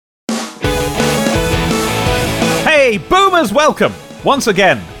Hey, boomers, welcome once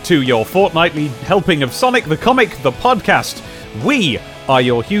again to your fortnightly helping of Sonic the Comic, the podcast. We are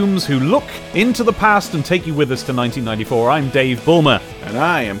your Humes who look into the past and take you with us to 1994. I'm Dave Bulmer. And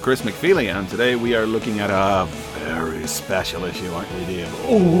I am Chris McFeely, and today we are looking at a very special issue, aren't we, Dave?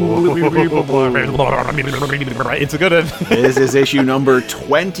 It's a good one. This is issue number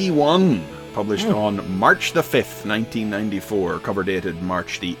 21, published on March the 5th, 1994, cover dated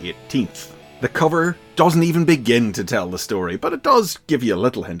March the 18th. The cover doesn't even begin to tell the story, but it does give you a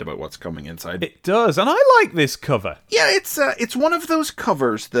little hint about what's coming inside. It does, and I like this cover. Yeah, it's one of those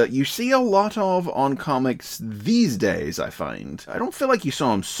covers that you see a lot of on comics these days, I find. I don't feel like you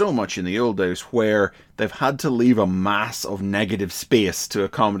saw them so much in the old days, where they've had to leave a mass of negative space to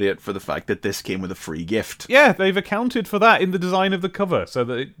accommodate for the fact that this came with a free gift. Yeah, they've accounted for that in the design of the cover, so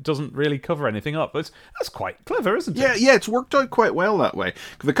that it doesn't really cover anything up. That's quite clever, isn't it? Yeah, it's worked out quite well that way.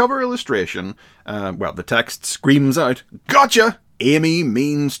 The cover illustration, the text screams out, "Gotcha! Amy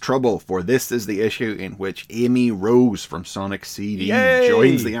means trouble," for this is the issue in which Amy Rose from Sonic CD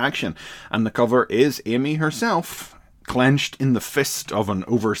joins the action. And the cover is Amy herself, clenched in the fist of an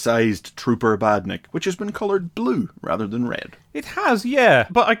oversized Trooper Badnik, which has been coloured blue rather than red. It has, yeah,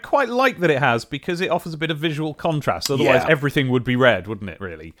 but I quite like that it has, because it offers a bit of visual contrast. Otherwise, everything would be red, wouldn't it,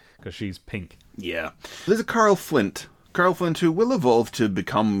 really? Because she's pink. Yeah. There's a Carl Flint who will evolve to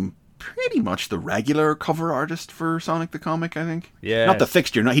become pretty much the regular cover artist for Sonic the Comic, I think. Yeah. Not the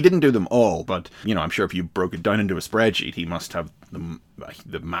fixture. No, he didn't do them all, but, I'm sure if you broke it down into a spreadsheet, he must have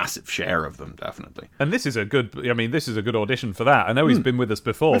the massive share of them, definitely. And this is a good audition for that. I know he's been with us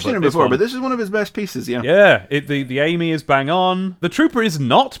before. I've seen him before, but this is one of his best pieces, yeah. Yeah, the Amy is bang on. The Trooper is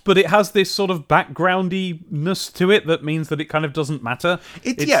not, but it has this sort of backgroundiness to it that means that it kind of doesn't matter.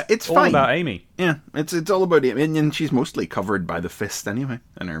 It's all fine. about Amy. Yeah, it's all about Amy, and she's mostly covered by the fist anyway,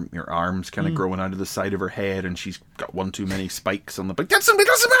 and her arms kind of growing out of the side of her head, and she's got one too many spikes on the back. It doesn't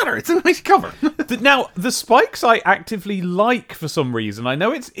matter, it's a nice cover. Now, the spikes I actively like for some reason. I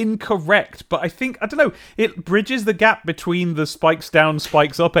know it's incorrect, but I don't know, it bridges the gap between the spikes down,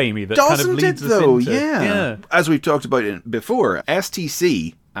 spikes up Amy that kind of leads us into... Yeah. As we've talked about it before,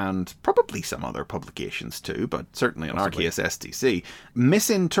 STC, and probably some other publications too, but certainly in our case STC,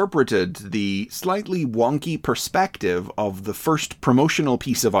 misinterpreted the slightly wonky perspective of the first promotional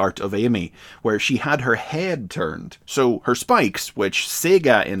piece of art of Amy, where she had her head turned. So her spikes, which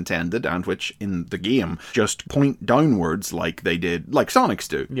Sega intended, and which in the game just point downwards like they did, like Sonic's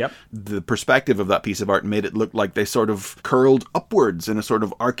do. Yep. The perspective of that piece of art made it look like they sort of curled upwards in a sort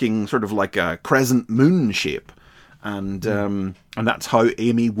of arcing, sort of like a crescent moon shape. And that's how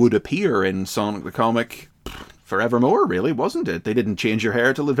Amy would appear in Sonic the Comic forevermore, really, wasn't it? They didn't change her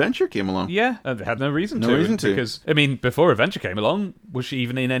hair till Adventure came along. Yeah, they had no reason to. Because, before Adventure came along, was she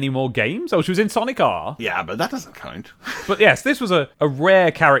even in any more games? Oh, she was in Sonic R. Yeah, but that doesn't count. But yes, this was a rare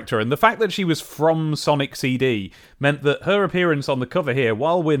character, and the fact that she was from Sonic CD meant that her appearance on the cover here,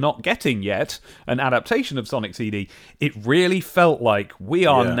 while we're not getting yet an adaptation of Sonic CD, it really felt like we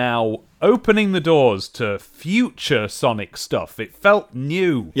are now opening the doors to future Sonic stuff. It felt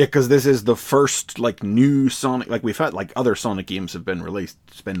new. Yeah, because this is the first, new Sonic... we've had, other Sonic games have been released,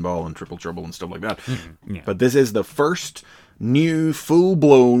 Spinball and Triple Trouble and stuff like that. Yeah. But this is the first new,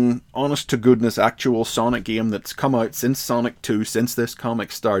 full-blown, honest-to-goodness, actual Sonic game that's come out since Sonic 2, since this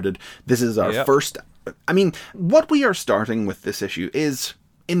comic started. This is our first... what we are starting with this issue is,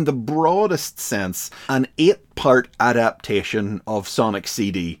 in the broadest sense, an 8-part adaptation of Sonic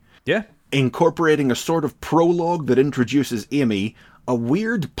CD. Yeah. Incorporating a sort of prologue that introduces Amy, a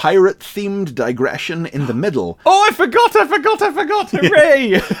weird pirate-themed digression in the middle. Oh, I forgot!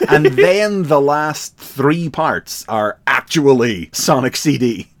 Hooray! And then the last 3 parts are actually Sonic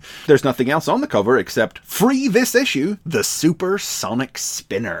CD. There's nothing else on the cover except, free this issue, the Super Sonic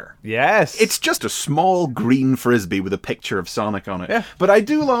Spinner. Yes. It's just a small green frisbee with a picture of Sonic on it. Yeah. But I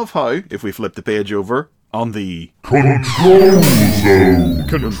do love how, if we flip the page over, on the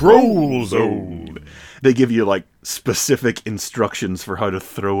Control Zone, they give you, specific instructions for how to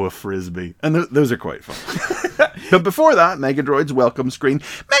throw a frisbee. And those are quite fun. But before that, Megadroid's welcome screen.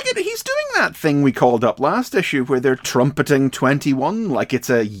 He's doing that thing we called up last issue where they're trumpeting 21 like it's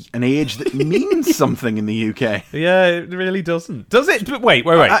an age that means something in the UK. Yeah, it really doesn't. Does it? Wait.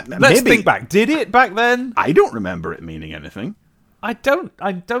 Let's think back. Did it back then? I don't remember it meaning anything. I don't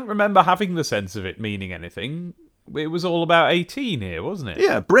remember having the sense of it meaning anything. It was all about 18 here, wasn't it?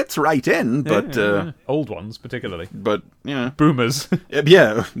 Yeah, Brits right in, but... old ones, particularly. But, yeah. Boomers.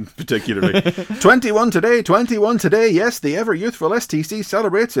 Yeah, particularly. 21 today, yes, the ever-youthful STC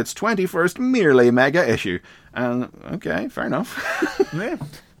celebrates its 21st merely mega issue. And, okay, fair enough. Yeah.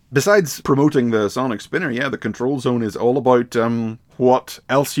 Besides promoting the Sonic Spinner, yeah, the Control Zone is all about what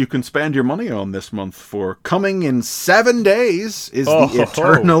else you can spend your money on this month. For coming in 7 days is the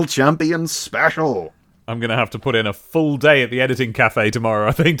Eternal Champion Special. I'm going to have to put in a full day at the editing cafe tomorrow,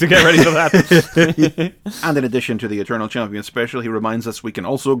 I think, to get ready for that. And in addition to the Eternal Champion Special, he reminds us we can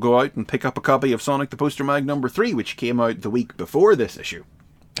also go out and pick up a copy of Sonic the Poster Mag number 3, which came out the week before this issue.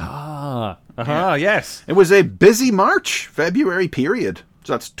 Yes. It was a busy March, February period.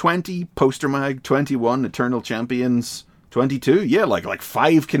 So that's 20 Poster Mag, 21 Eternal Champions, 22. Yeah, like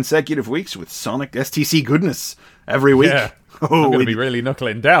 5 consecutive weeks with Sonic STC goodness every week. Yeah. I'm going to be really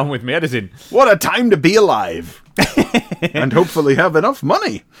knuckling down with me editing. What a time to be alive. And hopefully have enough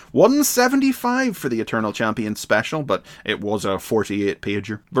money. $175 for the Eternal Champion Special, but it was a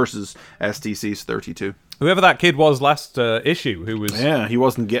 48-pager versus STC's 32. Whoever that kid was last issue, who was... Yeah, he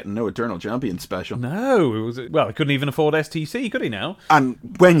wasn't getting no Eternal Champion Special. No, it was, well, he couldn't even afford STC, could he now? And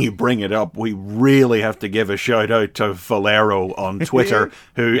when you bring it up, we really have to give a shout out to Valero on Twitter,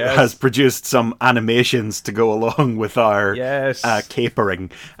 who has produced some animations to go along with our capering.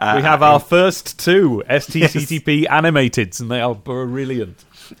 We have our first 2 STCTP animateds, and they are brilliant.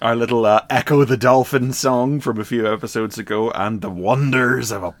 Our little Echo the Dolphin song from a few episodes ago, and the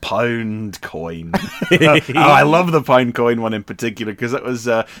wonders of a pound coin. I love the pound coin one in particular because that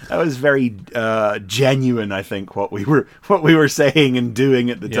was very genuine. I think what we were saying and doing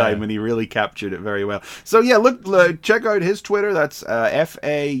at the time, and he really captured it very well. So yeah, look, check out his Twitter. That's FAULERRO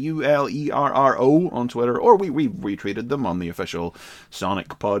on Twitter, or we retweeted them on the official Sonic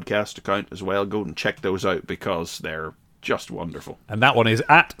podcast account as well. Go and check those out because they're just wonderful. And that one is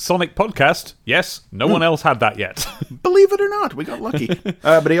at Sonic Podcast. Yes, no one else had that yet. Believe it or not, we got lucky.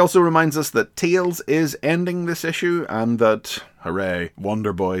 But he also reminds us that Tails is ending this issue, and that, hooray,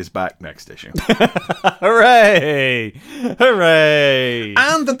 Wonder Boy's back next issue. Hooray! Hooray!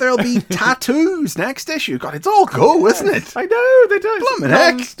 And that there'll be tattoos next issue. God, it's all go, isn't it? I know, they do. Blimmin'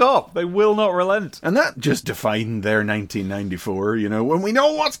 heck. Non-stop. They will not relent. And that just defined their 1994, you know, when we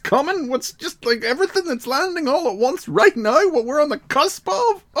know what's coming, what's just like everything that's landing all at once right now, what we're on the cusp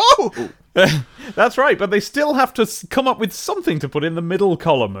of. Oh! That's right, but they still have to come up with something to put in the middle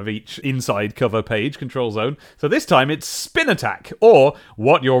column of each inside cover page, Control Zone. So this time it's Spin Attack, or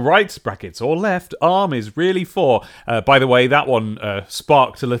what your right brackets or left arm is really for. By the way, that one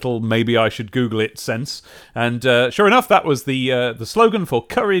sparked a little maybe I should Google it sense. And sure enough, that was the slogan for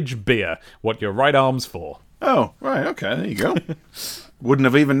Courage Beer, what your right arm's for. Oh, right, okay, there you go. Wouldn't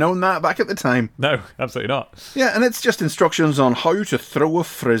have even known that back at the time. No, absolutely not. Yeah, and it's just instructions on how to throw a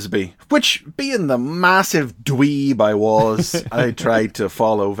frisbee, which, being the massive dweeb I was, I tried to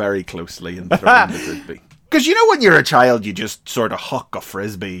follow very closely in throwing the frisbee. Because you know when you're a child, you just sort of huck a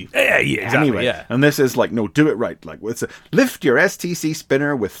frisbee. Yeah, exactly, anyway, yeah. And this is like, no, do it right. Like, lift your STC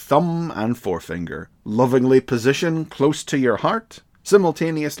spinner with thumb and forefinger. Lovingly position close to your heart.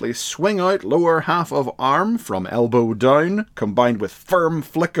 Simultaneously swing out lower half of arm from elbow down, combined with firm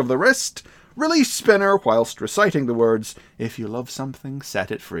flick of the wrist. Release spinner whilst reciting the words, "If you love something, set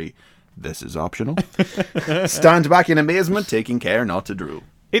it free." This is optional. Stand back in amazement, taking care not to drool.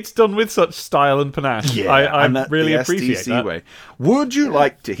 It's done with such style and panache. Yeah, I and that really the appreciate STC that. way. Would you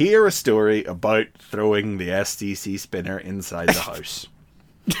like to hear a story about throwing the STC spinner inside the house?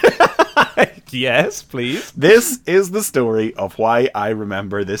 Yes, please. This is the story of why I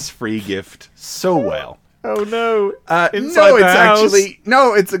remember this free gift so well. Oh no! It's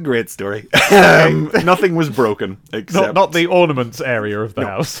a great story. Nothing was broken except not the ornaments area of the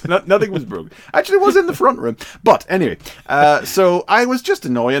house. Nothing was broken. Actually, it was in the front room. But anyway, so I was just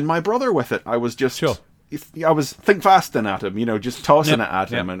annoying my brother with it. I was just. Sure. I was think fasting at him, you know, just tossing it at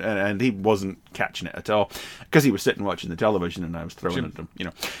him, and he wasn't catching it at all because he was sitting watching the television and I was throwing it at him, you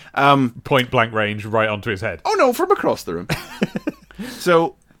know. Point blank range right onto his head. Oh no, from across the room.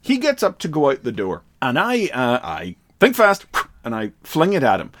 So he gets up to go out the door, and I think fast, and I fling it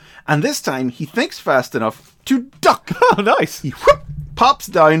at him. And this time he thinks fast enough to duck. Oh, nice. He pops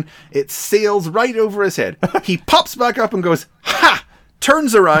down, it sails right over his head. He pops back up and goes, "Ha!"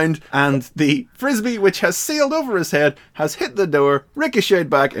 Turns around, and the frisbee, which has sailed over his head, has hit the door, ricocheted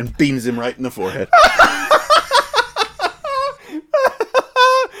back, and beams him right in the forehead.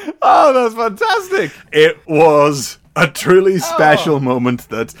 Oh, that's fantastic! It was a truly special moment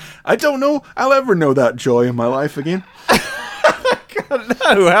that I don't know I'll ever know that joy in my life again. God,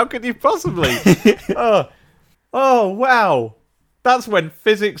 no, how could you possibly? Oh, wow. That's when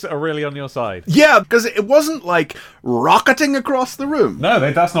physics are really on your side. Yeah, because it wasn't like rocketing across the room. No,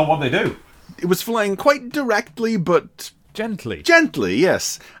 that's not what they do. It was flying quite directly, but Gently. Gently,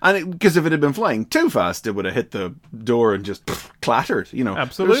 yes. And because if it had been flying too fast, it would have hit the door and just clattered, you know.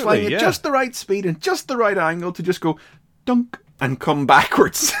 Absolutely, It was flying at just the right speed and just the right angle to just go dunk and come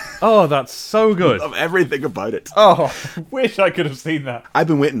backwards. Oh, that's so good. I love everything about it. Oh, wish I could have seen that. I've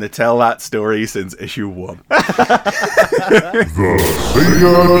been waiting to tell that story since issue 1. The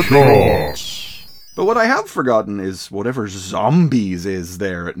Sega Charts. But what I have forgotten is whatever Zombies is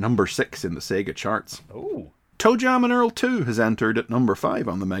there at number 6 in the Sega charts. Oh. Toe Jam and Earl 2 has entered at number 5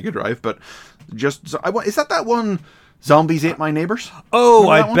 on the Mega Drive, but just... is that one... Zombies Ate My Neighbors? Oh,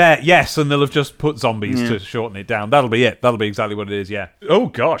 I bet. Yes, and they'll have just put zombies to shorten it down. That'll be it. That'll be exactly what it is, yeah. Oh,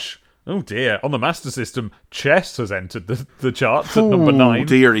 gosh. Oh, dear. On the Master System, chess has entered the charts at number 9. Oh,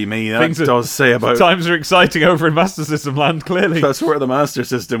 dearie me. That does say about... Times are exciting over in Master System land, clearly. That's where the Master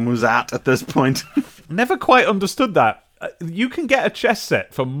System was at this point. Never quite understood that. You can get a chess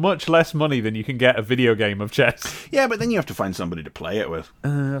set for much less money than you can get a video game of chess. Yeah, but then you have to find somebody to play it with.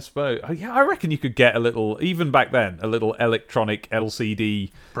 I suppose. Yeah, I reckon you could get a little, even back then, a little electronic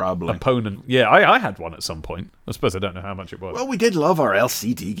LCD opponent. Yeah, I had one at some point. I suppose I don't know how much it was. Well, we did love our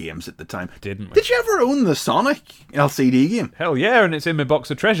LCD games at the time. Didn't we? Did you ever own the Sonic LCD game? Hell yeah, and it's in my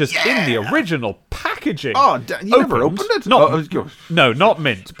box of treasures in the original packaging. Oh, you never opened it? No, not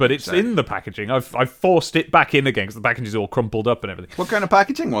mint, but it's in the packaging. I've forced it back in again because the packaging is all crumpled up and everything. What kind of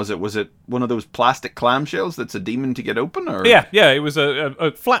packaging was it? Was it one of those plastic clamshells that's a demon to get open? Or? Yeah, it was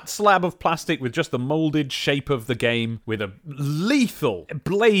a flat slab of plastic with just the moulded shape of the game with a lethal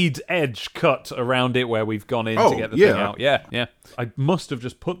blade edge cut around it where we've gone in to get the thing out. Yeah. I must have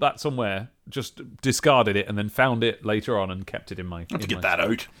just put that somewhere, just discarded it, and then found it later on and kept it in my... Let's get that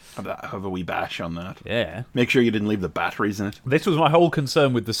out. Have a wee bash on that. Yeah. Make sure you didn't leave the batteries in it. This was my whole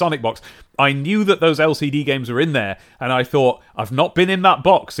concern with the Sonic box. I knew that those LCD games were in there, and I thought, I've not been in that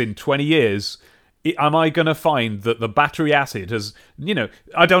box in 20 years. Am I going to find that the battery acid has...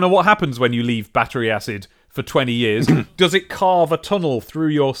 I don't know what happens when you leave battery acid for 20 years. Does it carve a tunnel through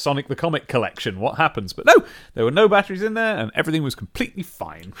your Sonic the Comic collection? What happens? But no, there were no batteries in there, and everything was completely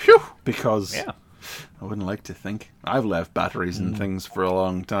fine. Phew! Because I wouldn't like to think. I've left batteries in things for a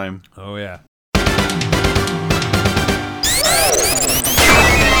long time. Oh, yeah.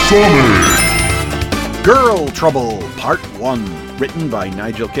 Sonic! Girl Trouble Part 1, written by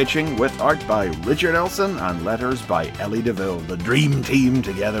Nigel Kitching with art by Richard Elson and letters by Ellie DeVille, the dream team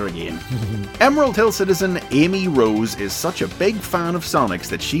together again. Emerald Hill citizen Amy Rose is such a big fan of Sonic's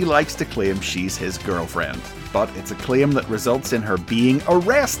that she likes to claim she's his girlfriend, but it's a claim that results in her being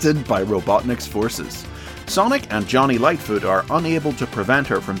arrested by Robotnik's forces. Sonic and Johnny Lightfoot are unable to prevent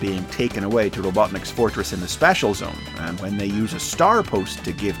her from being taken away to Robotnik's fortress in the Special Zone, and when they use a star post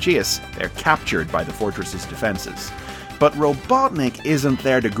to give chase, they're captured by the fortress's defenses. But Robotnik isn't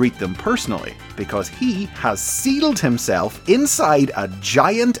there to greet them personally, because he has sealed himself inside a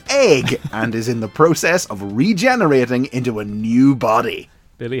giant egg and is in the process of regenerating into a new body.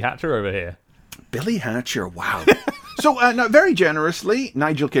 Billy Hatcher over here. Billy Hatcher, wow. So, now, very generously,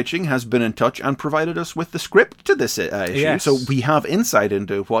 Nigel Kitching has been in touch and provided us with the script to this issue. Yes. So we have insight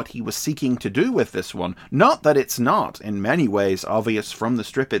into what he was seeking to do with this one. Not that it's not, in many ways, obvious from the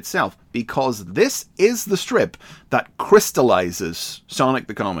strip itself, because this is the strip that crystallizes Sonic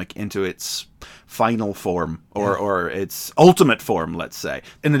the Comic into its final form, or its ultimate form, let's say.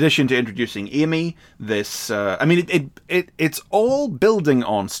 In addition to introducing Amy, this, it's all building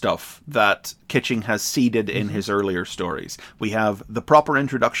on stuff that Kitching has seeded in his earlier stories. We have the proper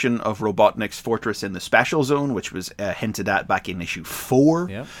introduction of Robotnik's fortress in the Special Zone, which was hinted at back in issue 4.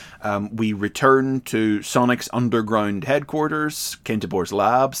 Yeah. We return to Sonic's underground headquarters, Kintobor's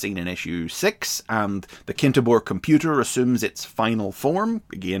lab, seen in issue 6, and the Kintobor Computer assumes its final form,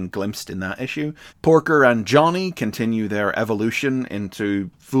 again glimpsed in that issue. Porker and Johnny continue their evolution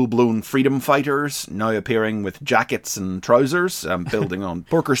into full-blown freedom fighters, now appearing with jackets and trousers, building on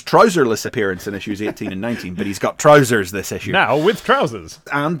Porker's trouserless appearance in issues 18 and 19, but he's got trousers this issue. Now with trousers.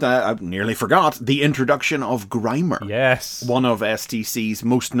 And I nearly forgot the introduction of Grimer. Yes. One of STC's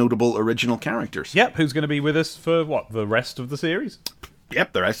most notable original characters. Yep, who's going to be with us for, the rest of the series?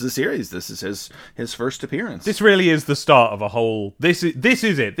 Yep, the rest of the series. This is his first appearance. This really is the start of a whole... This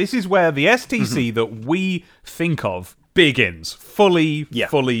is it. This is where the STC that we think of begins. Fully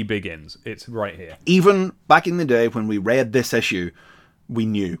begins. It's right here. Even back in the day when we read this issue, we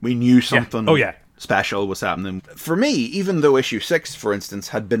knew something special was happening. For me, even though issue 6, for instance,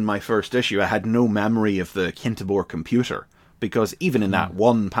 had been my first issue, I had no memory of the Kintobor Computer. because even in that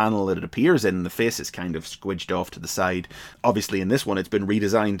one panel that it appears in, the face is kind of squidged off to the side. Obviously, in this one, it's been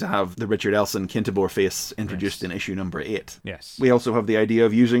redesigned to have the Richard Elson Kintobor face introduced in issue number 8. Yes. We also have the idea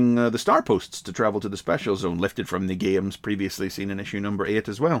of using the star posts to travel to the special zone, lifted from the games previously seen in issue number 8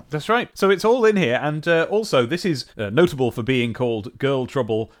 as well. That's right. So it's all in here, and also this is notable for being called Girl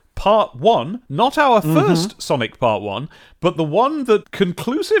Trouble Part 1, not our first Sonic Part 1, but the one that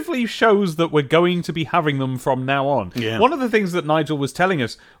conclusively shows that we're going to be having them from now on. Yeah. One of the things that Nigel was telling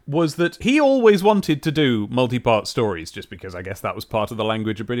us was that he always wanted to do multi-part stories, just because I guess that was part of the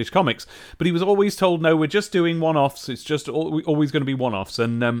language of British comics, but he was always told, no, we're just doing one-offs, it's just always going to be one-offs,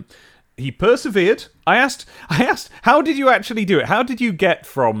 and he persevered. I asked, how did you actually do it? How did you get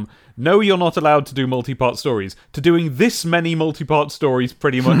from, no, you're not allowed to do multi-part stories, to doing this many multi-part stories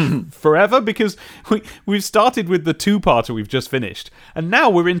pretty much forever? Because we've started with the 2-parter we've just finished, and now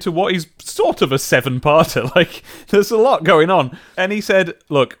we're into what is sort of a 7-parter. Like, there's a lot going on. And he said,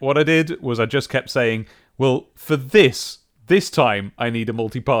 look, what I did was I just kept saying, well, for this time, I need a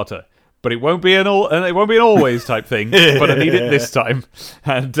multi-parter. But it won't be an always type thing. But I need it this time,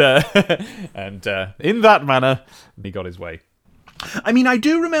 and in that manner, he got his way. I mean, I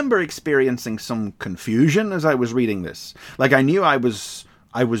do remember experiencing some confusion as I was reading this. Like, I knew I was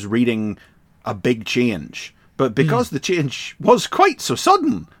reading a big change, but because the change was quite so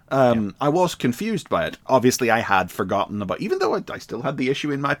sudden, I was confused by it. Obviously, I had forgotten about, even though I still had the issue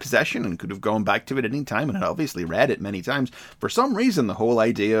in my possession and could have gone back to it any time and had obviously read it many times. For some reason, the whole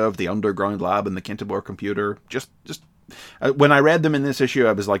idea of the underground lab and the Kintobor computer just when I read them in this issue,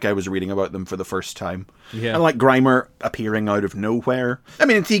 I was like I was reading about them for the first time. Yeah. And like Grimer appearing out of nowhere. I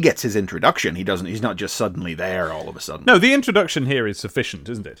mean, he gets his introduction. He's not just suddenly there all of a sudden. No, the introduction here is sufficient,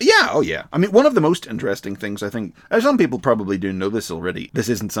 isn't it? Yeah, oh yeah. I mean, one of the most interesting things, I think, some people probably do know this already. This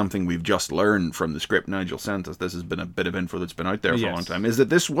isn't something we've just learned from the script Nigel sent us. This has been a bit of info that's been out there for a long time. Is that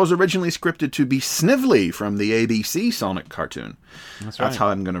this was originally scripted to be Snively from the ABC Sonic cartoon. That's right. That's how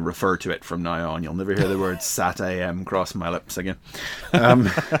I'm going to refer to it from now on. You'll never hear the word SAT-AM cross my lips again.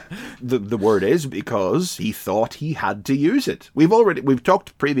 The word is because he thought he had to use it. We've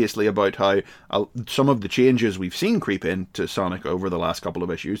talked previously about how some of the changes we've seen creep into Sonic over the last couple of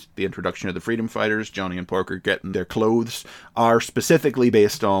issues, the introduction of the Freedom Fighters, Johnny and Porker getting their clothes, are specifically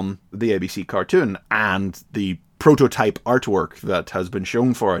based on the ABC cartoon and the prototype artwork that has been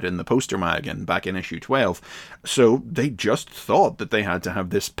shown for it in the poster mag back in issue 12. So they just thought that they had to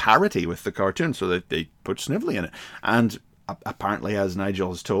have this parity with the cartoon, so that they put Snively in it. And apparently, as Nigel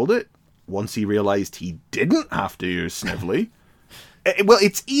has told it, once he realized he didn't have to use Snively, well,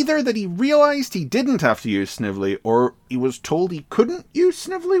 it's either that he realized he didn't have to use Snively, or he was told he couldn't use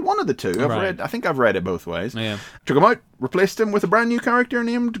Snively. One of the two. I think I've read it both ways. Yeah. Took him out, replaced him with a brand new character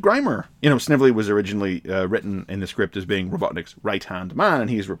named Grimer. You know, Snively was originally written in the script as being Robotnik's right-hand man,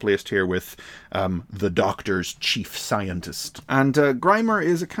 and he's replaced here with the Doctor's chief scientist. And Grimer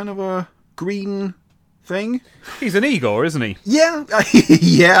is a kind of a green thing. He's an Igor, isn't he? Yeah,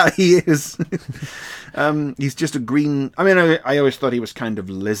 yeah, he is. He's just a green. I mean, I always thought he was kind of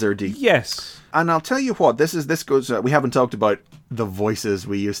lizardy. Yes. And I'll tell you what, this goes. We haven't talked about the voices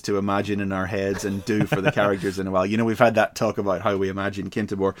we used to imagine in our heads and do for the characters in a while. You know, we've had that talk about how we imagine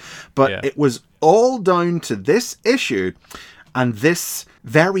Kintobor, but it was all down to this issue and this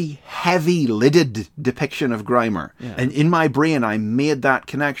very heavy-lidded depiction of Grimer. Yeah. And in my brain, I made that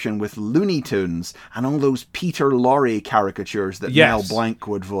connection with Looney Tunes and all those Peter Lorre caricatures that Mel Blanc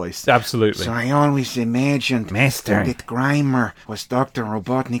would voice. Absolutely. So I always imagined that Grimer was Dr.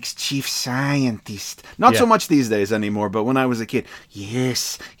 Robotnik's chief scientist. Not so much these days anymore, but when I was a kid,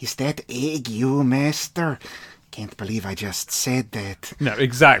 yes, is that egg you, master? Can't believe I just said that. No,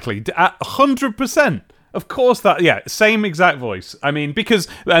 exactly. 100%. Of course same exact voice. I mean, because,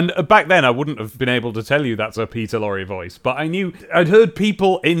 and back then I wouldn't have been able to tell you that's a Peter Lorre voice, but I'd heard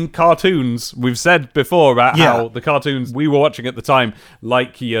people in cartoons, we've said before about how the cartoons we were watching at the time,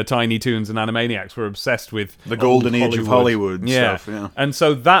 like your Tiny Toons and Animaniacs, were obsessed with the golden age of Hollywood stuff. Yeah. And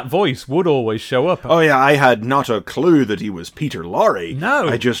so that voice would always show up. Oh yeah, I had not a clue that he was Peter Lorre. No.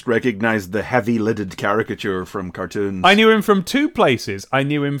 I just recognized the heavy-lidded caricature from cartoons. I knew him from two places. I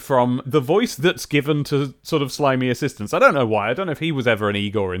knew him from the voice that's given to sort of slimy assistants. I don't know why. I don't know if he was ever an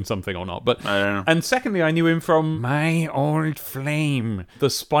Igor in something or not. But I don't know. And secondly, I knew him from My Old Flame,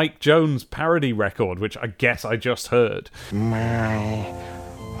 the Spike Jones parody record, which I guess I just heard. My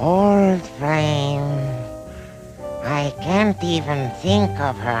old flame. I can't even think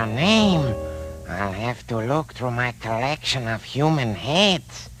of her name. I'll have to look through my collection of human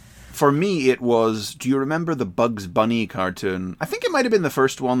heads. For me, it was, do you remember the Bugs Bunny cartoon? I think it might have been the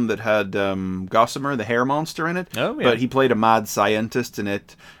first one that had Gossamer, the hair monster, in it. Oh, yeah. But he played a mad scientist in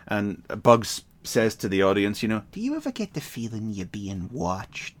it, and Bugs says to the audience, do you ever get the feeling you're being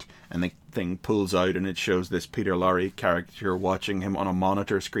watched? And the thing pulls out and it shows this Peter Lorre character watching him on a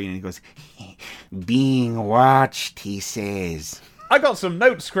monitor screen, and he goes, being watched, he says. I got some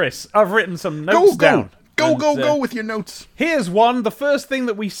notes, Chris. I've written some notes down. Go with your notes. Here's one. The first thing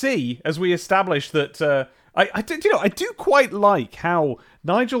that we see as we establish that I do quite like how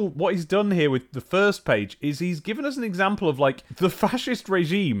Nigel, what he's done here with the first page is he's given us an example of like the fascist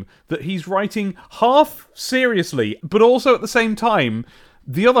regime that he's writing half seriously, but also at the same time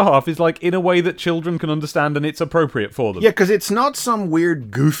the other half is like in a way that children can understand and it's appropriate for them. Yeah, because it's not some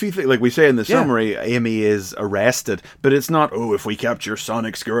weird goofy thing. Like we say in the summary, Amy is arrested, but it's not, if we capture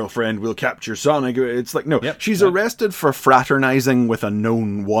Sonic's girlfriend, we'll capture Sonic. It's like, no, she's arrested for fraternizing with a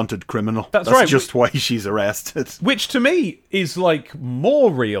known wanted criminal. That's right. Just why she's arrested. Which to me is like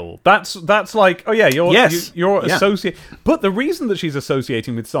more real. That's like, you're associating. But the reason that she's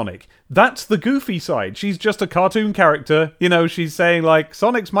associating with Sonic, that's the goofy side. She's just a cartoon character. She's saying like,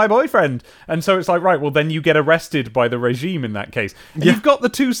 Sonic's my boyfriend. And so it's like, right, well, then you get arrested by the regime in that case. And you've got the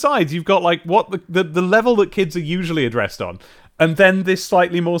two sides. You've got like what the level that kids are usually addressed on, and then this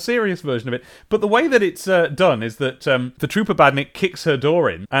slightly more serious version of it. But the way that it's done is that the Trooper Badnik kicks her door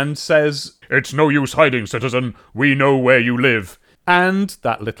in and says, "It's no use hiding, citizen. We know where you live." And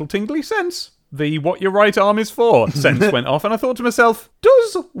that little tingly sense, the what your right arm is for sense went off. And I thought to myself,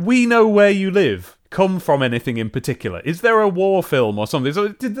 does "we know where you live" come from anything in particular? Is there a war film or something?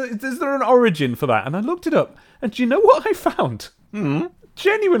 So is there an origin for that? And I looked it up, and do you know what I found?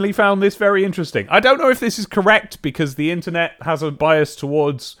 Genuinely found this very interesting. I don't know if this is correct because the internet has a bias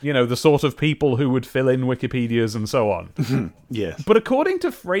towards, the sort of people who would fill in Wikipedias and so on. Yes. But according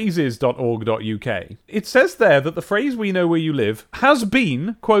to phrases.org.uk, it says there that the phrase "we know where you live" has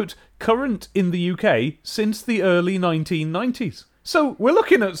been, quote, current in the UK since the early 1990s. So we're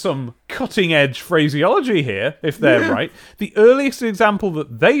looking at some cutting-edge phraseology here, if they're right. The earliest example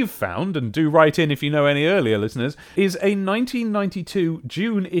that they've found, and do write in if you know any earlier, listeners, is a 1992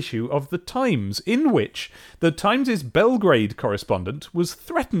 June issue of The Times, in which the Times' Belgrade correspondent was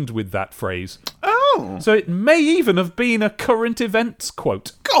threatened with that phrase. Oh! So it may even have been a current events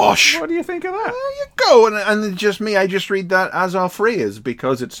quote. Gosh! What do you think of that? There you go, and just me, I just read that as a phrase,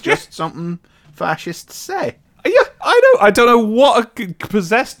 because it's just something fascists say. Yeah, I know. I don't know what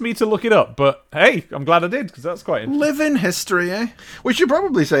possessed me to look it up, but hey, I'm glad I did, because that's quite interesting. Live in history, eh? We should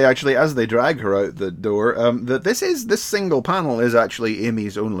probably say, actually, as they drag her out the door, that this single panel is actually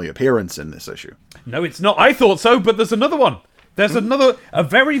Amy's only appearance in this issue. No, it's not. I thought so, but there's another one. There's a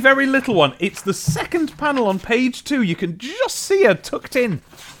very, very little one. It's the second panel on page 2. You can just see her tucked in.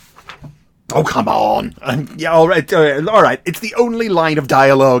 Oh, come on. Yeah, all right. It's the only line of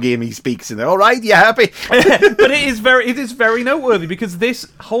dialogue Amy speaks in there. All right, you happy? But it is very noteworthy, because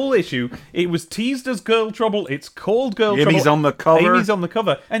this whole issue, it was teased as Girl Trouble. It's called Girl Trouble. Amy's on the cover. Amy's on the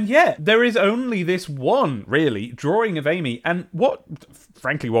cover. And yeah, there is only this one, really, drawing of Amy. And what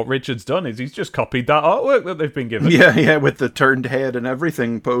Richard's done is he's just copied that artwork that they've been given. Yeah, with the turned head and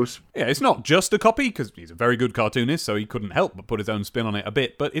everything pose. Yeah, it's not just a copy, because he's a very good cartoonist, so he couldn't help but put his own spin on it a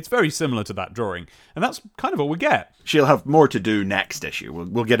bit, but it's very similar to that drawing. And that's kind of what we get. She'll have more to do next issue.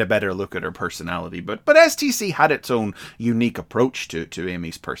 We'll get a better look at her personality. But STC had its own unique approach to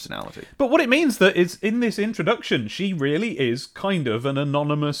Amy's personality. But what it means that is, in this introduction, she really is kind of an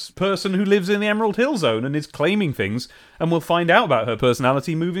anonymous person who lives in the Emerald Hill Zone and is claiming things, and we'll find out about her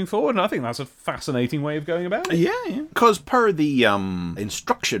personality moving forward, and I think that's a fascinating way of going about it. Yeah. Because per the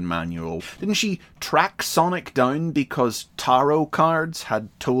instruction manual, didn't she track Sonic down because tarot cards had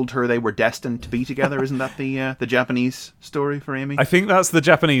told her they were destined to be together? Isn't that the Japanese story for Amy? I think that's the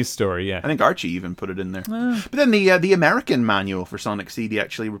Japanese story, yeah. I think Archie even put it in there. But then the American manual for Sonic CD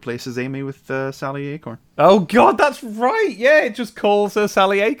actually replaces Amy with Sally Acorn. Oh god, that's right! Yeah, it just calls her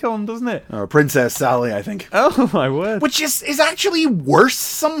Sally Acorn, doesn't it? Or Princess Sally, I think. Oh my word. Which is actually worse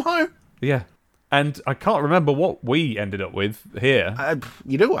somehow. Yeah. And I can't remember what we ended up with here. I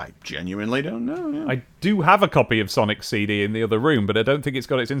genuinely don't know. Yeah. I do have a copy of Sonic CD in the other room, but I don't think it's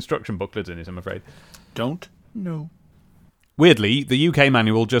got its instruction booklet in it, I'm afraid. Don't know. Weirdly, the UK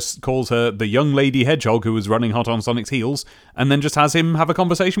manual just calls her the young lady hedgehog who was running hot on Sonic's heels, and then just has him have a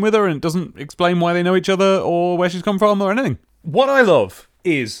conversation with her, and it doesn't explain why they know each other or where she's come from or anything. What I love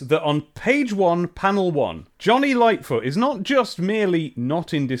is that on page 1, panel 1, Johnny Lightfoot is not just merely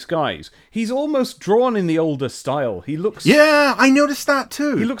not in disguise. He's almost drawn in the older style. He looks... Yeah, I noticed that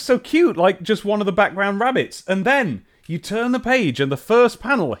too. He looks so cute, like just one of the background rabbits. And then you turn the page and the first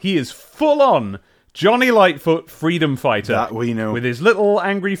panel, he is full on Johnny Lightfoot, freedom fighter. That we know. With his little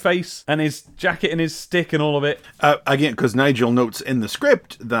angry face and his jacket and his stick and all of it. Again, because Nigel notes in the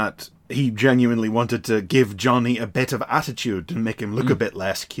script that he genuinely wanted to give Johnny a bit of attitude and make him look a bit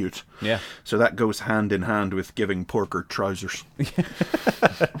less cute. Yeah. So that goes hand in hand with giving Porker trousers.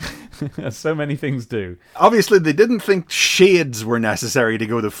 As so many things do. Obviously, they didn't think shades were necessary to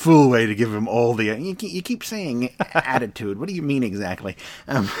go the full way to give him all the... You keep saying attitude. What do you mean exactly?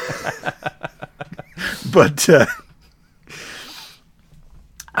 But...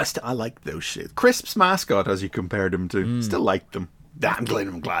 I like those shades. Crisp's mascot, as you compared him to, still liked them.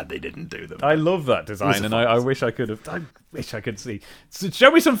 I'm glad they didn't do them. I love that design, and I wish I could have. I wish I could see.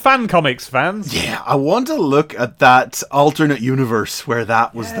 Show me some fan comics, fans. Yeah, I want to look at that alternate universe where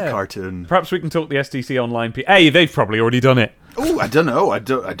that was the cartoon. Perhaps we can talk the SDC Online. Hey, they've probably already done it. Oh, I don't know. I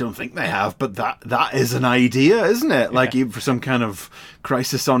don't think they have, but that is an idea, isn't it? Like even for some kind of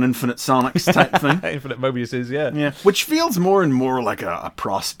Crisis on Infinite Sonics type thing. Infinite Mobiuses, yeah. Yeah. Which feels more and more like a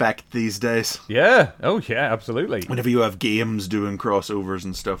prospect these days. Yeah. Oh, yeah, absolutely. Whenever you have games doing crossovers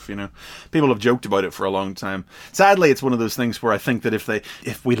and stuff, you know. People have joked about it for a long time. Sadly, it's one of those things where I think that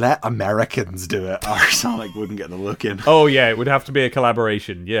if we let Americans do it, our Sonic wouldn't get the look in. Oh, yeah, it would have to be a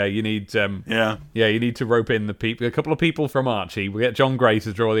collaboration. Yeah, you need you need to rope in a couple of people from Archie. We'll get John Gray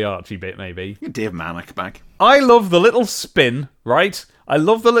to draw the Archie bit, maybe. Get Dave Manick back. I love the little spin, right? I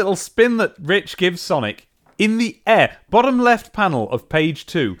love the little spin that Rich gives Sonic in the air. Bottom left panel of page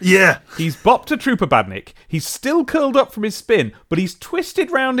 2. Yeah. He's bopped a Trooper Badnik. He's still curled up from his spin, but he's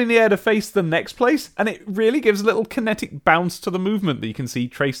twisted round in the air to face the next place, and it really gives a little kinetic bounce to the movement that you can see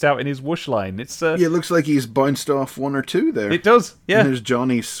traced out in his whoosh line. It's it looks like he's bounced off one or two there. It does, yeah. And there's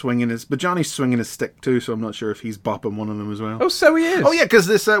Johnny swinging but Johnny's swinging his stick too, so I'm not sure if he's bopping one of them as well. Oh, so he is. Oh yeah, because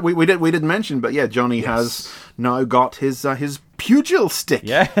this we didn't mention, but yeah, Johnny has now got his pugil stick.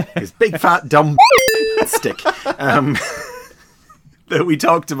 Yeah. His big fat dumb stick. That we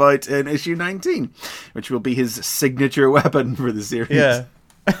talked about in issue 19, which will be his signature weapon for the series. Yeah.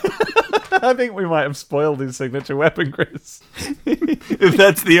 I think we might have spoiled his signature weapon, Chris. If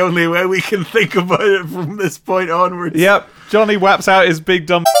that's the only way we can think about it from this point onwards. Yep. Johnny whaps out his big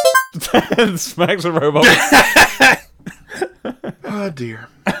dumb and smacks a robot. Oh dear.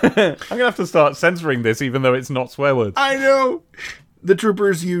 I'm going to have to start censoring this, even though it's not swear words. I know. The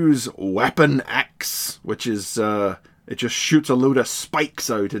troopers use Weapon X, which is, it just shoots a load of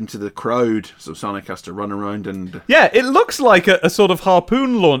spikes out into the crowd, so Sonic has to run around and... Yeah, it looks like a sort of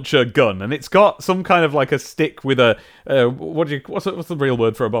harpoon launcher gun, and it's got some kind of like a stick with a... what's the real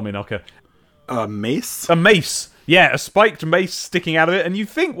word for a bomb knocker? A mace? A mace. Yeah, a spiked mace sticking out of it, and you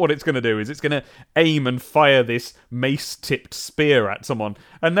think what it's going to do is it's going to aim and fire this mace-tipped spear at someone.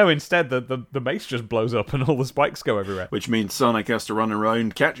 And no, instead, the mace just blows up and all the spikes go everywhere. Which means Sonic has to run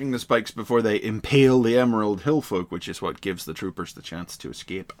around catching the spikes before they impale the Emerald Hill folk, which is what gives the troopers the chance to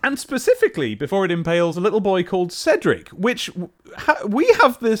escape. And specifically, before it impales a little boy called Cedric, which we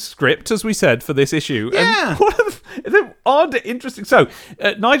have this script, as we said, for this issue. Yeah! And what the odd, interesting... So,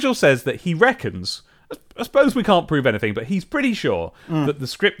 Nigel says that he reckons... I suppose we can't prove anything, but he's pretty sure that the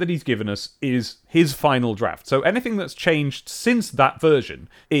script that he's given us is his final draft. So anything that's changed since that version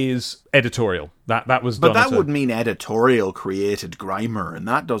is editorial. That was done. But that would mean editorial created Grimer, and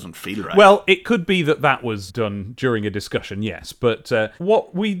that doesn't feel right. Well, it could be that was done during a discussion, yes. But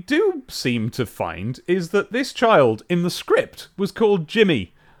what we do seem to find is that this child in the script was called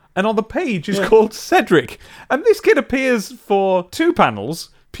Jimmy, and on the page is called Cedric. And this kid appears for 2 panels...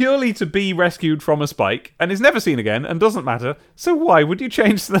 purely to be rescued from a spike, and is never seen again, and doesn't matter, so why would you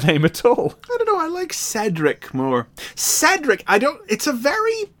change the name at all? I don't know, I like Cedric more. Cedric, it's a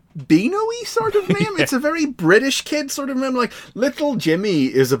very Beano-y sort of name. It's a very British kid sort of name. Like, Little Jimmy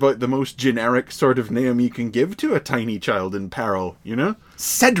is about the most generic sort of name you can give to a tiny child in peril, you know?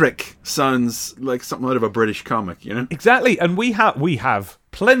 Cedric sounds like something out of a British comic, you know? Exactly, and we have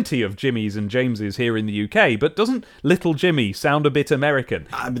plenty of Jimmys and Jameses here in the UK, but doesn't Little Jimmy sound a bit American?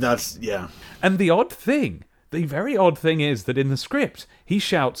 Yeah. And the very odd thing is that in the script, he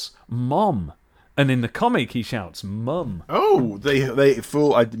shouts Mom. And in the comic, he shouts Mum. Oh,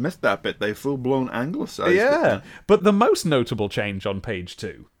 I missed that bit. They full-blown anglicized Yeah. it. But the most notable change on page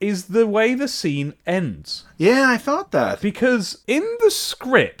 2 is the way the scene ends. Yeah, I thought that. Because in the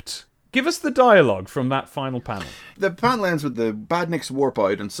script... Give us the dialogue from that final panel. The panel ends with the Badniks warp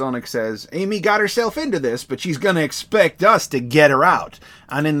out, and Sonic says, Amy got herself into this, but she's going to expect us to get her out.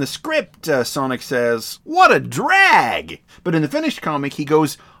 And in the script, Sonic says, what a drag! But in the finished comic, he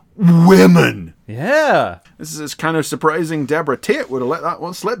goes, women. Yeah. This is kind of surprising. Deborah Tate would have let that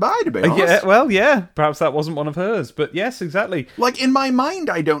one slip by, to be honest. Yeah, well, yeah. Perhaps that wasn't one of hers, but yes, exactly. Like, in my mind,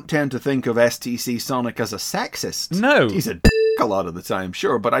 I don't tend to think of STC Sonic as a sexist. No. He's a a lot of the time,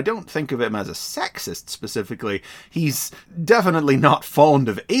 sure, but I don't think of him as a sexist specifically. He's definitely not fond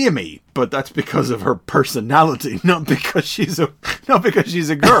of Amy, but that's because of her personality, not because she's a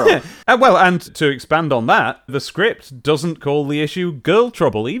girl. Well, and to expand on that, the script doesn't call the issue Girl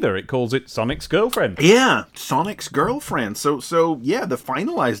Trouble either. It calls it Sonic's Girlfriend. Yeah, Sonic's Girlfriend. So yeah, the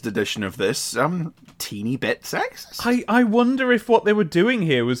finalized edition of this, teeny bit sexist. I wonder if what they were doing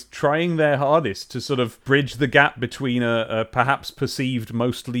here was trying their hardest to sort of bridge the gap between a perhaps perceived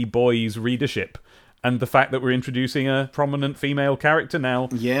mostly boys readership and the fact that we're introducing a prominent female character now.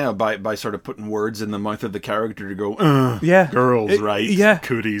 Yeah, by sort of putting words in the mouth of the character to go, girls, right? Yeah.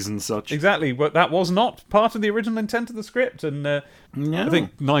 Cooties and such. Exactly, but that was not part of the original intent of the script, and I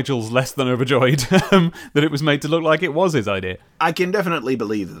think Nigel's less than overjoyed that it was made to look like it was his idea. I can definitely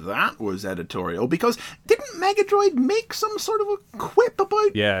believe that was editorial, because didn't Megadroid make some sort of a quip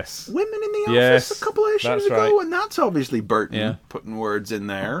about women in the office a couple of issues ago? Right. And that's obviously Burton putting words in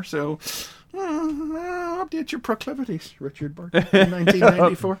there, so... update your proclivities, Richard Burton, in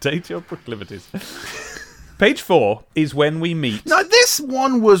 1994. Update your proclivities. Page 4 is when we meet... Now, this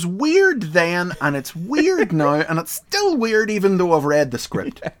one was weird then, and it's weird now, and it's still weird even though I've read the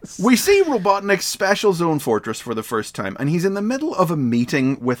script. Yes. We see Robotnik's Special Zone Fortress for the first time, and he's in the middle of a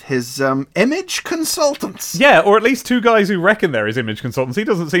meeting with his image consultants. Yeah, or at least two guys who reckon they're his image consultants. He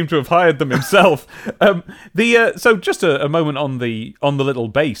doesn't seem to have hired them himself. So just a moment on the little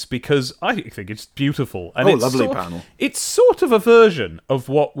base, because I think it's beautiful. And it's lovely panel. It's sort of a version of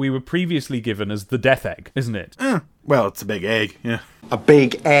what we were previously given as the Death Egg, isn't it? Well, it's a big egg, yeah. A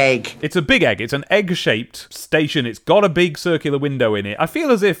big egg. It's a big egg. It's an egg-shaped station. It's got a big circular window in it. I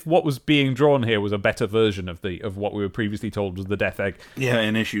feel as if what was being drawn here was a better version of what we were previously told was the Death Egg. Yeah,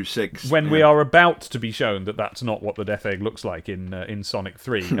 in issue 6. When we are about to be shown that that's not what the Death Egg looks like in Sonic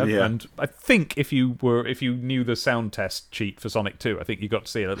 3. And I think if you knew the sound test cheat for Sonic 2, I think you got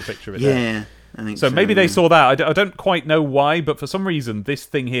to see a little picture of it there. Yeah, I think so. Maybe they saw that. I don't quite know why, but for some reason, this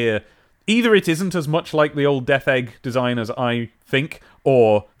thing here... Either it isn't as much like the old Death Egg design as I think,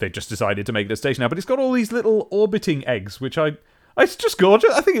 or they just decided to make it a station now. But it's got all these little orbiting eggs, which it's just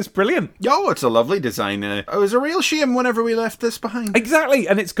gorgeous. I think it's brilliant. Yo, it's a lovely design. It was a real shame whenever we left this behind. Exactly,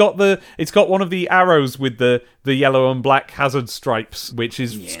 and it's got one of the arrows with the yellow and black hazard stripes, which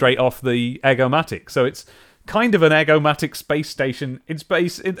is straight off the Egg-O-Matic. So it's kind of an Egg-O-Matic space station in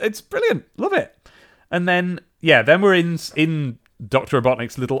space. It's brilliant. Love it. And then we're in Dr.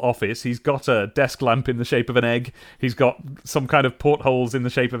 Robotnik's little office. He's got a desk lamp in the shape of an egg. He's got some kind of portholes in the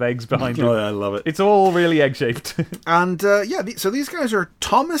shape of eggs behind him. Oh, I love it. It's all really egg-shaped. And, so these guys are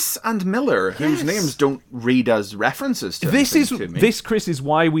Thomas and Miller, whose names don't read as references to me. This, Chris, is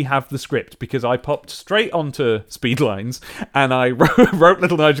why we have the script, because I popped straight onto Speedlines and I wrote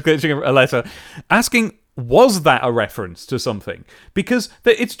little Nigel Glitching a letter asking... Was that a reference to something? Because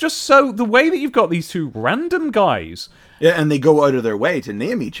it's just so... The way that you've got these two random guys... Yeah, and they go out of their way to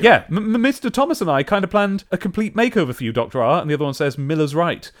name each other. Yeah, Mr. Thomas and I kind of planned a complete makeover for you, Dr. R, and the other one says Miller's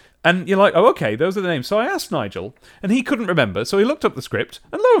right. And you're like, oh, okay, those are the names. So I asked Nigel, and he couldn't remember, so he looked up the script,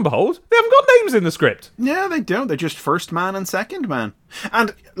 and lo and behold, they haven't got names in the script. Yeah, they don't. They're just first man and second man.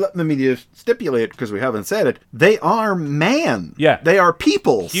 And let me just stipulate, because we haven't said it, they are men. Yeah. They are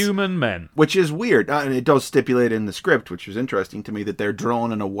peoples. Human men. Which is weird. And it does stipulate in the script, which was interesting to me, that they're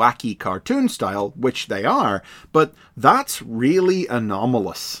drawn in a wacky cartoon style, which they are, but that's really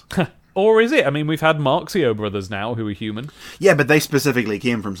anomalous. Or is it? I mean, we've had Marxio brothers now who are human. Yeah, but they specifically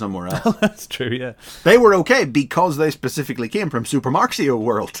came from somewhere else. That's true, yeah. They were okay because they specifically came from Super Marxio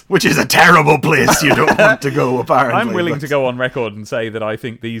World, which is a terrible place you don't want to go, apparently. I'm willing to go on record and say that I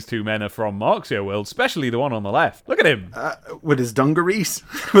think these two men are from Marxio World, especially the one on the left. Look at him. With his dungarees.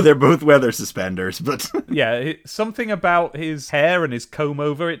 Well, they're both weather suspenders, but... Yeah, something about his hair and his comb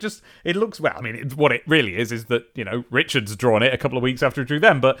over, it looks... Well, I mean, what it really is that, Richard's drawn it a couple of weeks after he drew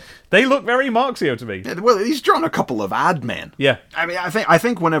them, but they look very Marxio to me. Yeah, well, he's drawn a couple of ad men. Yeah. I mean, I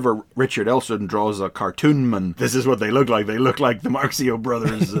think whenever Richard Elson draws a cartoon man, this is what they look like. They look like the Marxio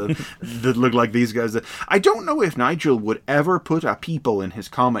brothers that look like these guys. I don't know if Nigel would ever put a people in his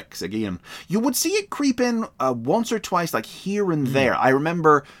comics again. You would see it creep in once or twice, like here and there. I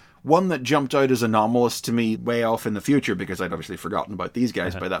remember... One that jumped out as anomalous to me way off in the future, because I'd obviously forgotten about these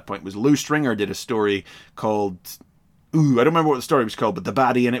guys by that point, was Lou Stringer did a story called... I don't remember what the story was called, but the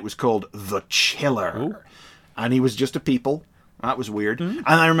baddie in it was called The Chiller. Ooh. And he was just a people, That was weird. And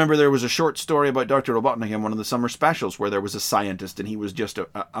I remember there was a short story about Dr. Robotnik in one of the summer specials where there was a scientist and he was just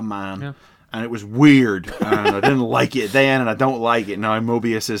a man. Yeah. And it was weird, and I didn't like it then, and I don't like it now.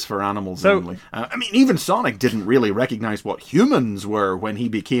 Mobius is for animals only. I mean, even Sonic didn't really recognize what humans were when he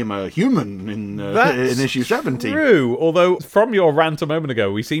became a human in issue 17. True, although from your rant a moment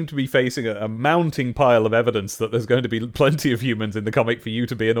ago, we seem to be facing a mounting pile of evidence that there's going to be plenty of humans in the comic for you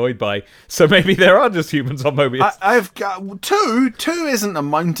to be annoyed by. So maybe there are just humans on Mobius. I've got two. Two isn't a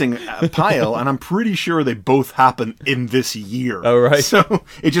mounting pile, and I'm pretty sure they both happen in this year. Oh, right. So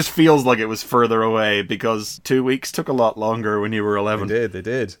it just feels like it was further away because 2 weeks took a lot longer when you were 11. They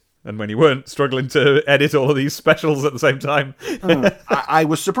did. And when you weren't struggling to edit all of these specials at the same time. I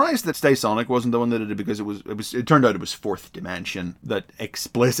was surprised that Stay Sonic wasn't the one that did it because it turned out it was Fourth Dimension that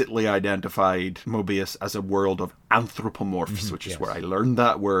explicitly identified Mobius as a world of anthropomorphs, which is where I learned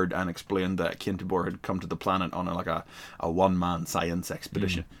that word and explained that Kintobor had come to the planet on a one-man science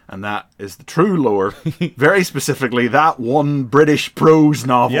expedition. And that is the true lore. Very specifically, that one British prose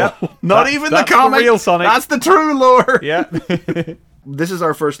novel. Yep. Not even the comic. The real Sonic. That's the true lore. Yeah. This is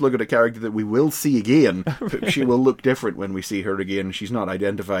our first look at a character that we will see again. She will look different when we see her again. She's not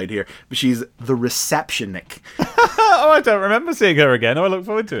identified here, but she's the Receptionnik. Oh, I don't remember seeing her again. Oh, I look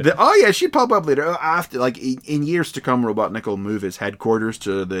forward to it. She'd pop up later. After, in years to come, Robotnik will move his headquarters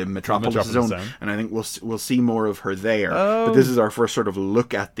to the Metropolis Zone, and I think we'll see more of her there. Oh. But this is our first sort of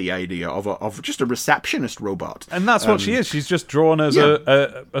look at the idea of just a receptionist robot. And that's what she is. She's just drawn as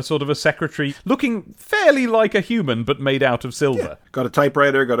a sort of a secretary, looking fairly like a human, but made out of silver. Yeah. Got a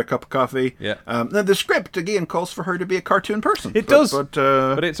typewriter, got a cup of coffee. Yeah. The script, again, calls for her to be a cartoon person. It does.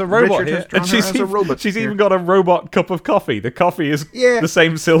 But it's a robot here. And she's even got a robot cup of coffee. The coffee is the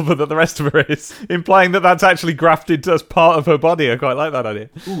same silver that the rest of her is, implying that that's actually grafted as part of her body. I quite like that idea.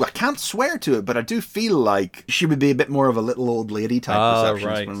 Ooh, I can't swear to it, but I do feel like she would be a bit more of a little old lady type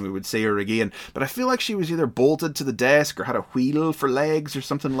receptionist when we would see her again. But I feel like she was either bolted to the desk or had a wheel for legs or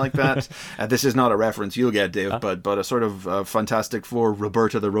something like that. This is not a reference you'll get, Dave, but a sort of Fantastic Four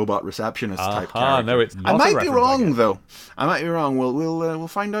Roberta the Robot Receptionist type character. No, it's not I might be wrong, though. I might be wrong. We'll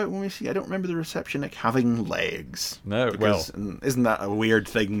find out when we see. I don't remember the Receptionnik having legs. No, isn't that a weird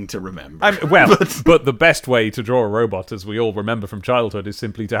thing to remember? But the best way to draw a robot, as we all remember from childhood, is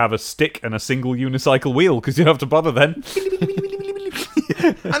simply to have a stick and a single unicycle wheel, because you don't have to bother then.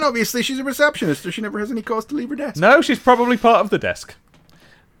 And obviously she's a receptionist, so she never has any cause to leave her desk. No, she's probably part of the desk.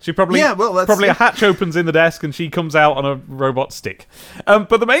 She probably a hatch opens in the desk and she comes out on a robot stick. But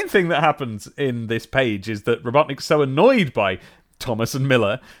the main thing that happens in this page is that Robotnik's so annoyed by Thomas and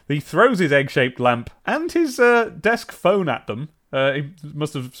Miller that he throws his egg-shaped lamp and his desk phone at them. He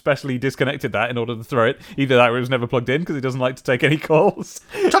must have specially disconnected that in order to throw it. Either that or it was never plugged in because he doesn't like to take any calls.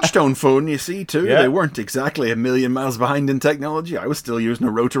 Touchtone phone, you see, too. Yeah. They weren't exactly a million miles behind in technology. I was still using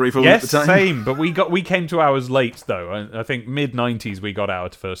a rotary phone at the time. Yes, same. But we came to ours late, though. I think mid-90s we got our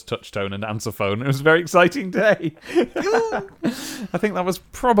first touchtone and answer phone. It was a very exciting day. I think that was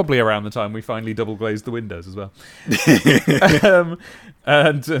probably around the time we finally double-glazed the windows as well.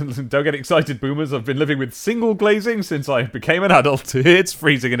 And don't get excited, boomers. I've been living with single glazing since I became an adult. It's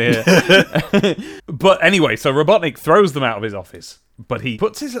freezing in here. But anyway, so Robotnik throws them out of his office. But he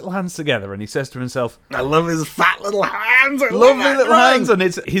puts his little hands together and he says to himself, I love his fat little hands. Lovely little hands. And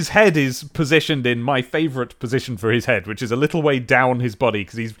his head is positioned in my favourite position for his head, which is a little way down his body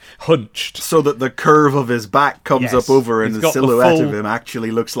because he's hunched. So that the curve of his back comes up over and the silhouette of him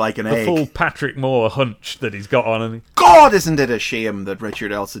actually looks like an egg. The full Patrick Moore hunch that he's got on. And God, isn't it a shame that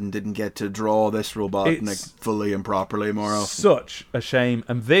Richard Elson didn't get to draw this Robotnik fully and properly more often? Such a shame.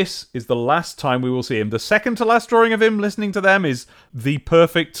 And this is the last time we will see him. The second to last drawing of him, listening to them, is the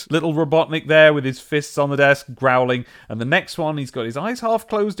perfect little Robotnik there with his fists on the desk, growling. And the next one, he's got his eyes half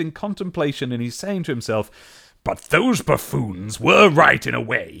closed in contemplation, and he's saying to himself, but those buffoons were right in a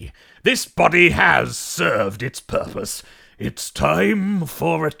way. This body has served its purpose. It's time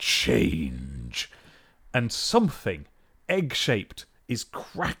for a change. And something egg-shaped is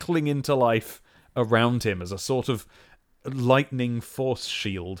crackling into life around him as a sort of lightning force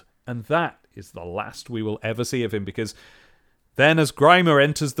shield. And that is the last we will ever see of him, because then as Grimer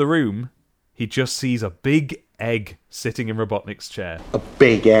enters the room, he just sees a big egg sitting in Robotnik's chair. A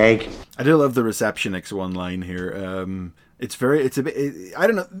big egg. I do love the Receptionnik's one line here. I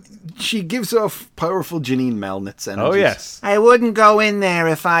don't know. She gives off powerful Janine Melnitz energies. Oh, yes. I wouldn't go in there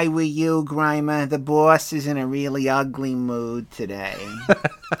if I were you, Grimer. The boss is in a really ugly mood today.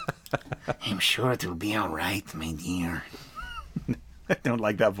 I'm sure it'll be all right, my dear. I don't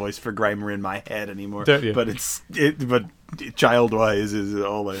like that voice for Grimer in my head anymore. Don't you? But child-wise is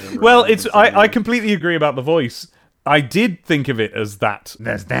all I remember. Well, I completely agree about the voice. I did think of it as that.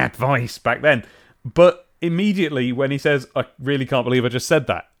 There's that voice back then. But immediately when he says, I really can't believe I just said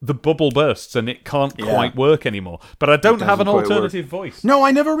that, the bubble bursts and it can't quite work anymore. But I don't have an alternative voice. No,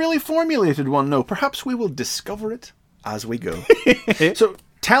 I never really formulated one, no. Perhaps we will discover it as we go. So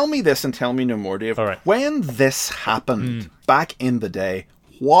tell me this and tell me no more, Dave. All right. When this happened back in the day,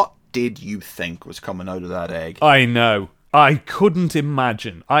 what did you think was coming out of that egg? I know. I couldn't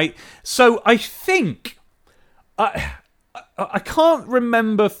imagine. I think... I can't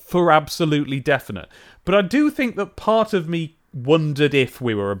remember for absolutely definite, but I do think that part of me wondered if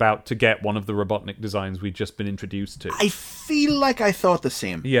we were about to get one of the Robotnik designs we'd just been introduced to. I feel like I thought the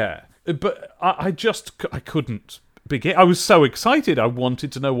same. Yeah, but I couldn't begin. I was so excited. I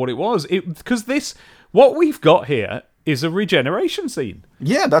wanted to know what it was. Because what we've got here is a regeneration scene.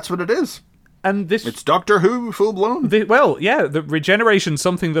 Yeah, that's what it is. And it's Doctor Who full blown. The regeneration,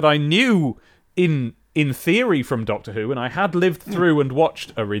 something that I knew in theory from Doctor Who, and I had lived through and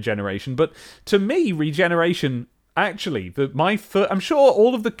watched a regeneration, but to me, regeneration actually, I'm sure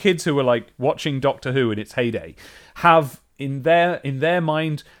all of the kids who were like watching Doctor Who in its heyday have in their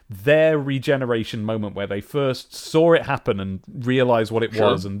mind their regeneration moment where they first saw it happen and realized what it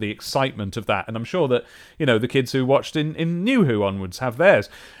was and the excitement of that. And I'm sure that the kids who watched in New Who onwards have theirs.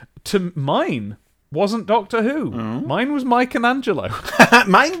 To mine wasn't Doctor Who. Mine was Mike and Angelo.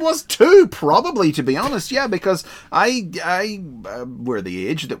 Mine was too, probably, to be honest. Yeah, because we're the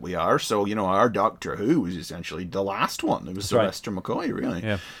age that we are, so our Doctor Who was essentially the last one. It was Sylvester McCoy, really.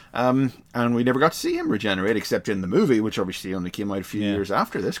 Yeah. And we never got to see him regenerate, except in the movie, which obviously only came out a few years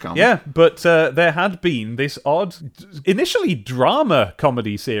after this comic. Yeah, but there had been this odd, initially drama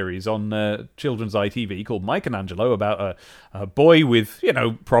comedy series on children's ITV called Mike and Angelo about a boy with,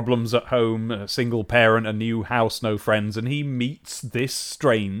 problems at home, a single parent, a new house, no friends, and he meets this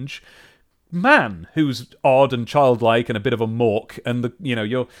strange man who's odd and childlike and a bit of a mork, and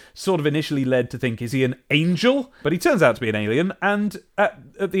you're sort of initially led to think, is he an angel? But he turns out to be an alien, and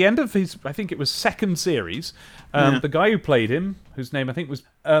at the end of his, I think it was second series, the guy who played him, whose name I think was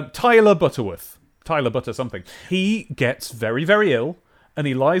Tyler Butterworth, Tyler Butter something, he gets very, very ill, and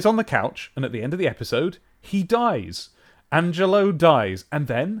he lies on the couch, and at the end of the episode, he dies. Angelo dies, and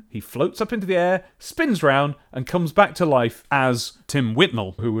then he floats up into the air, spins round, and comes back to life as Tim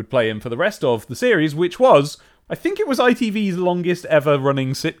Whitnell, who would play him for the rest of the series, which was, I think it was ITV's longest ever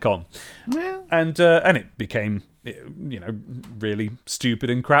running sitcom. Yeah. And it became, really stupid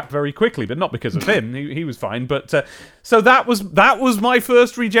and crap very quickly, but not because of him. He was fine. But so that was my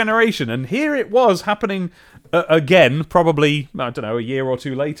first regeneration, and here it was happening again, probably, I don't know, a year or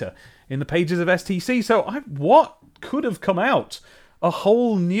two later, in the pages of STC. So what could have come out? A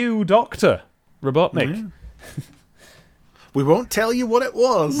whole new Dr. Robotnik. Yeah. We won't tell you what it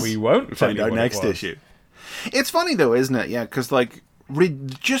was. We won't find out next issue. It's funny though, isn't it? Yeah, because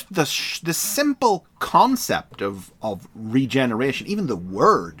just the simple concept of regeneration, even the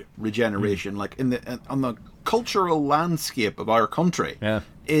word regeneration, like on the cultural landscape of our country,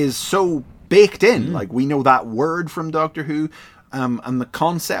 is so baked in. Like we know that word from Doctor Who. And the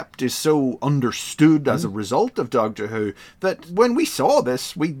concept is so understood as a result of Doctor Who that when we saw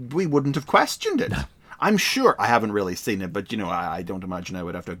this, we wouldn't have questioned it. I'm sure, I haven't really seen it, but I don't imagine I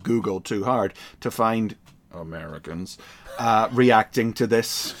would have to Google too hard to find Americans reacting to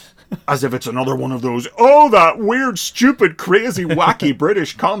this as if it's another one of those, that weird, stupid, crazy, wacky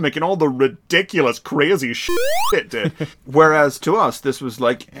British comic and all the ridiculous, crazy shit it did. Whereas to us, this was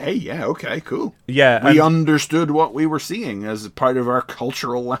like, hey, yeah, okay, cool. Yeah. We understood what we were seeing as part of our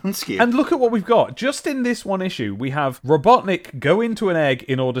cultural landscape. And look at what we've got. Just in this one issue, we have Robotnik go into an egg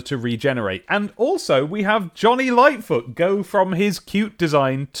in order to regenerate. And also, we have Johnny Lightfoot go from his cute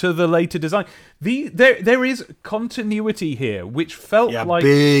design to the later design. There is continuity here, which felt like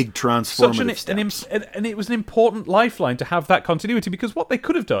big transformative steps. And it was an important lifeline to have that continuity, because what they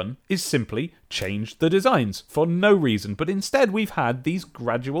could have done is simply changed the designs for no reason, but instead we've had these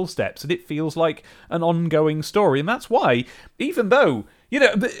gradual steps, and it feels like an ongoing story. And that's why, even though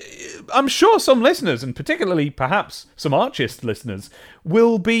I'm sure some listeners, and particularly perhaps some Archist listeners,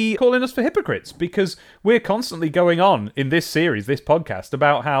 will be calling us for hypocrites, because we're constantly going on in this series, this podcast,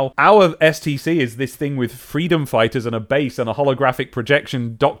 about how our STC is this thing with freedom fighters and a base and a holographic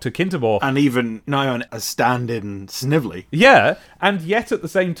projection Dr. Kintobor. And even now on a stand-in Snively. Yeah, and yet at the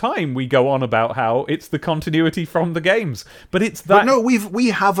same time we go on about how it's the continuity from the games. But it's that... But no, we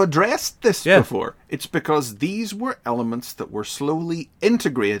have addressed this before. It's because these were elements that were slowly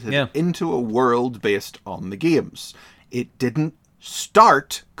integrated into a world based on the games. It didn't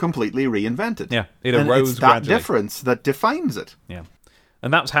start completely reinvented. Yeah, it arose it's that gradually. Difference that defines it. Yeah.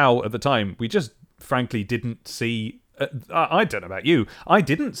 And that's how, at the time, we just frankly didn't see... I don't know about you. I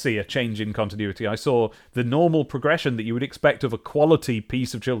didn't see a change in continuity. I saw the normal progression that you would expect of a quality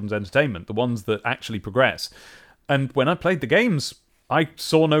piece of children's entertainment, the ones that actually progress. And when I played the games, I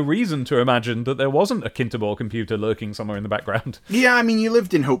saw no reason to imagine that there wasn't a Kintobor computer lurking somewhere in the background. Yeah, I mean, you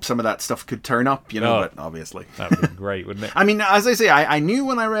lived in hope some of that stuff could turn up, but obviously. That would be great, wouldn't it? I mean, as I say, I knew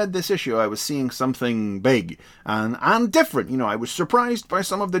when I read this issue I was seeing something big and different. I was surprised by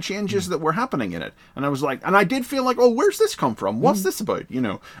some of the changes that were happening in it. And I was like, and I did feel like, oh, where's this come from? What's this about?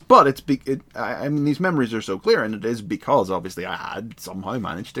 But I mean, these memories are so clear, and it is because, obviously, I had somehow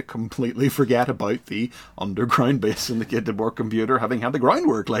managed to completely forget about the underground base in the Kintobor computer, having had the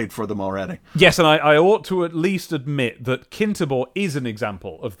groundwork laid for them already. Yes, and I ought to at least admit that Kintobor is an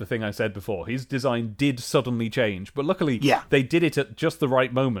example of the thing I said before. His design did suddenly change, but luckily they did it at just the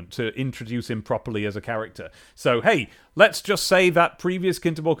right moment to introduce him properly as a character. So, hey, let's just say that previous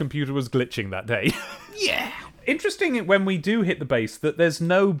Kintobor computer was glitching that day. Yeah. Interesting when we do hit the base that there's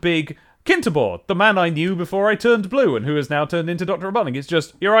no big... Kintobor, the man I knew before I turned blue and who has now turned into Dr. Robotnik. It's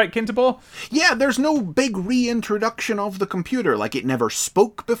just, you're right, Kintobor? Yeah, there's no big reintroduction of the computer, like it never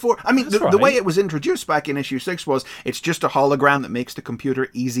spoke before. I mean, the way it was introduced back in issue 6 was, it's just a hologram that makes the computer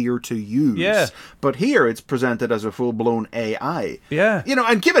easier to use. Yeah. But here it's presented as a full-blown AI. Yeah.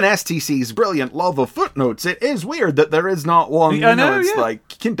 And given STC's brilliant love of footnotes, it is weird that there is not one. It's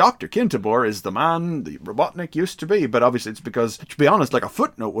like, Dr. Kintobor is the man the Robotnik used to be, but obviously it's because, to be honest, like a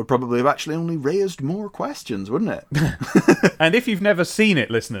footnote would probably have actually only raised more questions, wouldn't it? And if you've never seen it,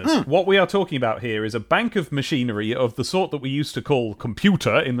 listeners, what we are talking about here is a bank of machinery of the sort that we used to call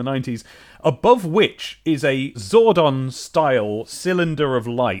computer in the 90s, above which is a Zordon-style cylinder of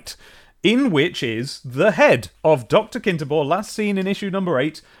light, in which is the head of Dr. Kintobor, last seen in issue number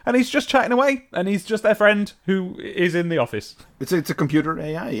 8, and he's just chatting away, and he's just their friend who is in the office. It's a computer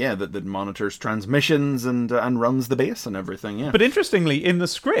AI, that monitors transmissions and runs the base and everything, yeah. But interestingly, in the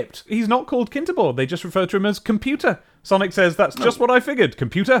script, he's not called Kintobor, they just refer to him as Computer. Sonic says, that's just what I figured,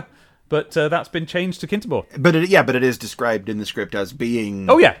 Computer. But that's been changed to Kintobor. But it is described in the script as being...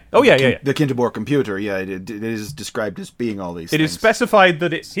 Oh yeah. The Kintobor computer, it is described as being all these things. It is specified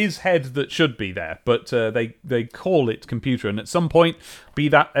that it's his head that should be there, but they call it computer, and at some point, be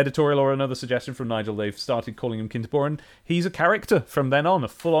that editorial or another suggestion from Nigel, they've started calling him Kintobor, and he's a character from then on, a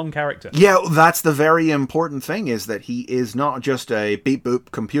full-on character. Yeah, that's the very important thing, is that he is not just a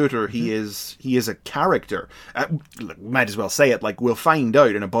beep-boop computer, he is a character. Might as well say it, like, we'll find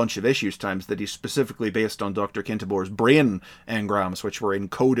out in a bunch of issues times that he's specifically based on Dr. Kintobor's brain engrams, which were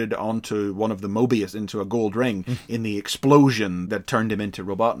encoded onto one of the Mobius into a gold ring in the explosion that turned him into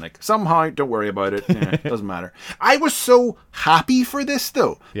Robotnik. Somehow, don't worry about it, doesn't matter. I was so happy for this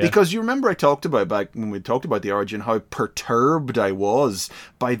though, because you remember I talked about back when we talked about the origin how perturbed I was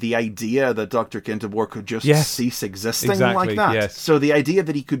by the idea that Dr. Kintobor could just cease existing like that. Yes. So the idea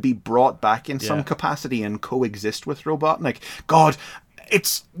that he could be brought back in some capacity and coexist with Robotnik, God,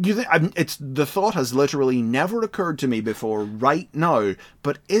 it's the thought has literally never occurred to me before right now,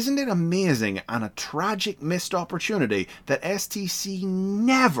 but isn't it amazing and a tragic missed opportunity that STC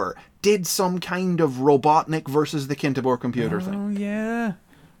never did some kind of Robotnik versus the Kintobor computer thing? Oh yeah.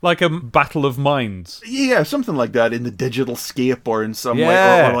 Like a battle of minds. Yeah, something like that in the digital scape or in some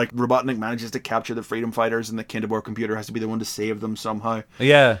way. Or like Robotnik manages to capture the freedom fighters and the Kintobor computer has to be the one to save them somehow.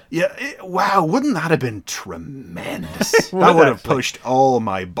 Yeah. Yeah. Wow, wouldn't that have been tremendous? That would have pushed all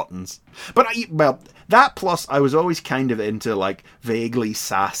my buttons. But, that plus I was always kind of into like vaguely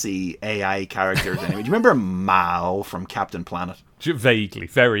sassy AI characters. Anyway, do you remember Mal from Captain Planet? Vaguely,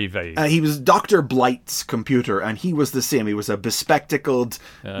 very vague. He was Dr. Blight's computer, and he was the same. He was a bespectacled,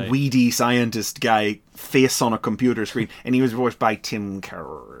 weedy scientist guy, face on a computer screen, and he was voiced by Tim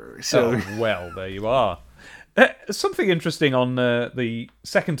Kerr. So, well, there you are. Something interesting on the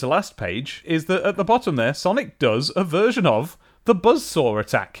second to last page is that at the bottom there, Sonic does a version of the buzzsaw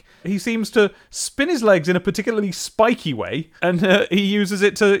attack. He seems to spin his legs in a particularly spiky way, and he uses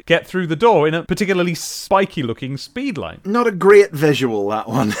it to get through the door in a particularly spiky-looking speed line. Not a great visual, that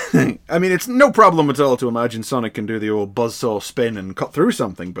one. I mean, it's no problem at all to imagine Sonic can do the old buzzsaw spin and cut through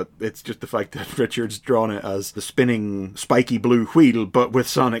something, but it's just the fact that Richard's drawn it as the spinning, spiky blue wheel, but with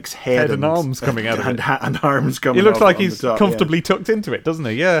Sonic's head and arms coming out of it. And arms coming out. He looks like he's comfortably tucked into it, doesn't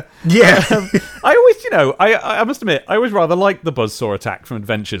he? Yeah. Yeah. I always, I must admit, I always rather like the buzzsaw attack from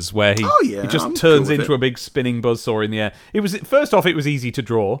Adventures, where he just turns into a big spinning buzzsaw in the air. It was, first off, it was easy to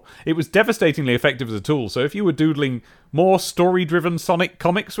draw. It was devastatingly effective as a tool. So if you were doodling more story-driven Sonic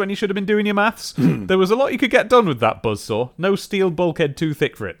comics when you should have been doing your maths, there was a lot you could get done with that buzzsaw. No steel bulkhead too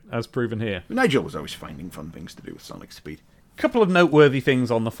thick for it, as proven here. Nigel was always finding fun things to do with Sonic's speed. Couple of noteworthy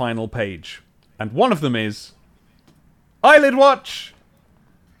things on the final page. And one of them is Eyelid Watch.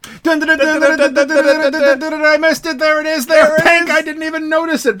 I missed it. There it is. There, Pink. I didn't even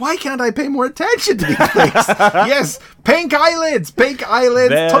notice it. Why can't I pay more attention to these things? Yes, pink eyelids. Pink eyelids.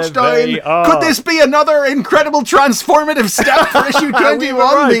 There Touchdown. they are. Could this be another incredible transformative step for issue 21? We were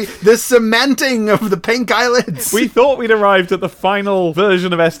right. The cementing of the pink eyelids. We thought we'd arrived at the final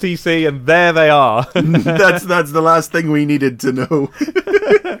version of STC, and there they are. That's the last thing we needed to know.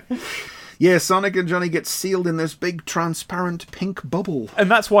 Yeah, Sonic and Johnny get sealed in this big transparent pink bubble.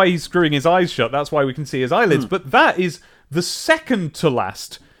 And that's why he's screwing his eyes shut. That's why we can see his eyelids. But that is the second to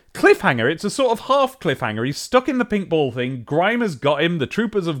last cliffhanger. It's a sort of half cliffhanger. He's stuck in the pink ball thing. Grime has got him. The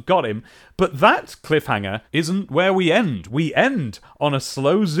troopers have got him. But that cliffhanger isn't where we end. We end on a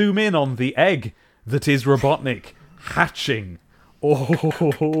slow zoom in on the egg that is Robotnik hatching.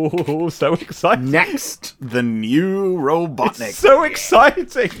 Oh, so exciting. Next, the new Robotnik. It's so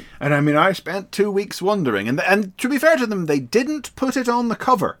exciting. And I mean, I spent 2 weeks wondering. And to be fair to them, they didn't put it on the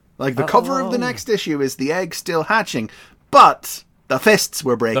cover. Like, the cover of the next issue is the egg still hatching. But the fists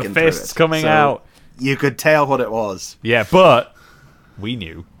were breaking through it. The fists coming so out. You could tell what it was. Yeah, but we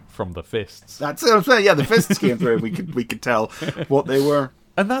knew from the fists. That's what I'm saying. Yeah, the fists came through. We could tell what they were.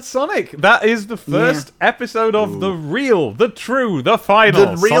 And that's Sonic. That is the first episode of the real, the true, the final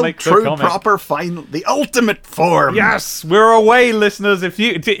The real, Sonic true, the Comic. proper, final, the ultimate form. Yes, we're away, listeners. If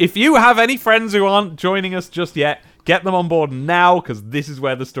you have any friends who aren't joining us just yet, get them on board now, because this is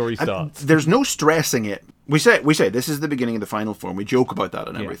where the story starts. There's no stressing it. We say this is the beginning of the final form. We joke about that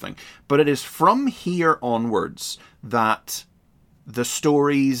and everything. But it is from here onwards that the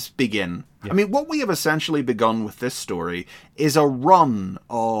stories begin. Yeah. I mean, what we have essentially begun with this story is a run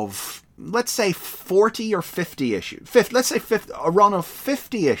of, let's say, 40 or 50 issues. A run of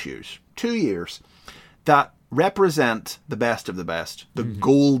 50 issues, 2 years, that represent the best of the best, the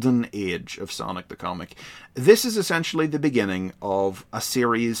golden age of Sonic the Comic. This is essentially the beginning of a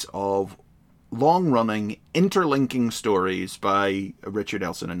series of long-running, interlinking stories by Richard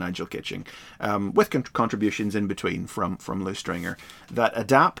Elson and Nigel Kitching, with contributions in between from Lou Stringer, that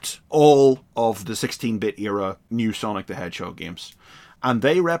adapt all of the 16-bit era new Sonic the Hedgehog games. And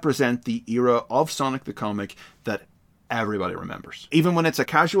they represent the era of Sonic the Comic that everybody remembers. Even when it's a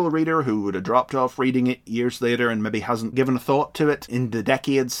casual reader who would have dropped off reading it years later and maybe hasn't given a thought to it in the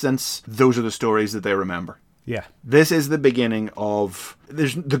decades since, those are the stories that they remember. Yeah. This is the beginning of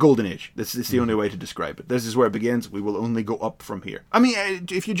the golden age. This is the only way to describe it. This is where it begins. We will only go up from here. I mean,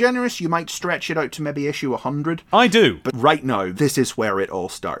 if you're generous, you might stretch it out to maybe issue 100. I do. But right now, this is where it all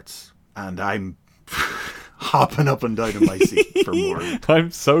starts. And I'm hopping up and down in my seat for more.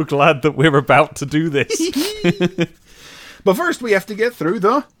 I'm so glad that we're about to do this. But first, we have to get through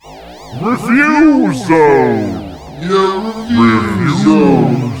the Review Zone! Review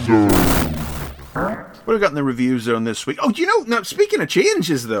Zone! What have we got in the review zone this week? Oh, now speaking of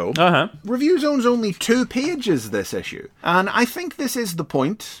changes though, Review Zone's only 2 pages this issue. And I think this is the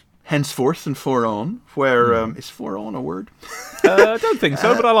point, henceforth and for on, where, is for on a word? I don't think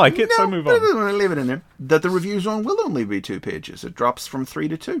so, but I like it, so move on. I'm going to leave it in there. That the review zone will only be 2 pages. It drops from 3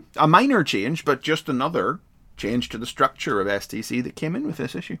 to 2. A minor change, but just another change to the structure of STC that came in with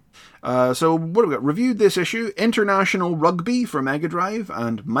this issue. So what have we got? Reviewed this issue: International Rugby for Mega Drive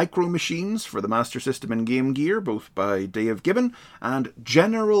and Micro Machines for the Master System and Game Gear, both by Dave Gibbon, and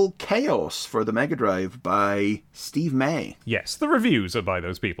General Chaos for the Mega Drive by Steve May. Yes, the reviews are by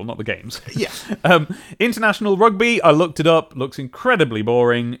those people, not the games. Yeah. International Rugby, I looked it up, looks incredibly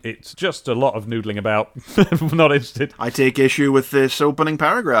boring. It's just a lot of noodling about. I'm not interested. I take issue with this opening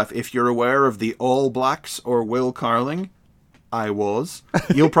paragraph. If you're aware of the All Blacks or Will Carling, I was,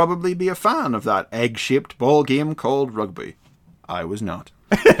 you'll probably be a fan of that egg-shaped ball game called rugby. I was not.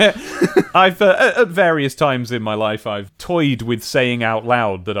 I've at various times in my life I've toyed with saying out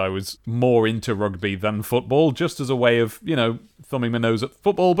loud that I was more into rugby than football, just as a way of, thumbing my nose at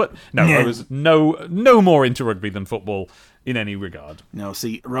football, but no, I was no more into rugby than football in any regard. Now,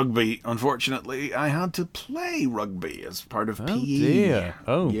 see, rugby, unfortunately, I had to play rugby as part of PE. Oh, dear.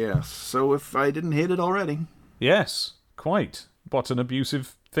 Oh. Yes, so if I didn't hate it already. Yes, quite. What an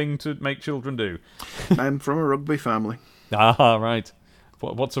abusive thing to make children do. I'm from a rugby family. Ah, right.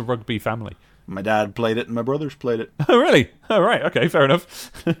 What's a rugby family? My dad played it and my brothers played it. Oh, really? Oh, right. Okay, fair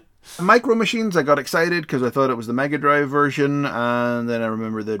enough. Micro Machines, I got excited because I thought it was the Mega Drive version, and then I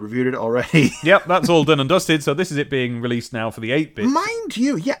remember they'd reviewed it already. Yep, that's all done and dusted, so this is it being released now for the 8-bit. Mind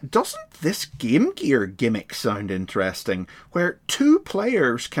you, yeah, doesn't this Game Gear gimmick sound interesting? Where 2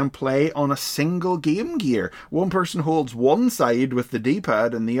 players can play on a single Game Gear. One person holds one side with the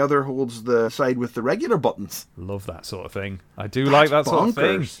D-pad, and the other holds the side with the regular buttons. Love that sort of thing. I do like that sort of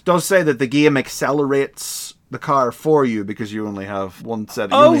thing. It does say that the game accelerates the car for you because you only have one set.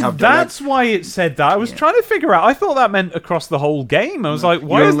 That's why it said that. I was trying to figure out. I thought that meant across the whole game. I was like,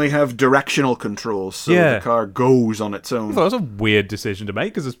 why? You only have directional controls, so the car goes on its own. I thought it was a weird decision to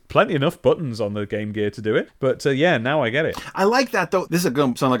make because there's plenty enough buttons on the Game Gear to do it. But now I get it. I like that though. This is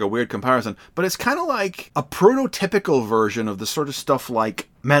going to sound like a weird comparison, but it's kind of like a prototypical version of the sort of stuff like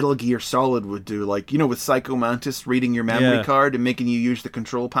Metal Gear Solid would do, like, with Psycho Mantis reading your memory card and making you use the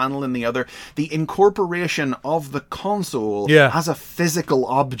control panel in the other. The incorporation of the console as a physical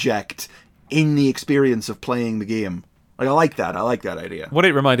object in the experience of playing the game. Like, I like that idea. What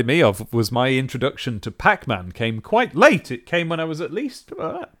it reminded me of was my introduction to Pac-Man came quite late. It came when I was at least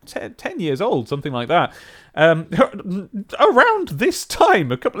 10 years old, something like that. Around this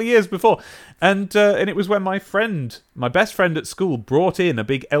time, a couple of years before. And it was when my best friend at school, brought in a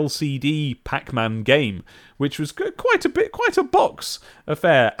big LCD Pac-Man game, which was quite a box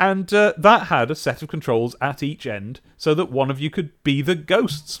affair. And that had a set of controls at each end so that one of you could be the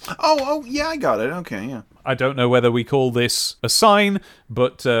ghosts. Oh, yeah, I got it. Okay, yeah. I don't know whether we call this a sign,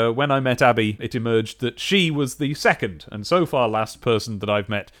 but when I met Abby, it emerged that she was the second and so far last person that I've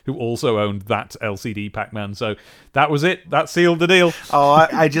met who also owned that LCD Pac-Man. So that was it. That sealed the deal. Oh,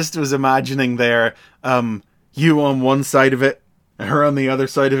 I just was imagining there, you on one side of it, and her on the other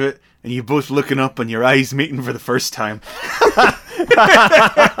side of it, and you both looking up and your eyes meeting for the first time.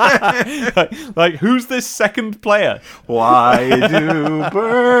 like, who's this second player? Why do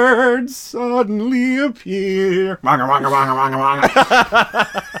birds suddenly appear?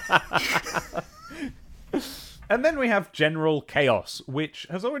 And then we have General Chaos, which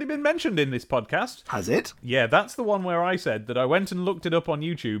has already been mentioned in this podcast. Has it? Yeah, that's the one where I said that I went and looked it up on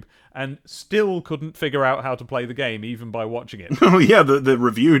YouTube and still couldn't figure out how to play the game, even by watching it. Oh yeah, the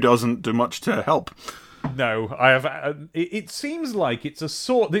review doesn't do much to help. No, I have. It seems like it's a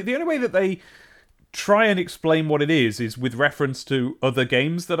sort. The only way that they try and explain what it is with reference to other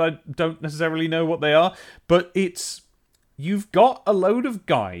games that I don't necessarily know what they are. But you've got a load of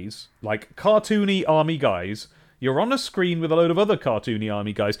guys, like cartoony army guys. You're on a screen with a load of other cartoony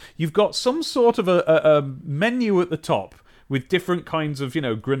army guys. You've got some sort of a menu at the top with different kinds of,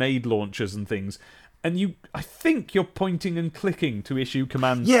 grenade launchers and things. And I think you're pointing and clicking to issue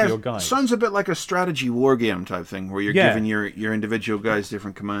commands to your guys. Yeah, sounds a bit like a strategy war game type thing, where you're giving your individual guys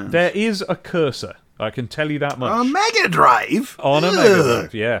different commands. There is a cursor, I can tell you that much. On a Mega Drive? On a Mega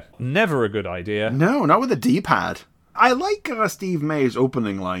Drive, yeah. Never a good idea. No, not with a D-pad. I like Steve May's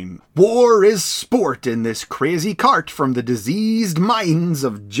opening line. War is sport in this crazy cart from the diseased minds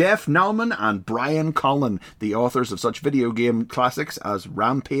of Jeff Nauman and Brian Collin, the authors of such video game classics as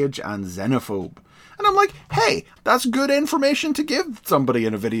Rampage and Xenophobe. And I'm like, hey, that's good information to give somebody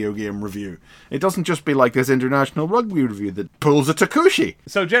in a video game review. It doesn't just be like this international rugby review that pulls a Takushi.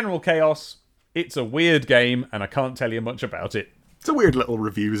 So General Chaos, it's a weird game, and I can't tell you much about it. It's a weird little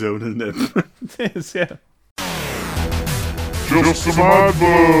review zone, isn't it? It is, yeah. Just some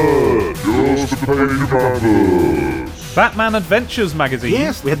adverts! Just a page of adverts! Batman Adventures magazine.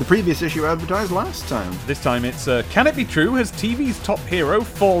 Yes, we had the previous issue advertised last time. This time it's, Can It Be True? Has TV's top hero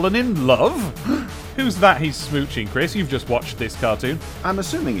fallen in love? Who's that he's smooching, Chris? You've just watched this cartoon. I'm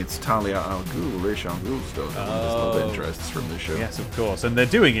assuming it's Talia al Ghul, Ra's al Ghul's daughter. There's love interests from the show. Yes, of course. And they're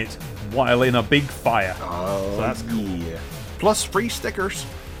doing it while in a big fire. Oh, so that's cool. Yeah. Plus free stickers.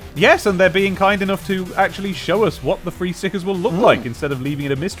 Yes, and they're being kind enough to actually show us what the free stickers will look like instead of leaving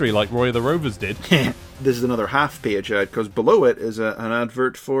it a mystery like Roy of the Rovers did. This is another half-page ad, because below it is an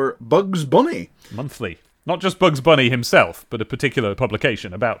advert for Bugs Bunny. Monthly. Not just Bugs Bunny himself, but a particular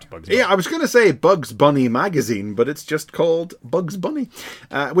publication about Bugs Bunny. Yeah, I was going to say Bugs Bunny magazine, but it's just called Bugs Bunny,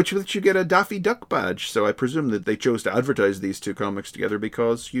 which you get a Daffy Duck badge. So I presume that they chose to advertise these two comics together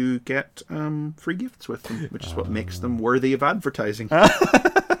because you get free gifts with them, which is what makes them worthy of advertising.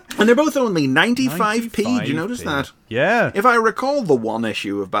 And they're both only 95p. Did you notice that? Yeah. If I recall the one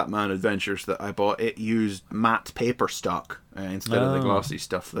issue of Batman Adventures that I bought, it used matte paper stock instead of the glossy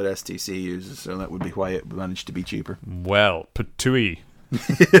stuff that STC uses, so that would be why it managed to be cheaper. Well, patooey.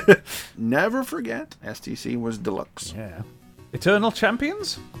 Never forget, STC was deluxe. Yeah. Eternal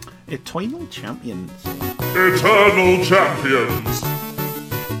Champions? Eternal Champions. Eternal Champions!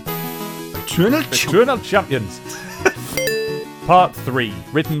 Eternal Champions. Part 3,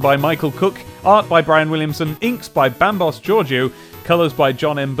 written by Michael Cook, art by Brian Williamson, inks by Bambos Giorgio, colours by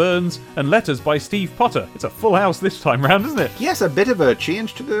John M. Burns, and letters by Steve Potter. It's a full house this time round, isn't it? Yes, a bit of a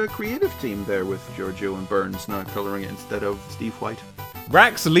change to the creative team there with Giorgio and Burns now colouring it instead of Steve White.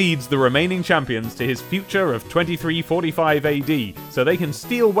 Rax leads the remaining champions to his future of 2345 AD, so they can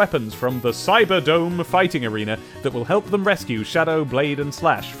steal weapons from the Cyberdome fighting arena that will help them rescue Shadow, Blade, and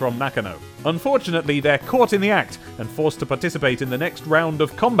Slash from Nakano. Unfortunately, they're caught in the act and forced to participate in the next round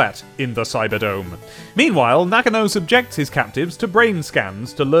of combat in the Cyberdome. Meanwhile, Nakano subjects his captives to brain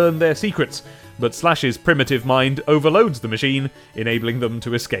scans to learn their secrets, but Slash's primitive mind overloads the machine, enabling them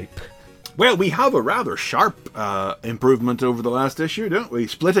to escape. Well, we have a rather sharp improvement over the last issue, don't we?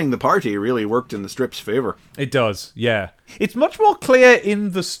 Splitting the party really worked in the strip's favour. It does, yeah. It's much more clear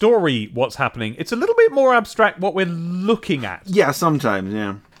in the story what's happening. It's a little bit more abstract what we're looking at. Yeah, sometimes,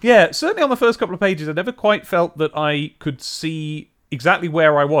 yeah. Yeah, certainly on the first couple of pages, I never quite felt that I could see exactly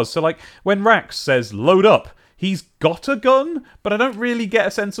where I was. So, like, when Rax says, load up, he's got a gun, but I don't really get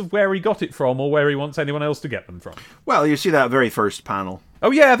a sense of where he got it from or where he wants anyone else to get them from. Well, you see that very first panel. Oh,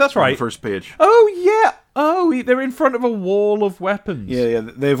 yeah, that's right. On the first page. Oh, yeah. Oh, they're in front of a wall of weapons. Yeah.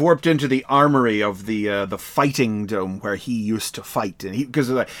 They've warped into the armory of the fighting dome where he used to fight, and because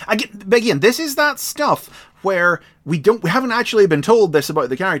again, this is that stuff where we haven't actually been told this about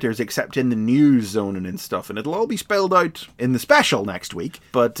the characters except in the news zone and stuff, and it'll all be spelled out in the special next week.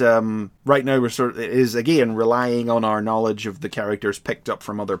 But right now it is again relying on our knowledge of the characters picked up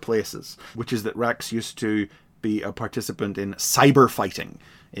from other places, which is that Rax used to be a participant in cyber fighting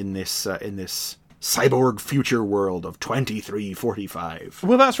in this cyborg future world of 2345.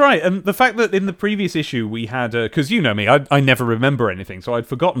 Well, that's right. And the fact that in the previous issue we had, because you know me, I never remember anything, so I'd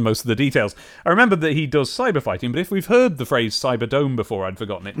forgotten most of the details. I remember that he does cyber fighting, but if we've heard the phrase Cyberdome before, I'd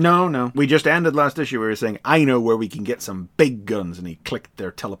forgotten it. No. We just ended last issue where we were saying, I know where we can get some big guns, and he clicked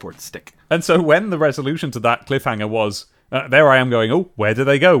their teleport stick. And so when the resolution to that cliffhanger was, there I am going, oh, where do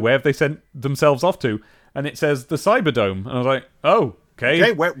they go? Where have they sent themselves off to? And it says the Cyberdome. And I was like, oh,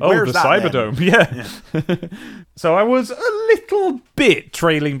 okay, where's the that Cyberdome, yeah. So I was a little bit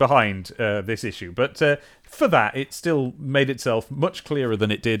trailing behind this issue, but for that, it still made itself much clearer than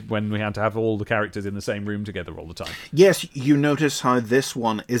it did when we had to have all the characters in the same room together all the time. Yes, you notice how this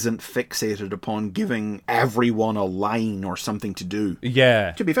one isn't fixated upon giving everyone a line or something to do.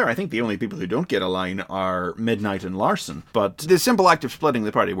 Yeah. To be fair, I think the only people who don't get a line are Midnight and Larson. But the simple act of splitting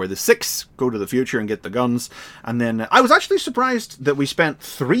the party, where the 6 go to the future and get the guns, and then I was actually surprised that we spent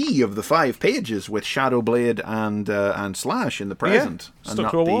 3 of the 5 pages with Shadow, Blade and Slash in the present. Yeah,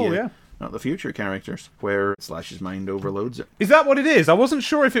 stuck to a wall, yeah. Not the future characters, where Slash's mind overloads it. Is that what it is? I wasn't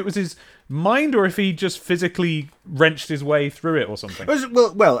sure if it was his mind or if he just physically wrenched his way through it or something.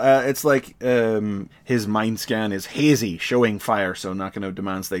 Well, it's like his mind scan is hazy, showing fire, so Nakano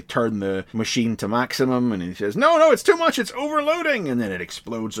demands they turn the machine to maximum, and he says, no, it's too much, it's overloading, and then it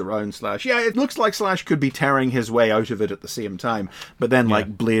explodes around Slash. Yeah, it looks like Slash could be tearing his way out of it at the same time, but then,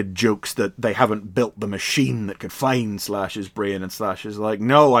 Blade jokes that they haven't built the machine that could find Slash's brain, and Slash is like,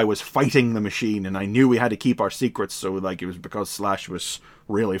 no, I was fighting the machine, and I knew we had to keep our secrets, so it was because Slash was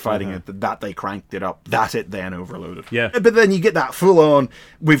really fighting it that they cranked it up, that it then overloaded. Yeah. But then you get that full-on,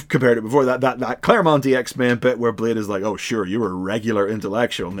 we've compared it before, that Claremont X-Men bit where Blade is like, oh sure, you were a regular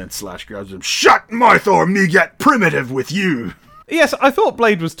intellectual, and then Slash grabs him, shut mouth or me get primitive with you. Yes, I thought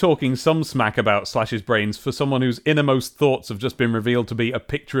Blade was talking some smack about Slash's brains for someone whose innermost thoughts have just been revealed to be a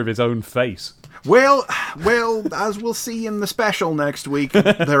picture of his own face. Well, as we'll see in the special next week,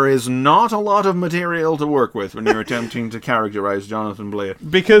 there is not a lot of material to work with when you're attempting to characterize Jonathan Blade.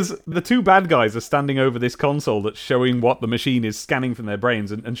 Because the 2 bad guys are standing over this console that's showing what the machine is scanning from their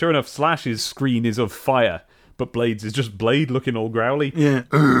brains, and sure enough, Slash's screen is of fire, but Blade's is just Blade looking all growly. Yeah.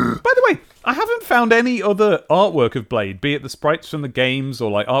 By the way, I haven't found any other artwork of Blade, be it the sprites from the games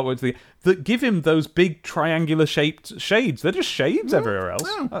or artwork that give him those big triangular-shaped shades. They're just shades everywhere else.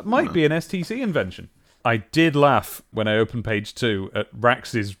 That might be an STC invention. I did laugh when I opened page 2 at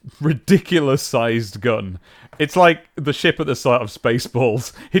Rax's ridiculous-sized gun. It's like the ship at the start of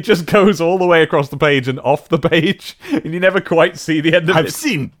Spaceballs. It just goes all the way across the page and off the page, and you never quite see the end of it. I've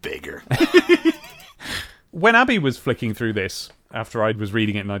seen bigger. When Abby was flicking through this, after I was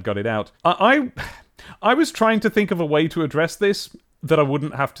reading it and I'd got it out, I was trying to think of a way to address this that I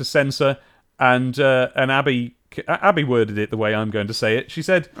wouldn't have to censor, and Abby worded it the way I'm going to say it. She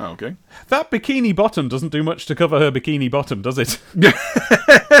said, oh, okay. That bikini bottom doesn't do much to cover her bikini bottom, does it?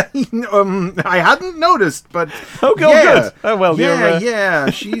 I hadn't noticed, but... Oh, good. Oh, well, yeah,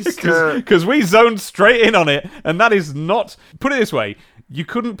 she's... Because we zoned straight in on it, and that is not... Put it this way, you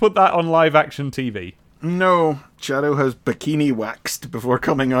couldn't put that on live-action TV. No, Shadow has bikini waxed before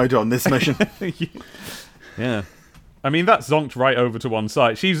coming out on this mission. Yeah. I mean, that's zonked right over to one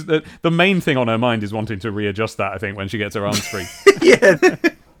side. She's the main thing on her mind is wanting to readjust that, I think, when she gets her arms free. Yeah.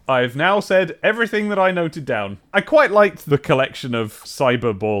 I've now said everything that I noted down. I quite liked the collection of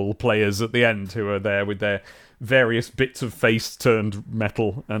Cyberball players at the end who are there with their various bits of face turned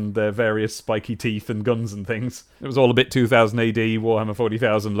metal and their various spiky teeth and guns and things. It was all a bit 2000 AD, Warhammer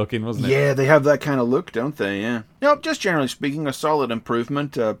 40,000 looking, wasn't it? Yeah, they have that kind of look, don't they? Yeah. No, just generally speaking, a solid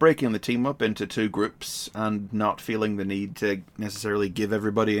improvement. Breaking the team up into 2 groups and not feeling the need to necessarily give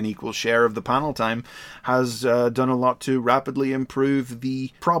everybody an equal share of the panel time has done a lot to rapidly improve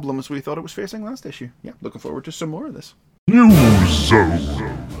the problems we thought it was facing last issue. Yeah, looking forward to some more of this. News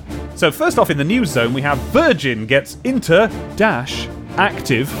Zone. So first off in the news zone, we have Virgin gets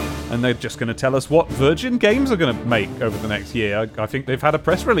active, and they're just going to tell us what Virgin games are going to make over the next year. I think they've had a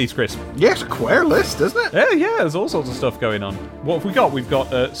press release, Chris. Yes, queer list, isn't it? Yeah, there's all sorts of stuff going on. What have we got? We've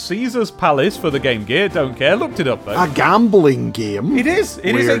got Caesar's Palace for the Game Gear. Don't care. Looked it up, though. A gambling game. It is.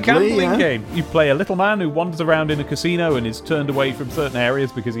 It is a Weirdly, gambling yeah. game. You play a little man who wanders around in a casino and is turned away from certain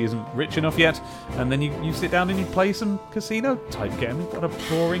areas because he isn't rich enough yet. And then you sit down and you play some casino-type game. What a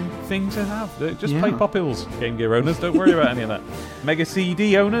boring thing to have. Just play Pop Hills, Game Gear owners. Don't worry about any of that. Mega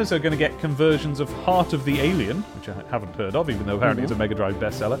CD owners are going to get conversions of Heart of the Alien, which I haven't heard of, even though apparently it's a Mega Drive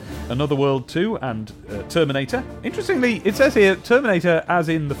bestseller, Another World 2, and Terminator. Interestingly, it says here, Terminator, as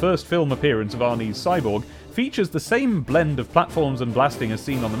in the first film appearance of Arnie's Cyborg, features the same blend of platforms and blasting as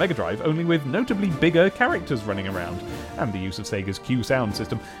seen on the Mega Drive, only with notably bigger characters running around, and the use of Sega's Q sound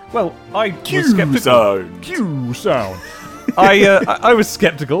system. Well, I was skeptical. Q sound. I was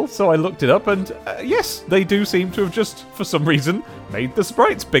skeptical, so I looked it up, and yes, they do seem to have just, for some reason, made the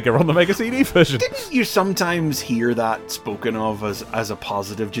sprites bigger on the Mega CD version. Didn't you sometimes hear that spoken of as a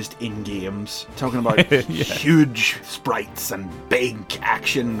positive just in games? Talking about huge sprites and big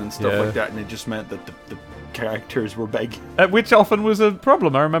action and stuff like that, and it just meant that the characters were big. Which often was a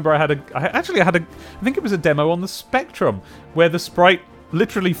problem. I remember I think it was a demo on the Spectrum, where the sprite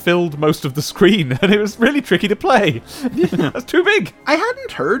literally filled most of the screen, and it was really tricky to play. That's too big. I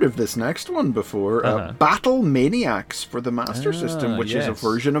hadn't heard of this next one before. Battle Maniacs for the Master System, which is a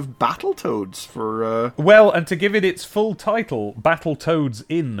version of Battletoads for... Well, and to give it its full title, Battletoads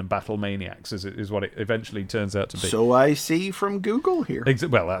in Battle Maniacs is what it eventually turns out to be. So I see from Google here.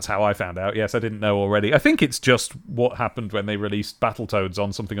 Well, that's how I found out. Yes, I didn't know already. I think it's just what happened when they released Battletoads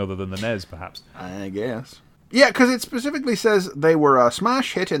on something other than the NES, perhaps. I guess. Yeah, because it specifically says they were a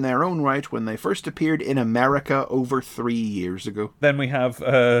smash hit in their own right when they first appeared in America over 3 years ago. Then we have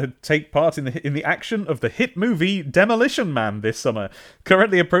take part in the action of the hit movie Demolition Man this summer.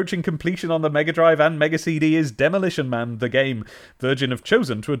 Currently approaching completion on the Mega Drive and Mega CD is Demolition Man, the game. Virgin have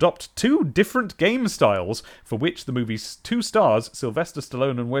chosen to adopt 2 different game styles, for which the movie's 2 stars, Sylvester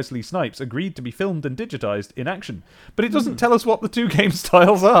Stallone and Wesley Snipes, agreed to be filmed and digitized in action. But it doesn't tell us what the 2 game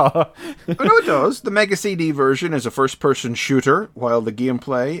styles are. Oh, no, it does. The Mega CD version is a first-person shooter, while the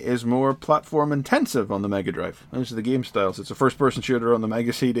gameplay is more platform-intensive on the Mega Drive. Those are the game styles. It's a first-person shooter on the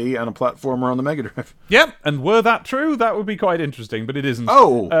Mega CD and a platformer on the Mega Drive. Yep, and were that true, that would be quite interesting, but it isn't.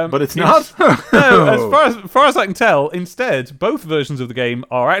 Oh, but it's not? No, as far as I can tell, instead, both versions of the game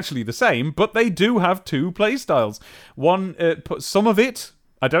are actually the same, but they do have 2 play styles. One, some of it...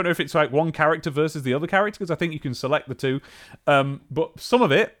 I don't know if it's like one character versus the other character, because I think you can select the 2. But some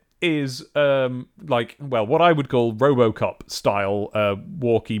of it is what I would call RoboCop style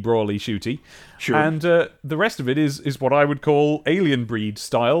walky brawly shooty. Sure. And the rest of it is what I would call Alien Breed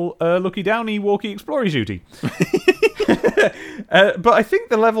style looky downy walky explory shooty. But I think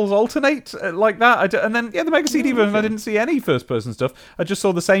the levels alternate like that. And then the Mega CD version, I didn't see any first person stuff. I just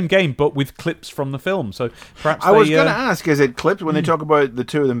saw the same game but with clips from the film. So perhaps I was going to ask, is it clips when they talk about the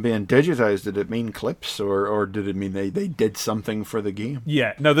 2 of them being digitized? Did it mean clips or did it mean they did something for the game?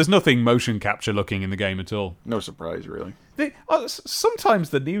 Yeah, no, there's nothing motion capture looking in the game at all. No surprise, really. Sometimes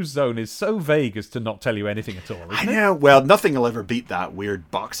the news zone is so vague as to not tell you anything at all, isn't it? I know. Well, nothing will ever beat that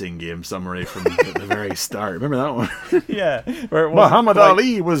weird boxing game summary from the very start. Remember that one? Yeah. Where it Muhammad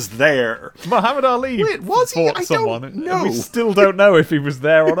Ali was there. Muhammad Ali Wait, was he? fought someone. Don't know. And we still don't know if he was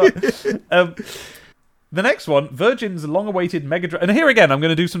there or not. The next one, Virgin's long-awaited Mega Drive... And here again, I'm going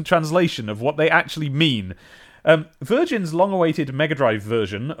to do some translation of what they actually mean. Virgin's long-awaited Mega Drive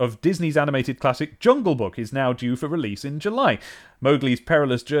version of Disney's animated classic Jungle Book is now due for release in July. Mowgli's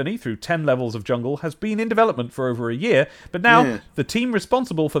perilous journey through 10 levels of jungle has been in development for over a year, but now the team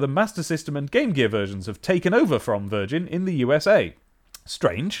responsible for the Master System and Game Gear versions have taken over from Virgin in the USA.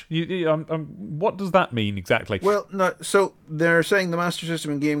 Strange. What does that mean exactly? Well, no. So they're saying the Master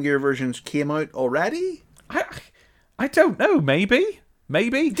System and Game Gear versions came out already? I don't know. Maybe.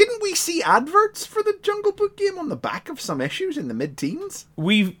 Didn't we see adverts for the Jungle Book game on the back of some issues in the mid-teens?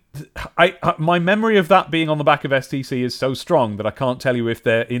 My memory of that being on the back of STC is so strong that I can't tell you if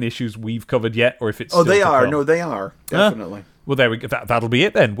they're in issues we've covered yet or if it's. Oh, still they to are. come. No, they are definitely. Well, there we go. That'll be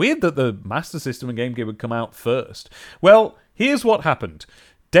it then. Weird that the Master System and Game Gear would come out first. Well, here's what happened.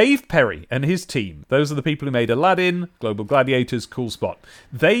 Dave Perry and his team, those are the people who made Aladdin, Global Gladiators, Cool Spot.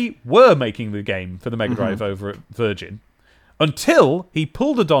 They were making the game for the Mega Drive over at Virgin. Until he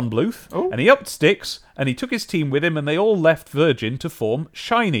pulled a Don Bluth, and he upped sticks, and he took his team with him, and they all left Virgin to form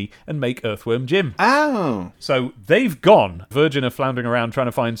Shiny and make Earthworm Jim. Oh. So they've gone. Virgin are floundering around trying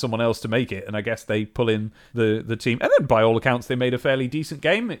to find someone else to make it, and I guess they pull in the team. And then, by all accounts, they made a fairly decent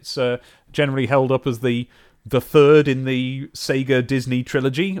game. It's generally held up as the third in the Sega Disney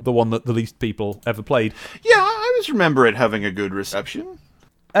trilogy, the one that the least people ever played. Yeah, I always remember it having a good reception.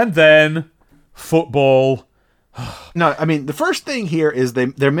 And then, football. No, I mean, the first thing here is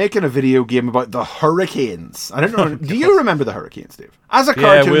they're making a video game about the Hurricanes. I don't know. Do you remember the Hurricanes, Dave? As a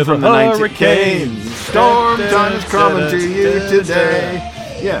cartoon from the 1990s. Storm time is coming to you today.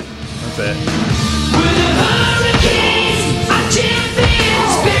 Yeah. That's it. We're the Hurricanes, our champion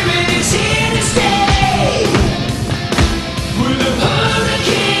spirit is here to stay. We're the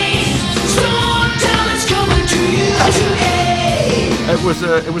Hurricanes, storm time is coming to you today.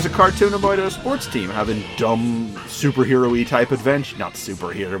 It was a cartoon about a sports team having dumb superhero-y type adventure. Not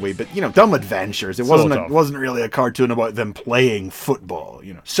superhero-y, but dumb adventures. It wasn't really a cartoon about them playing football.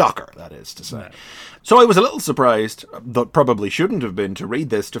 Soccer, that is to say. No. So I was a little surprised, that probably shouldn't have been, to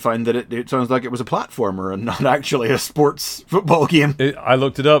read this to find that it sounds like it was a platformer and not actually a sports football game. I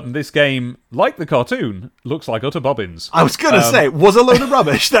looked it up, and this game, like the cartoon, looks like utter bobbins. I was going to say, was a load of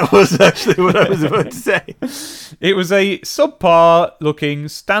rubbish. That was actually what I was about to say. It was a subpar-looking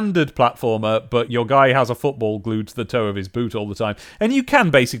standard platformer, but your guy has a football glued to the toe of his boot all the time. And you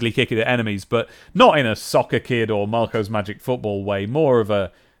can basically kick it at enemies, but not in a Soccer Kid or Marco's Magic Football way. More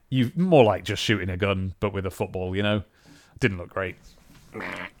like just shooting a gun, but with a football, Didn't look great.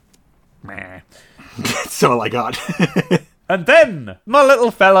 That's all I got. And then, my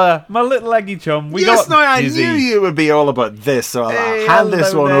little eggy chum, we got Dizzy. I knew you would be all about this, so I'll hand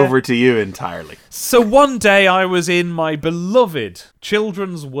this one over to you entirely. So one day I was in my beloved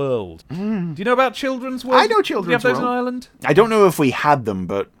Children's World. Do you know about Children's World? I know Children's World. Do you have those in Ireland? I don't know if we had them,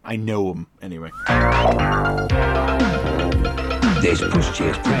 but I know them anyway. There's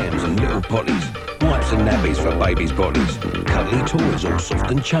pushchairs, prams and little potties, wipes and nappies for babies' bodies, cuddly toys all soft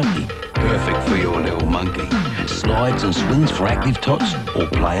and chunky, perfect for your little monkey, slides and swings for active tots, or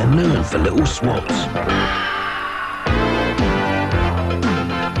play and learn for little swats.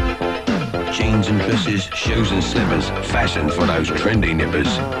 Jeans and dresses, shoes and slippers, fashion for those trendy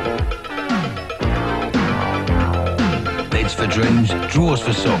nippers. Beds for dreams, drawers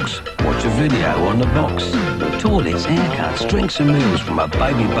for socks, watch a video on the box. Toilets, haircuts, drinks and meals, from a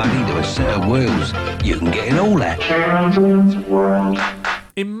baby buggy to a set of wheels. You can get it all at Children's World.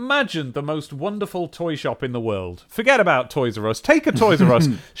 Imagine the most wonderful toy shop in the world. Forget about Toys R Us. Take a Toys R Us,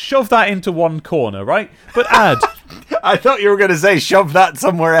 shove that into one corner, right? But add... I thought you were going to say shove that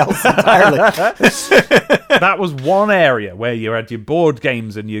somewhere else entirely. That was one area where you had your board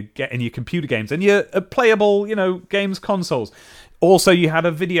games and your computer games and your playable, games consoles. Also, you had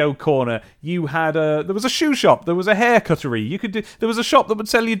a video corner. You had there was a shoe shop. There was a haircuttery. There was a shop that would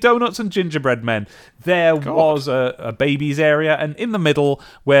sell you donuts and gingerbread men. There was a baby's area, and in the middle,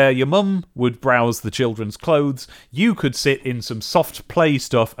 where your mum would browse the children's clothes, you could sit in some soft play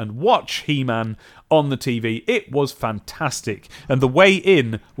stuff and watch He-Man on the TV. It was fantastic, and the way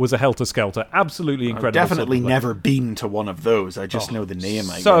in was a helter-skelter. Absolutely incredible. I've definitely never been to one of those. I just know the name,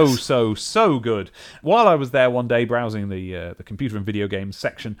 I guess. So good. While I was there one day browsing the computer and video games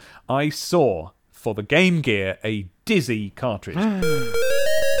section, I saw, for the Game Gear, a Dizzy cartridge.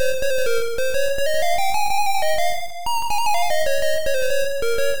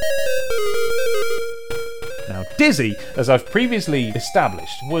 Now, Dizzy, as I've previously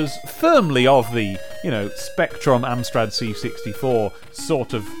established, was firmly of the, Spectrum Amstrad C64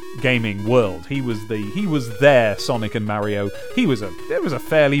 sort of gaming world. He was their Sonic and Mario. There was a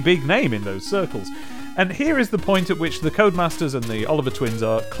fairly big name in those circles. And here is the point at which the Codemasters and the Oliver twins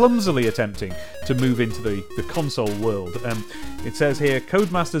are clumsily attempting to move into the console world. It says here,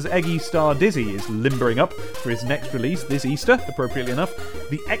 Codemasters' Eggy star Dizzy is limbering up for his next release this Easter, appropriately enough.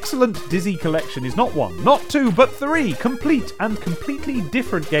 The excellent Dizzy collection is not 1, not 2, but 3 complete and completely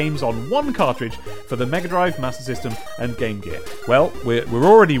different games on one cartridge for the Mega Drive, Master System, and Game Gear. Well, we're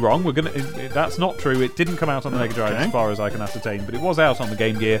already wrong. That's not true. It didn't come out on the Mega Drive as far as I can ascertain, but it was out on the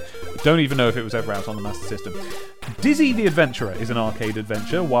Game Gear. Don't even know if it was ever out on the Master System. Dizzy the Adventurer is an arcade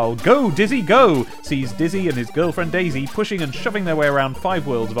adventure, while Go Dizzy Go sees Dizzy and his girlfriend Daisy pushing and shoving their way around 5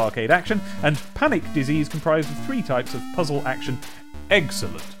 worlds of arcade action, and Panic Dizzy is comprised of 3 types of puzzle action.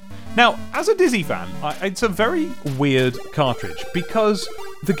 Excellent. Now, as a Dizzy fan, it's a very weird cartridge, because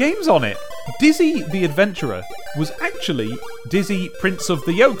the games on it, Dizzy the Adventurer was actually Dizzy Prince of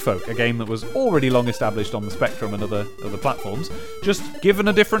the Yokefolk, a game that was already long established on the Spectrum and other platforms, just given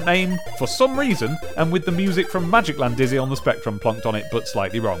a different name for some reason, and with the music from Magic Land Dizzy on the Spectrum plonked on it, but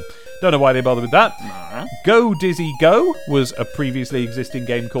slightly wrong. Don't know why they bothered with that. Go Dizzy Go was a previously existing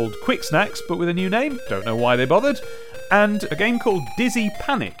game called Quick Snacks, but with a new name. Don't know why they bothered. And a game called Dizzy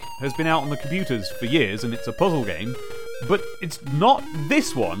Panic has been out on the computers for years, and it's a puzzle game. But it's not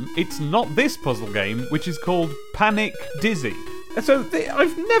this one. It's not this puzzle game, which is called Panic Dizzy. So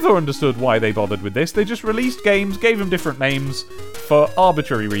I've never understood why they bothered with this. They just released games, gave them different names for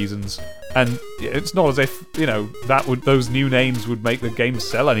arbitrary reasons. And it's not as if, those new names would make the game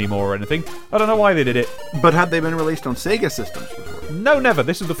sell anymore or anything. I don't know why they did it. But had they been released on Sega systems before? No, never.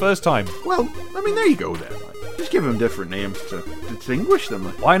 This is the first time. Well, there you go then. Just give them different names to distinguish them.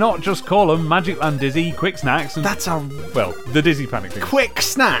 Why not just call them Magic Land Dizzy, Quick Snacks, and... the Dizzy Panic thing. Quick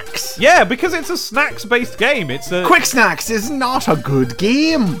Snacks! Yeah, because it's a snacks-based game. It's a... Quick Snacks is not a good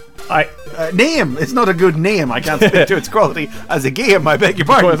game! Name! It's not a good name. I can't speak to its quality as a game, I beg your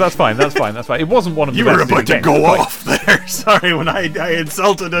pardon. Well, that's fine. It wasn't one of the you best were about to games. go off there. Sorry when I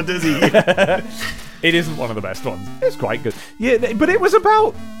insulted a Dizzy. It isn't one of the best ones. It's quite good. Yeah, but it was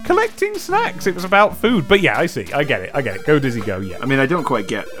about collecting snacks. It was about food. But yeah, I see. I get it. Go Dizzy Go, yeah. I mean, I don't quite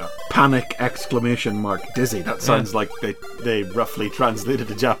get panic exclamation mark Dizzy. That sounds like they roughly translated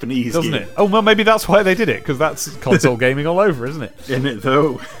the Japanese Doesn't game. it? Oh, well, maybe that's why they did it, because that's console gaming all over, isn't it? In it,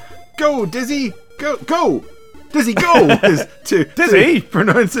 though. Go, Dizzy! Go! Dizzy, go! Is to Dizzy?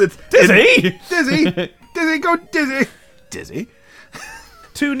 Pronounce it. Dizzy! Dizzy! Dizzy, go, Dizzy! Dizzy?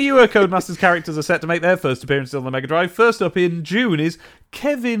 2 newer Codemasters characters are set to make their first appearances on the Mega Drive. First up in June is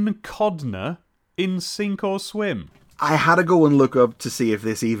Kevin Codner in Sink or Swim. I had to go and look up to see if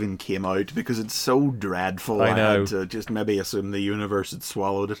this even came out because it's so dreadful. I know. I had to just maybe assume the universe had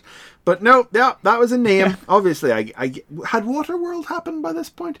swallowed it. But no, yeah, that was a name. Obviously, I had Waterworld happened by this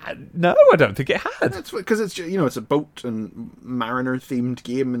point? No, I don't think it had. That's because it's it's a boat and mariner themed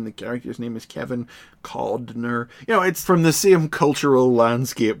game, and the character's name is Kevin Codner. It's from the same cultural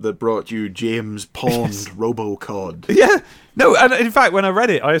landscape that brought you James Pond RoboCod. Yeah. No, and in fact, when I read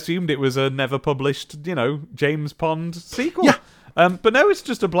it, I assumed it was a never published, James Pond sequel. Yeah. But no, it's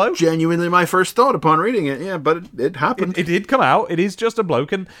just a bloke. Genuinely my first thought upon reading it, yeah, but it happened. It did come out. It is just a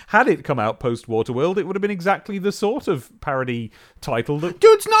bloke, and had it come out post-Waterworld, it would have been exactly the sort of parody title that...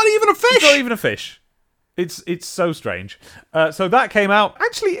 Dude, it's not even a fish! It's not even a fish. It's so strange. So that came out.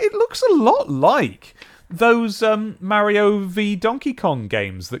 Actually, it looks a lot like those Mario v Donkey Kong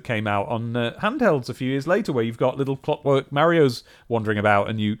games that came out on handhelds a few years later, where you've got little clockwork Marios wandering about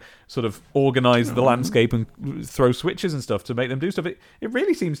and you sort of organise the landscape and throw switches and stuff to make them do stuff. It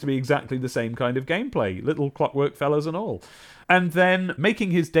really seems to be exactly the same kind of gameplay, little clockwork fellas and all. And then,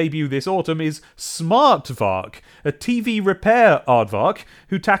 making his debut this autumn is Smartvark, a TV repair aardvark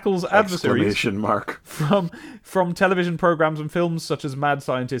who tackles adversaries from television programs and films such as Mad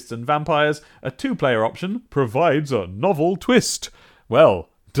Scientists and Vampires. A 2-player option provides a novel twist. Well,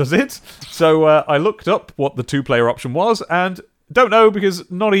 does it? So I looked up what the 2-player option was, and don't know because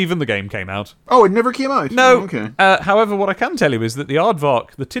not even the game came out. Oh, it never came out? No. Oh, okay. However, what I can tell you is that the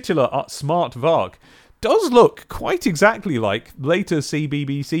aardvark, the titular Smartvark, does look quite exactly like later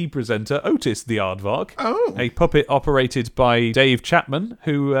CBBC presenter Otis the Aardvark. Oh. A puppet operated by Dave Chapman,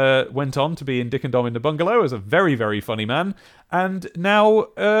 who went on to be in Dick and Dom in the Bungalow as a very, very funny man. And now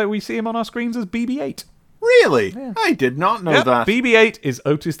we see him on our screens as BB-8. Really? Yeah. I did not know that. BB-8 is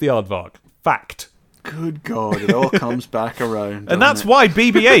Otis the Aardvark. Fact. Good God, it all comes back around. And that's why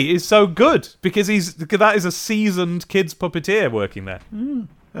BB-8 is so good, because that is a seasoned kids puppeteer working there.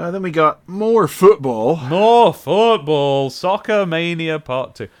 Then we got more football. More football. Soccer Mania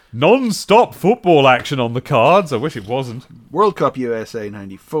Part 2. Non-stop football action on the cards. I wish it wasn't. World Cup USA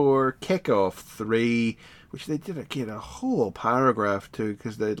 94, Kickoff 3, which they did get a whole paragraph to,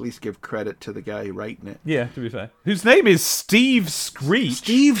 because they at least give credit to the guy writing it. Yeah, to be fair. Whose name is Steve Screech.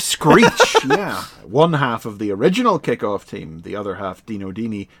 Steve Screech, yeah. One half of the original Kickoff team, the other half Dino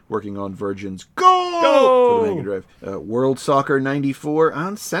Dini, working on Virgin's Go! For the Mega Drive. World Soccer 94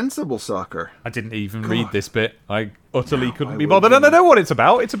 and Sensible Soccer. I didn't even read this bit. I utterly couldn't be bothered. And I know what it's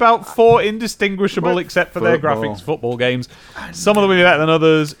about. It's about four indistinguishable, except for their graphics, football games. Some of them will be better than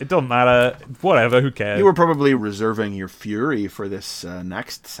others. It doesn't matter. Whatever, who cares? You were probably reserving your fury for this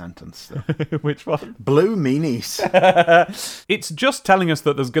next sentence, though. Which one? Blue Meanies. It's just telling us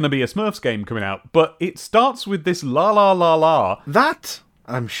that there's going to be a Smurfs game coming out, but it starts with this la la la la. That,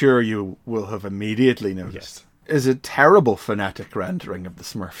 I'm sure you will have immediately noticed, is a terrible phonetic rendering of the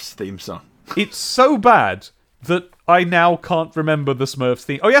Smurfs theme song. It's so bad that I now can't remember the Smurfs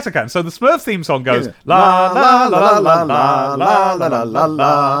theme. Oh, yes, I can. So the Smurfs theme song goes la la la la la la la la la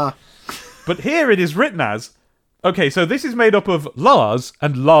la. But here it is written as, okay, so this is made up of las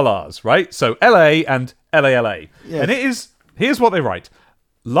and la-las, right? So LA and LALA. Yes. And it is, here's what they write.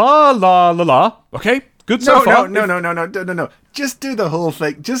 La la la la. Okay, good so far. No. Just do the whole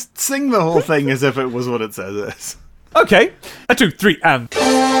thing. Just sing the whole thing as if it was what it says it is. Okay. 1, 2, 3, and...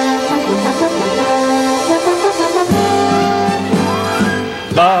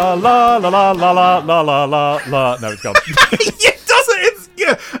 La la la la la la la la la la. No, it's gone. It doesn't. It's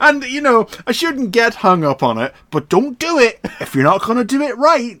yeah. And you know, I shouldn't get hung up on it, but don't do it if you're not going to do it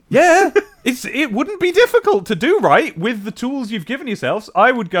right. Yeah, it wouldn't be difficult to do right with the tools you've given yourselves.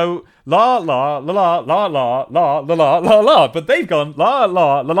 I would go la la la la la la la la la la la, but they've gone la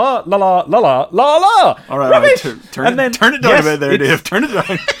la la la la la la la la. All right, rubbish. Turn it down a bit there, Dave. Turn it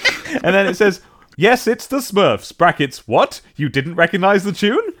down. And then it says, yes, it's the Smurfs. Brackets, what? You didn't recognise the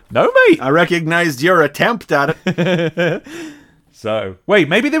tune? No, mate. I recognised your attempt at it. So, wait,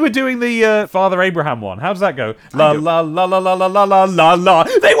 maybe they were doing the Father Abraham one. How does that go? La la la la la la la la la la.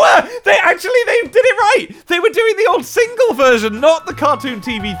 They were! They did it right! They were doing the old single version, not the cartoon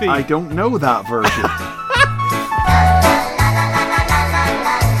TV theme. I don't know that version.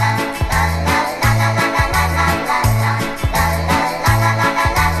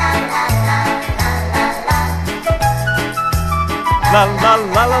 La la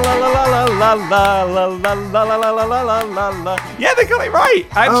la la la la la la la la la la la la la la la. Yeah, they got it right.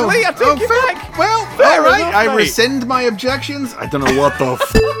 Actually, I take it back. Well, all right. I rescind my objections. I don't know what the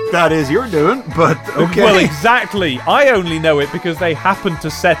that is you're doing, but okay. Well, exactly. I only know it because they happened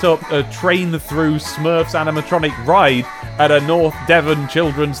to set up a train through Smurfs animatronic ride at a North Devon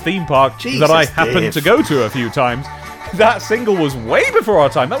children's theme park that I happened to go to a few times. That single was way before our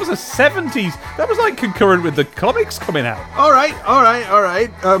time. That was a 70s. That was like concurrent with the comics coming out. All right.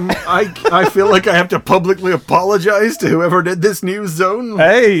 I feel like I have to publicly apologize to whoever did this news zone.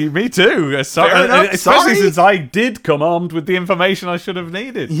 Hey, me too. Especially Sorry. since I did come armed with the information I should have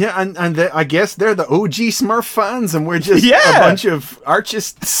needed. Yeah, and I guess they're the OG Smurf fans, and we're just a bunch of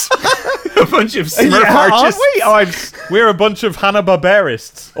archists. A bunch of Smurf archists. Aren't we? We're a bunch of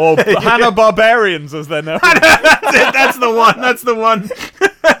Hanna-Barbarists. Or Hanna-Barbarians, as they're known. That's the one.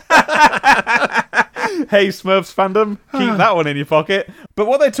 Hey, Smurfs fandom, keep that one in your pocket. But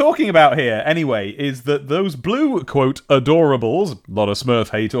what they're talking about here, anyway, is that those blue, quote, adorables, a lot of Smurf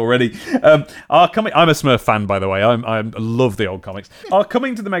hate already, are coming... I'm a Smurf fan, by the way. I love the old comics. Are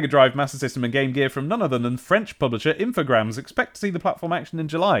coming to the Mega Drive, Master System, and Game Gear from none other than French publisher Infogrames. Expect to see the platform action in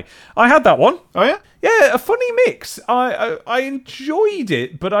July. I had that one. Oh, yeah? Yeah, a funny mix. I enjoyed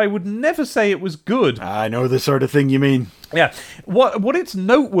it, but I would never say it was good. I know the sort of thing you mean. Yeah, what it's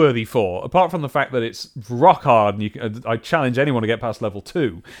noteworthy for, apart from the fact that it's rock hard, and I challenge anyone to get past level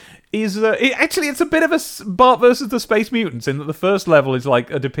 2, is it's a bit of a Bart versus the Space Mutants in that the first level is like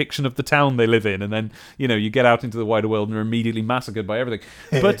a depiction of the town they live in, and then you get out into the wider world and are immediately massacred by everything.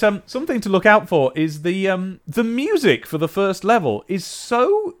 But something to look out for is the music for the first level is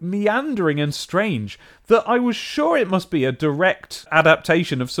so meandering and strange that I was sure it must be a direct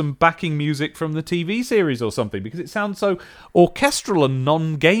adaptation of some backing music from the TV series or something, because it sounds so orchestral and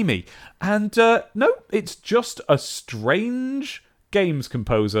non-gamey. And no, it's just a strange games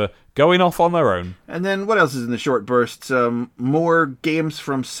composer going off on their own. And then what else is in the short bursts? More games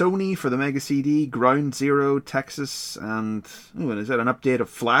from Sony for the Mega CD, Ground Zero, Texas, and is that an update of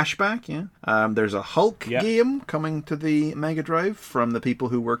Flashback? Yeah. There's a Hulk game coming to the Mega Drive from the people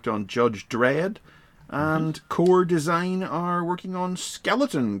who worked on Judge Dredd. And Core Design are working on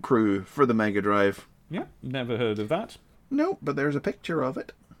Skeleton Crew for the Mega Drive. Yeah, never heard of that. No, but there's a picture of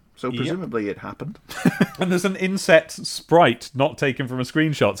it. So presumably it happened. And there's an inset sprite not taken from a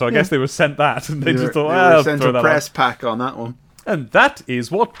screenshot, so I guess they were sent that, and they just thought, they were sent a press pack on that one. And that is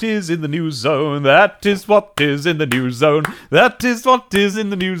what is in the news zone. That is what is in the news zone. That is what is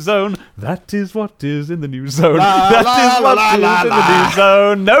in the news zone. That is what is in the news zone. That is what is in the news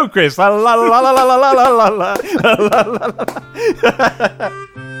zone. No, Chris. La la la la la la la la la la.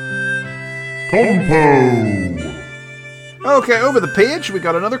 Compo! Okay, over the page, we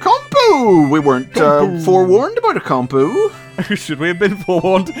got another compo. We weren't forewarned about a compo. Should we have been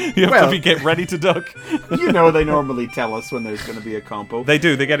forewarned? You have to get ready to duck. You know they normally tell us when there's going to be a compo. They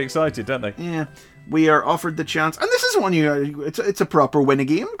do. They get excited, don't they? Yeah. We are offered the chance, and this is one it's a proper win a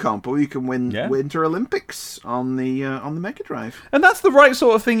game compo. You can win Winter Olympics on the Mega Drive. And that's the right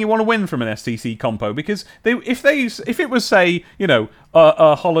sort of thing you want to win from an STC compo, because if it was, say,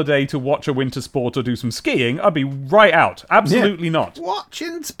 a holiday to watch a winter sport or do some skiing, I'd be right out. Absolutely not.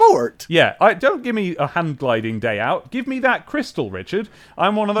 Watching sport. Yeah, don't give me a hand gliding day out. Give me that crystal, Richard.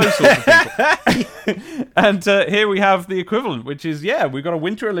 I'm one of those sorts of people. And here we have the equivalent, which is, we've got a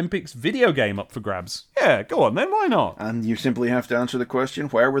Winter Olympics video game up for grabs. Yeah, go on then, why not? And you simply have to answer the question,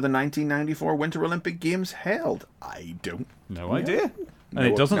 where were the 1994 Winter Olympic Games held? I don't No idea. And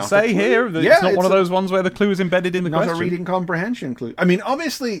it doesn't say here. That it's not one of those ones where the clue is embedded in the question. Not a reading comprehension clue. I mean,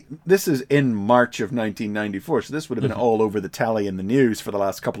 obviously, this is in March of 1994, so this would have been all over the telly and the news for the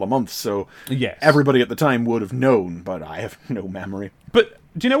last couple of months, so everybody at the time would have known, but I have no memory. But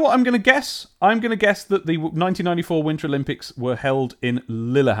do you know what I'm going to guess? I'm going to guess that the 1994 Winter Olympics were held in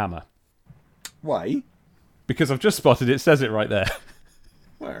Lillehammer. Why? Because I've just spotted it says it right there.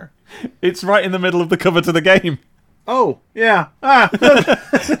 Where? It's right in the middle of the cover to the game. Oh, yeah.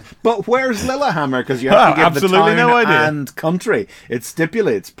 But where's Lillehammer? Because you have to give the town and country. It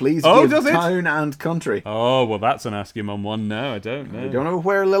stipulates, please give town and country. Oh, well, that's an Ask Your Mum one now. I don't know. I don't know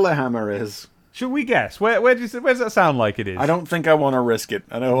where Lillehammer is. Should we guess? Where does that sound like it is? I don't think I want to risk it.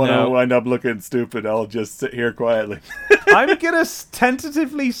 I don't want to wind up looking stupid. I'll just sit here quietly. I'm going to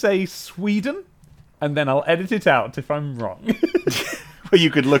tentatively say Sweden, and then I'll edit it out if I'm wrong. Well, you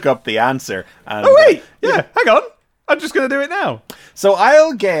could look up the answer. And, hang on. I'm just going to do it now. So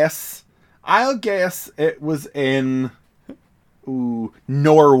I'll guess it was in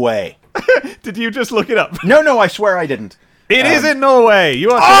Norway. Did you just look it up? No, I swear I didn't. It is in Norway.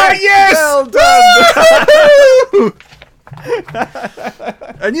 You are correct. Yes! Well done.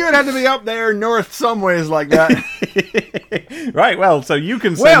 I knew it had to be up there north some ways like that. Right, well, so you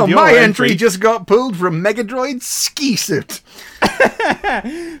can send your my entry just got pulled from Megadroid's ski suit.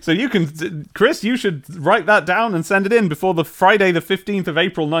 So you can, Chris, you should write that down and send it in before the Friday the 15th of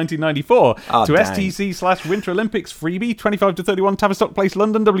April 1994 to STC/Winter Olympics freebie 25 to 31 Tavistock Place,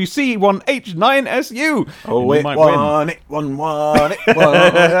 London, WC 1H9SU. Oh,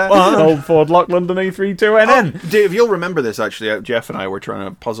 811. Old Ford Lock, London A32NN. Dave, you'll remember this actually. Jeff and I were trying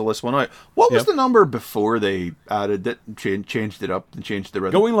to puzzle this one out. What was the number before they added it, changed it up, and changed the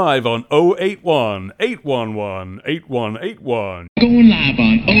rhythm? Going live on 081 811 8181. Going live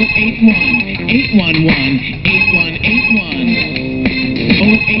on 081 811 8181.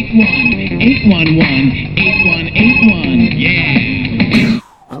 081 811 8181. Yeah.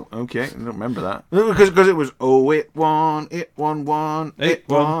 Oh, okay. I don't remember that. Because it was 081 811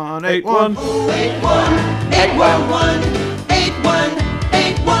 8181. 081 811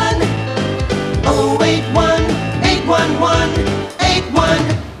 8181. 081 811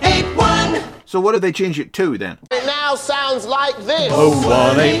 8181. So what did they change it to then? It now sounds like this.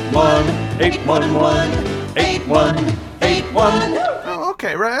 0181 811 8181. Oh,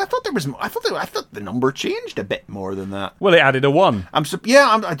 okay, right. I thought there was. I thought the number changed a bit more than that. Well, it added a 1. I'm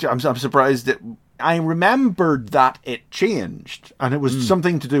surprised that I remembered that it changed, and it was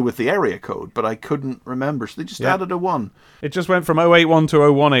something to do with the area code, but I couldn't remember, so they just added a 1. It just went from 081 to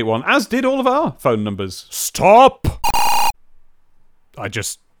 0181, as did all of our phone numbers. Stop! I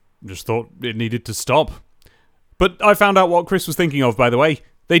just thought it needed to stop. But I found out what Chris was thinking of, by the way.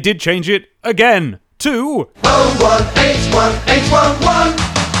 They did change it again to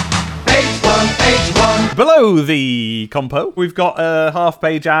 01811 below the compo. We've got a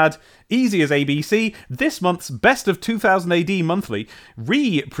half-page ad, easy as ABC. This month's Best of 2000 AD Monthly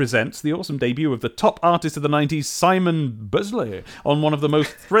re-presents the awesome debut of the top artist of the 90s, Simon Bisley, on one of the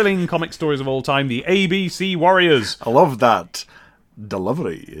most thrilling comic stories of all time, the ABC Warriors. I love that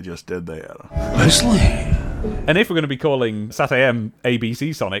delivery you just did there. And if we're going to be calling SatAM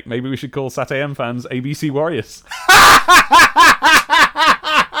ABC Sonic, maybe we should call SatAM fans ABC Warriors.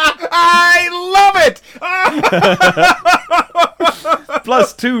 I love it!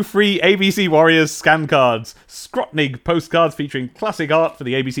 Plus 2 free ABC Warriors scan cards. Skrotnig postcards featuring classic art for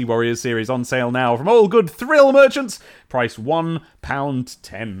the ABC Warriors series on sale now from all good thrill merchants. Price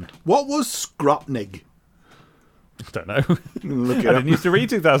 £1.10. What was Skrotnig? Don't know. Look it I up. didn't used to read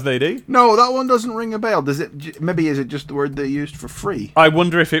 2000 AD. No, that one doesn't ring a bell. Does it? Maybe is it just the word they used for free? I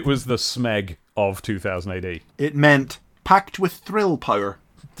wonder if it was the smeg of 2000 AD. It meant packed with thrill power.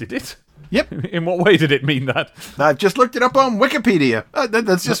 Did it? Yep. In what way did it mean that? I've just looked it up on Wikipedia.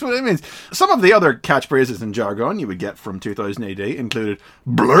 That's just what it means. Some of the other catchphrases and jargon you would get from 2000 AD included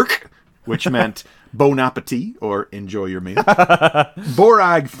blurk, which meant bon appetit or enjoy your meal.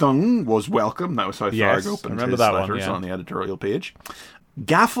 Borag Thung was welcome. That was how Yes, Tharg opened remember his that one, letters yeah. on the editorial page.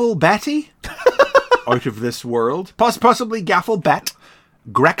 Gaffle Betty, out of this world. Possibly Gaffle Bet.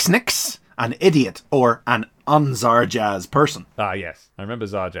 Grexnix, an idiot or an un-Zarjaz person. Ah, yes. I remember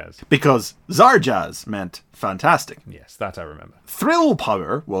Zarjaz. Because Zarjaz meant fantastic. Yes, that I remember. Thrill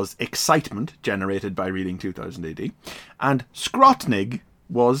power was excitement generated by reading 2000 AD. And Skrotnig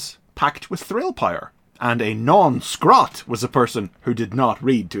was packed with thrill power. And a non-Scrot was a person who did not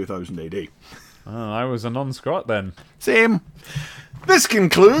read 2000 AD. Oh, I was a non-scrot then. Same. This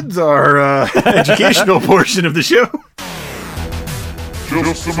concludes our educational portion of the show.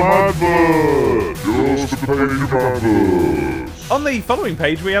 Just some advert! Just a page of adverts! On the following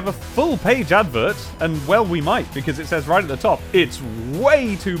page, we have a full page advert, and well, we might, because it says right at the top, it's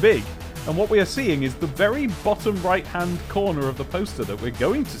way too big. And what we are seeing is the very bottom right-hand corner of the poster that we're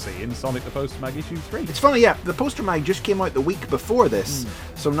going to see in Sonic the Poster Mag issue 3. It's funny, yeah, the poster mag just came out the week before this,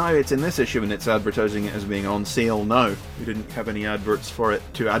 so now it's in this issue and it's advertising it as being on sale now. We didn't have any adverts for it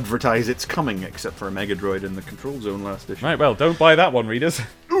to advertise its coming, except for Mega Droid in the Control Zone last issue. Right, well, don't buy that one, readers.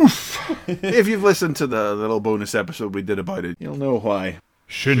 If you've listened to the little bonus episode we did about it, you'll know why.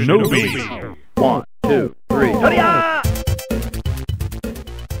 Shinobi. 1, 2, 3.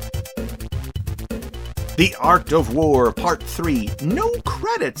 The Art of War Part 3. No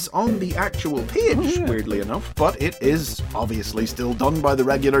credits on the actual page, weirdly enough, but it is obviously still done by the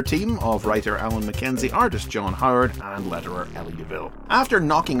regular team of writer Alan McKenzie, artist John Howard, and letterer Ellie DeVille. After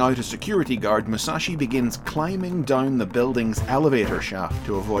knocking out a security guard, Musashi begins climbing down the building's elevator shaft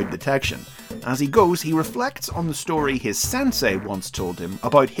to avoid detection. As he goes, he reflects on the story his sensei once told him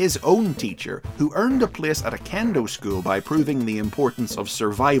about his own teacher, who earned a place at a kendo school by proving the importance of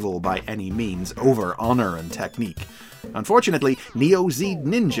survival by any means over honor and technique. Unfortunately, Neo-Zed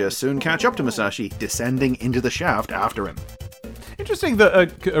Ninja soon catch up to Musashi, descending into the shaft after him. Interesting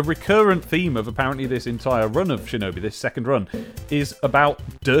that a recurrent theme of apparently this entire run of Shinobi, this second run, is about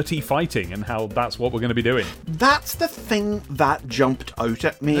dirty fighting and how that's what we're going to be doing. That's the thing that jumped out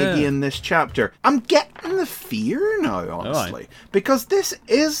at me again in this chapter. I'm getting the fear now, honestly. Because this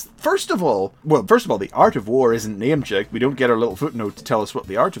is, first of all, the Art of War isn't name-checked. We don't get our little footnote to tell us what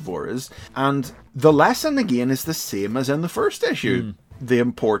the Art of War is. And the lesson, again, is the same as in the first issue. The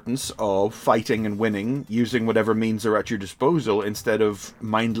importance of fighting and winning using whatever means are at your disposal instead of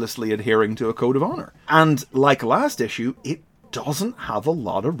mindlessly adhering to a code of honor. And like last issue, it doesn't have a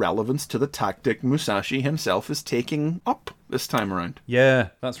lot of relevance to the tactic Musashi himself is taking up this time around. Yeah,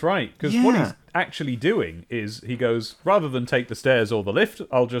 that's right. Because what he's actually doing is he goes, rather than take the stairs or the lift,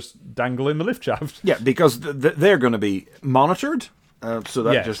 I'll just dangle in the lift shaft. Yeah, because they're going to be monitored. So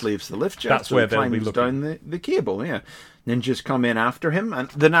that just leaves the lift shaft. That's so where he they'll be climbs looking. down the cable, yeah. Ninjas come in after him, and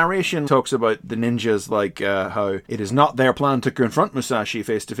the narration talks about the ninjas like how it is not their plan to confront Musashi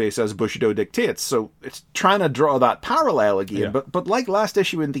face to face as Bushido dictates. So it's trying to draw that parallel again. Yeah. But like last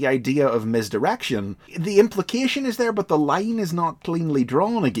issue in the idea of misdirection, the implication is there, but the line is not cleanly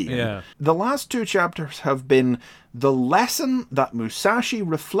drawn again. Yeah. The last two chapters have been the lesson that Musashi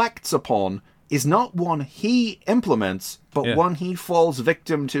reflects upon is not one he implements, but one he falls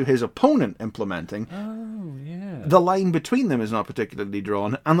victim to his opponent implementing. Oh, yeah. The line between them is not particularly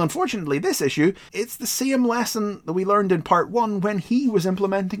drawn, and unfortunately this issue, it's the same lesson that we learned in part 1 when he was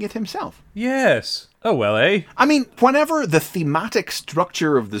implementing it himself. Yes. Oh, well, eh? I mean, whenever the thematic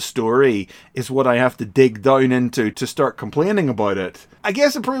structure of the story is what I have to dig down into to start complaining about it, I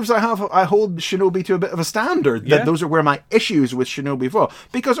guess it proves I hold Shinobi to a bit of a standard, that those are where my issues with Shinobi fall.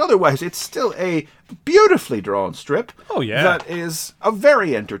 Because otherwise, it's still a beautifully drawn strip. Oh, yeah. That is a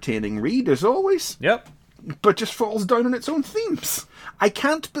very entertaining read, as always. Yep. But just falls down on its own themes. I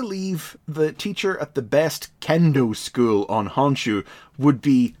can't believe the teacher at the best kendo school on Honshu would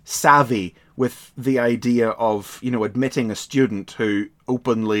be savvy with the idea of, admitting a student who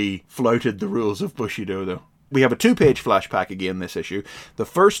openly flouted the rules of Bushido, though. We have a 2-page flashback again this issue. The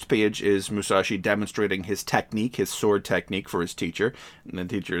first page is Musashi demonstrating his technique, his sword technique for his teacher. And the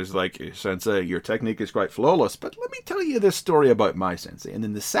teacher is like, Sensei, your technique is quite flawless, but let me tell you this story about my sensei. And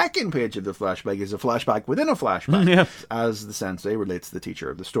then the second page of the flashback is a flashback within a flashback, as the sensei relates to the teacher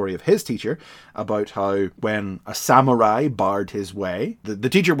of the story of his teacher about how when a samurai barred his way, the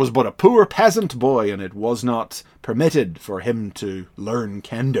teacher was but a poor peasant boy and it was not permitted for him to learn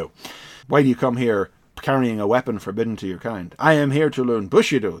kendo. Why do you come here carrying a weapon forbidden to your kind? I am here to learn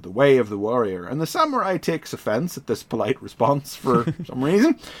Bushido, the way of the warrior. And the samurai takes offense at this polite response for some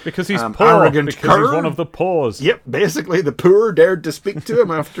reason. Because he's poor, because he's one of the poors. Yep, basically the poor dared to speak to him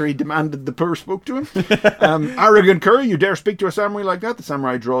after he demanded the poor spoke to him. Arrogant cur, you dare speak to a samurai like that? The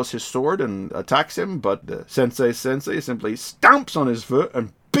samurai draws his sword and attacks him, but the sensei simply stamps on his foot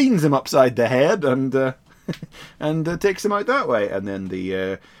and beans him upside the head and takes him out that way. And then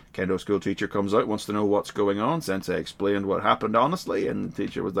the kendo school teacher comes out, wants to know what's going on. Sensei explained what happened honestly, and the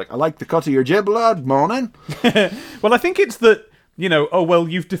teacher was like, I like the cut of your jib, lad, morning. Well, I think it's that, oh, well,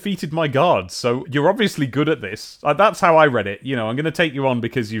 you've defeated my guards, so you're obviously good at this. That's how I read it. I'm going to take you on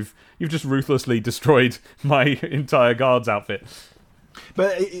because you've just ruthlessly destroyed my entire guards outfit.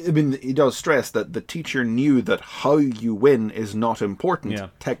 But, I mean, he does stress that the teacher knew that how you win is not important. Yeah.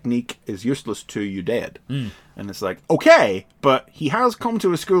 Technique is useless to you dead. And it's like, okay, but he has come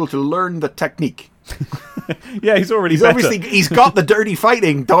to a school to learn the technique. Yeah, he's He's got the dirty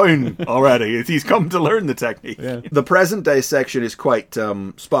fighting down already. He's come to learn the technique. Yeah. The present day section is quite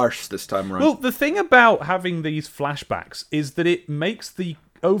sparse this time around. Well, the thing about having these flashbacks is that it makes the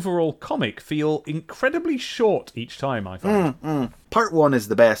overall comic feel incredibly short each time, I find. Part 1 is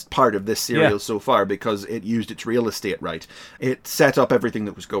the best part of this serial so far because it used its real estate right. It set up everything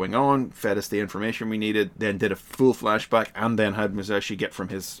that was going on, fed us the information we needed, then did a full flashback, and then had Musashi get from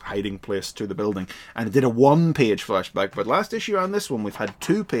his hiding place to the building. And it did a 1-page flashback, but last issue and this one we've had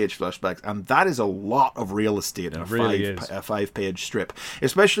 2-page flashbacks, and that is a lot of real estate in a 5-page strip.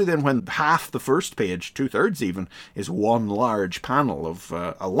 Especially then when half the first page, 2/3 even, is one large panel of,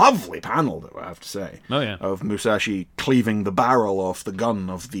 a lovely panel, I have to say, of Musashi cleaving the barrel off the gun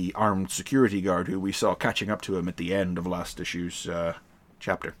of the armed security guard who we saw catching up to him at the end of last issue's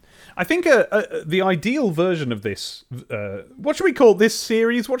chapter. I think the ideal version of this, what should we call this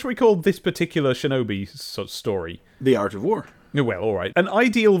series? What should we call this particular Shinobi story? The Art of War. Well, all right. An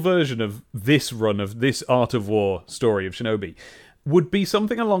ideal version of this run of this Art of War story of Shinobi would be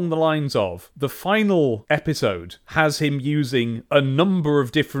something along the lines of the final episode has him using a number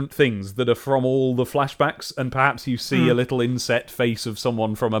of different things that are from all the flashbacks, and perhaps you see a little inset face of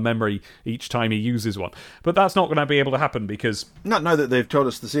someone from a memory each time he uses one. But that's not going to be able to happen because... Not now that they've taught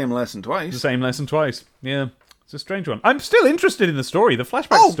us the same lesson twice. The same lesson twice, yeah. It's a strange one. I'm still interested in the story, the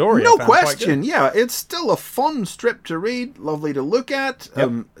flashback story. No question, yeah. It's still a fun strip to read, lovely to look at,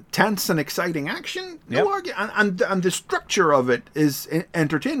 tense and exciting action. No argument. And the structure of it is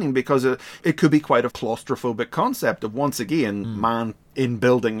entertaining because it could be quite a claustrophobic concept of, once again, man in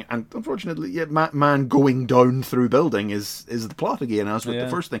building, and unfortunately, man going down through building is the plot again, as with the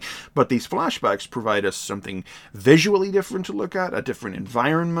first thing. But these flashbacks provide us something visually different to look at, a different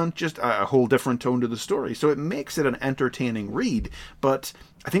environment, just a whole different tone to the story. So it makes it an entertaining read, but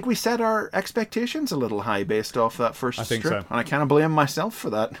I think we set our expectations a little high based off that first strip. So. And I can't blame myself for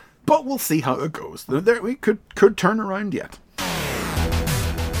that. But we'll see how it goes. We could turn around yet.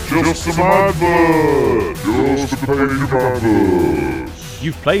 Just some advert! Just a page of adverts!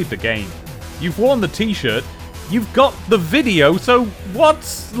 You've played the game. You've worn the t-shirt. You've got the video, so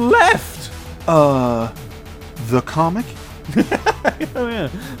what's left? The comic? Oh yeah.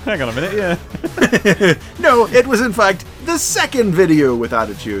 Hang on a minute, yeah. No, it was in fact the second video with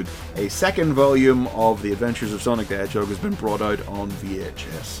attitude. A second volume of The Adventures of Sonic the Hedgehog has been brought out on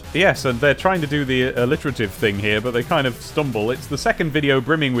VHS. Yes, and they're trying to do the alliterative thing here, but they kind of stumble. It's the second video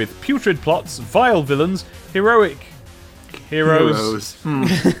brimming with putrid plots, vile villains, heroic heroes.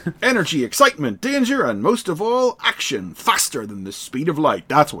 Energy, excitement, danger, and most of all, action. Faster than the speed of light.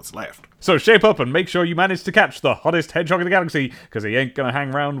 That's what's left. So shape up and make sure you manage to catch the hottest hedgehog in the galaxy, because he ain't gonna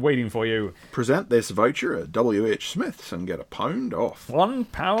hang around waiting for you. Present this voucher at W.H. Smith's and get £1 off.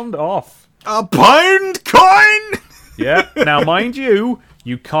 £1 off. A pound coin? Yeah, now mind you,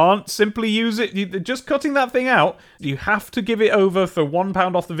 you can't simply use it, just cutting that thing out, you have to give it over for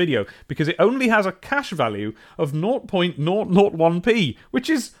 £1 off the video, because it only has a cash value of 0.001p, which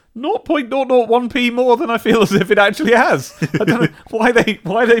is 0.001p more than I feel as if it actually has. I don't know why they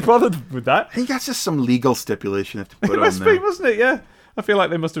bothered with that. I think that's just some legal stipulation you have to put It on must there. be, mustn't it? Yeah. I feel like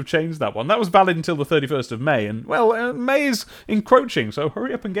they must have changed that one. That was valid until the 31st of May, and, well, May is encroaching, so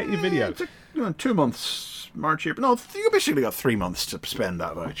hurry up and get your video. It's 2 months March, April. No, you basically got 3 months to spend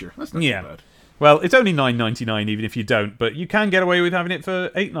that voucher. That's not too bad. Well, it's only $9.99 even if you don't, but you can get away with having it for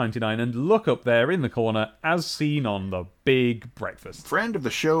 $8.99. And look up there in the corner, as seen on the Big Breakfast. Friend of the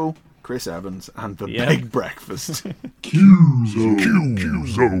show, Chris Evans, and the Big Breakfast. Q-Zo.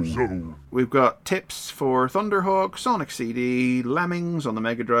 We've got tips for Thunderhawk, Sonic CD, Lemmings on the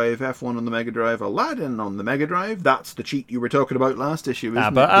Mega Drive, F1 on the Mega Drive, Aladdin on the Mega Drive. That's the cheat you were talking about last issue,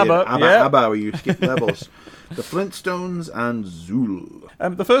 isn't Abba, it? Abba, Abba, where you skip levels. The Flintstones and Zool.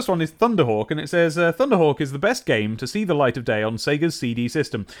 The first one is Thunderhawk, and it says, Thunderhawk is the best game to see the light of day on Sega's CD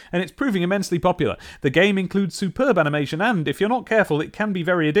system, and it's proving immensely popular. The game includes superb animation, and, if you're not careful, it can be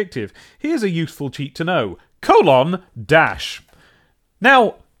very addictive. Here's a useful cheat to know. :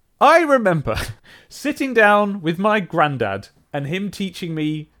 Now, I remember sitting down with my granddad and him teaching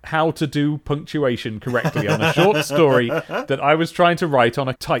me how to do punctuation correctly on a short story that I was trying to write on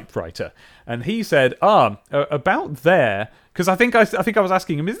a typewriter. And he said, about there, because I think I was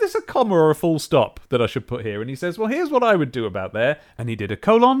asking him, is this a comma or a full stop that I should put here? And he says, well, here's what I would do about there. And he did a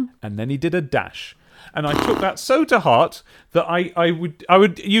colon, and then he did a dash. And I took that so to heart that I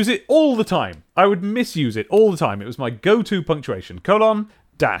would use it all the time. I would misuse it all the time. It was my go-to punctuation. Colon,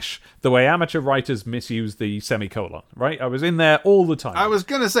 dash, the way amateur writers misuse the semicolon, right? I was in there all the time. I was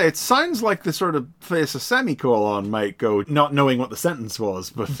going to say, it sounds like the sort of place a semicolon might go, not knowing what the sentence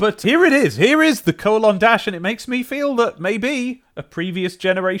was. But here it is. Here is the colon dash, and it makes me feel that maybe a previous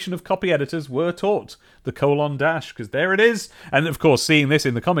generation of copy editors were taught the colon dash, because there it is. And of course, seeing this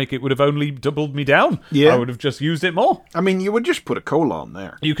in the comic, it would have only doubled me down. Yeah. I would have just used it more. I mean, you would just put a colon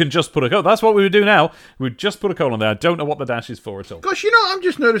there. You can just put a colon. That's what we would do now. We'd just put a colon there. I don't know what the dash is for at all. Gosh, I'm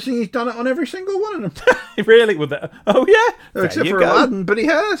just noticing he's done it on every single one of them. Really? With that? Oh, yeah. Except for Aladdin, but he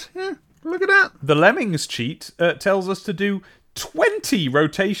has. Yeah, look at that. The Lemmings cheat tells us to do 20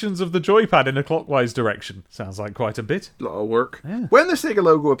 rotations of the joypad in a clockwise direction. Sounds like quite a bit. A lot of work. Yeah. When the Sega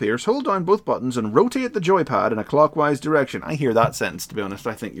logo appears, hold down both buttons and rotate the joypad in a clockwise direction. I hear that sentence, to be honest.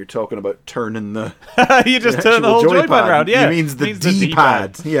 I think you're talking about turning the... You just turn the whole joypad around, yeah. It means the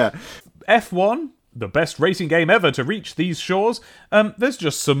D-pad. Yeah. F1, the best racing game ever to reach these shores. There's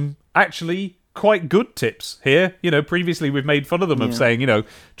just some actually quite good tips here. Previously we've made fun of them of saying,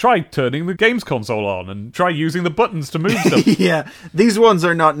 try turning the games console on and try using the buttons to move them. Yeah, these ones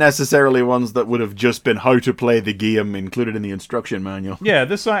are not necessarily ones that would have just been how to play the game included in the instruction manual. Yeah,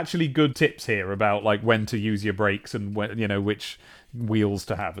 there's actually good tips here about like when to use your brakes and when, which wheels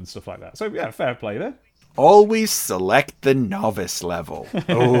to have and stuff like that. So yeah, fair play there. Always select the novice level.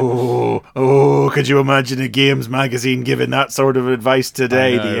 Could you imagine a games magazine giving that sort of advice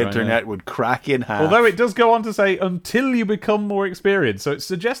today? The internet would crack in half. Although it does go on to say, until you become more experienced. So it's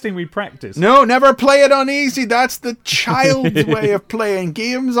suggesting we practice. No, never play it on easy. That's the child's way of playing.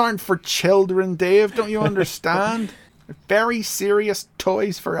 Games aren't for children, Dave. Don't you understand? They're very serious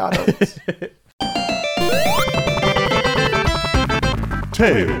toys for adults.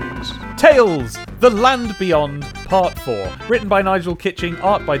 Tales, The Land Beyond, Part 4. Written by Nigel Kitching,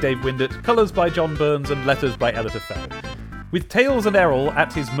 art by Dave Windett, colours by John Burns, and letters by Elita Fell. With Tails and Errol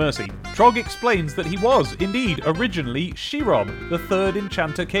at his mercy, Trog explains that he was, indeed, originally Shirob, the third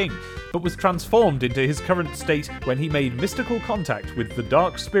Enchanter King, but was transformed into his current state when he made mystical contact with the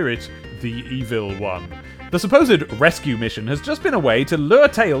Dark Spirit, the Evil One. The supposed rescue mission has just been a way to lure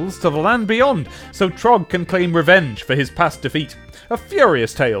Tails to the land beyond, so Trog can claim revenge for his past defeat. A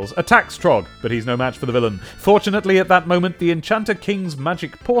furious Tails attacks Trog, but he's no match for the villain. Fortunately, at that moment, the Enchanter King's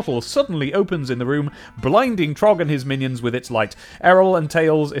magic portal suddenly opens in the room, blinding Trog and his minions with its light. Errol and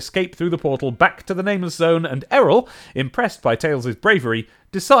Tails escape through the portal back to the Nameless Zone, and Errol, impressed by Tails' bravery,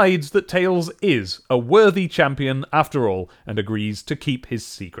 decides that Tails is a worthy champion after all, and agrees to keep his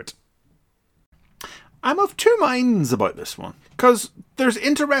secret. I'm of two minds about this one, because there's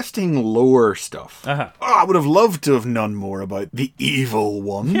interesting lore stuff. I would have loved to have known more about the Evil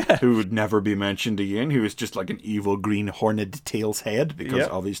One, who would never be mentioned again, who is just like an evil green horned Tails head, because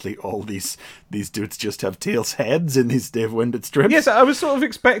obviously all these dudes just have Tails heads in these Dave Windett strips. Yes, I was sort of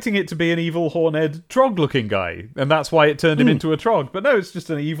expecting it to be an evil horned Trog-looking guy, and that's why it turned him into a Trog, but no, it's just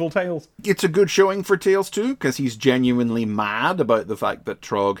an evil Tails. It's a good showing for Tails too, because he's genuinely mad about the fact that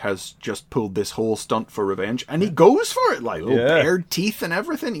Trog has just pulled this whole stunt for revenge, and he goes for it, like bared teeth and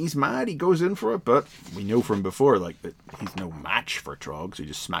everything. He's mad, he goes in for it, but we know from before like that he's no match for Trog, so he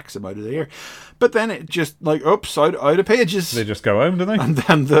just smacks him out of the air. But then it just like oops, out of pages. They just go home, don't they? And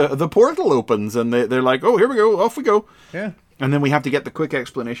then the portal opens and they're like, oh, here we go, off we go. Yeah. And then we have to get the quick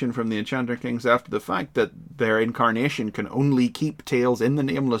explanation from the Enchanter Kings after the fact that their incarnation can only keep Tails in the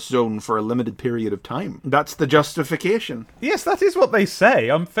Nameless Zone for a limited period of time. That's the justification. Yes, that is what they say.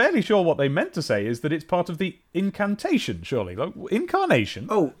 I'm fairly sure what they meant to say is that it's part of the incantation, surely. Like, incarnation?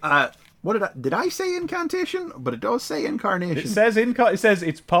 Oh, what did I say incantation? But it does say incarnation. It says it says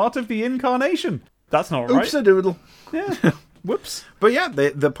it's part of the incarnation. That's not right. Oops-a-doodle. Yeah. Whoops. But yeah,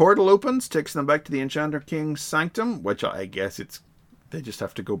 the portal opens, takes them back to the Enchanter King's sanctum, which I guess they just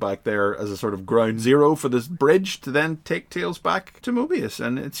have to go back there as a sort of ground zero for this bridge to then take Tails back to Mobius.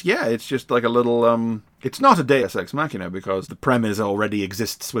 And it's just like a little, it's not a Deus Ex Machina because the premise already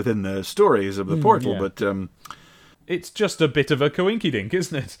exists within the stories of the portal, but it's just a bit of a coinkydink,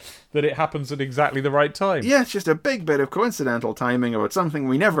 isn't it? That it happens at exactly the right time. Yeah, it's just a big bit of coincidental timing about something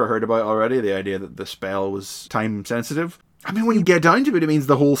we never heard about already, the idea that the spell was time sensitive. I mean, when you get down to it, it means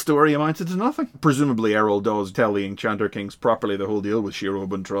the whole story amounted to nothing. Presumably, Errol does tell the Enchanter Kings properly the whole deal with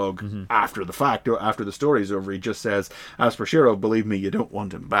Sherob and Trog after the fact, or after the story's over. He just says, as for Sherob, believe me, you don't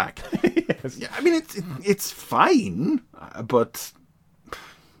want him back. Yes. Yeah, I mean, it's fine, but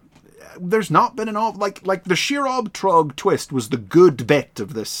there's not been enough. Like the Sherob Trog twist was the good bit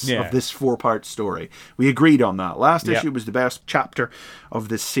of this 4-part story. We agreed on that. Last issue was the best chapter of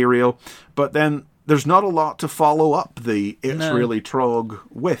this serial, but then there's not a lot to follow up the really Trog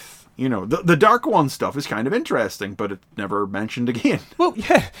with. You know, the Dark One stuff is kind of interesting, but it's never mentioned again. Well,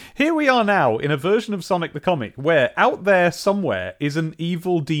 yeah, here we are now in a version of Sonic the Comic where out there somewhere is an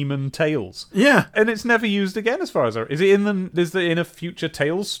evil demon Tails. Yeah. And it's never used again as far as I... Is it in a future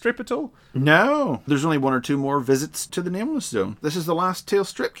Tails strip at all? No. There's only 1 or 2 more visits to the Nameless Zone. This is the last Tails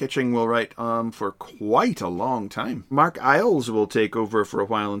strip Kitching will write for quite a long time. Mark Isles will take over for a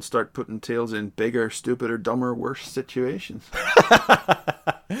while and start putting Tails in bigger, stupider, dumber, worse situations.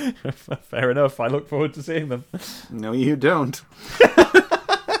 Fair enough. I look forward to seeing them. No, you don't.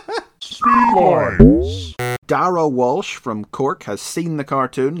 Speedlines. Dara Walsh from Cork has seen the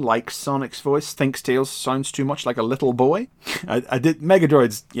cartoon, likes Sonic's voice, thinks Tails sounds too much like a little boy. I did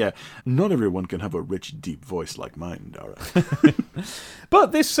Megadroids, yeah. Not everyone can have a rich, deep voice like mine, Dara.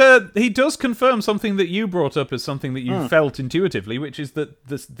 But this, he does confirm something that you brought up as something that you felt intuitively, which is that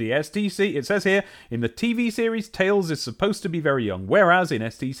the STC, it says here, in the TV series, Tails is supposed to be very young, whereas in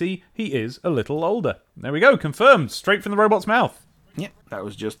STC, he is a little older. There we go, confirmed, straight from the robot's mouth. Yeah, that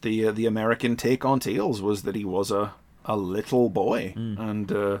was just the American take on Tails, was that he was a little boy. And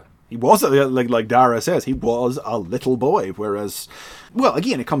he was, like Dara says, he was a little boy. Whereas, well,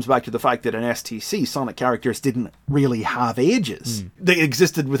 again, it comes back to the fact that in STC, Sonic characters didn't really have ages. They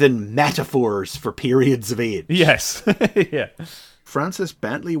existed within metaphors for periods of age. Yes, yeah. Francis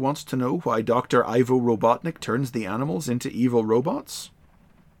Bentley wants to know why Dr. Ivo Robotnik turns the animals into evil robots.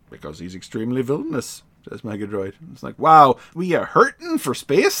 Because he's extremely villainous, says Megadroid. It's like, wow, we are hurting for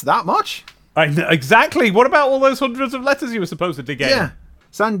space that much? I know, exactly. What about all those hundreds of letters you were supposed to get? Yeah.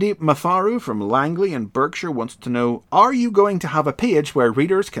 Sandeep Matharu from Langley in Berkshire wants to know, are you going to have a page where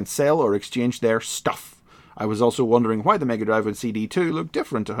readers can sell or exchange their stuff? I was also wondering why the Mega Drive and CD2 look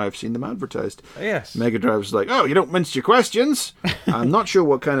different to how I've seen them advertised. Yes. Mega Drive's like, oh, you don't mince your questions. I'm not sure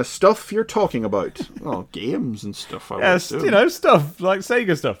what kind of stuff you're talking about. Oh, games and stuff. Yes, stuff, like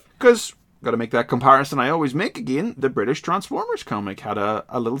Sega stuff. Because, got to make that comparison I always make again, the British Transformers comic had a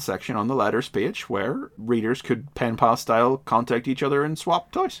little section on the letters page where readers could pen pal style contact each other and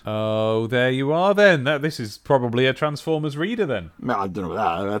swap toys. Oh, there you are then. This is probably a Transformers reader then. I don't know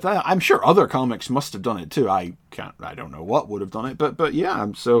that. I'm sure other comics must have done it too. I don't know what would have done it, but yeah,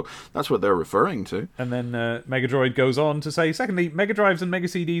 so that's what they're referring to. And then Megadroid goes on to say, secondly, Mega Drives and Mega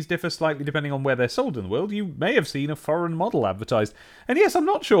CDs differ slightly depending on where they're sold in the world. You may have seen a foreign model advertised. And yes, I'm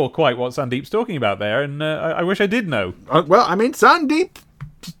not sure quite what Sandeep's talking about there, and I wish I did know. Well, I mean, Sandeep,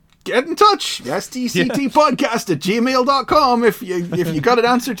 get in touch. STCTpodcast@gmail.com if you got an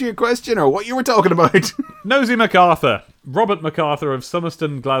answer to your question or what you were talking about. Nosy MacArthur. Robert MacArthur of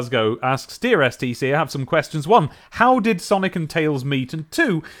Summerston, Glasgow asks, Dear STC, I have some questions. 1, how did Sonic and Tails meet? And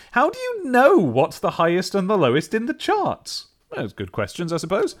 2, how do you know what's the highest and the lowest in the charts? Those good questions, I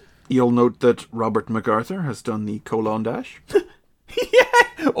suppose. You'll note that Robert MacArthur has done the colon dash.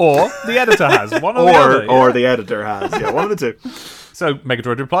 Yeah, or the editor has. One or the other. Or Yeah. the editor has. Yeah, one of the two. So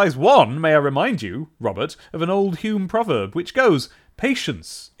Megadroid replies, 1, may I remind you, Robert, of an old Hume proverb which goes,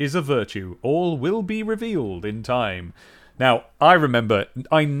 patience is a virtue, all will be revealed in time. Now, I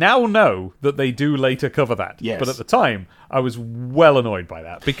now know that they do later cover that. Yes. But at the time, I was well annoyed by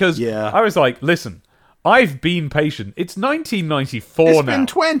that. Because I was like, listen, I've been patient. It's 1994 now. It's been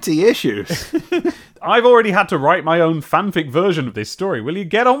 20 issues. I've already had to write my own fanfic version of this story. Will you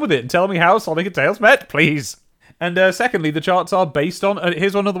get on with it and tell me how Sonic and Tails met, please? And secondly, the charts are based on...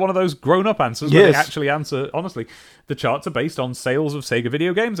 here's one of those grown-up answers where they Yes. actually answer honestly. The charts are based on sales of Sega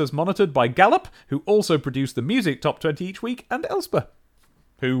video games as monitored by Gallup, who also produce the music top 20 each week, and Elsper,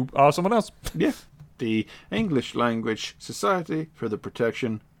 who are someone else. Yeah. The English Language Society for the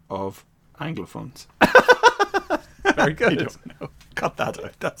Protection of Anglophones. Very good. Cut that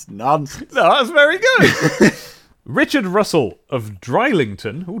out. That's nonsense. No, that's very good. Richard Russell of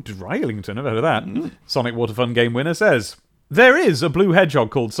Drylington. Oh, Drylington, I've heard of that. Sonic Water Fun Game winner says, there is a blue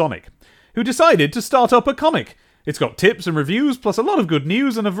hedgehog called Sonic, who decided to start up a comic. It's got tips and reviews, plus a lot of good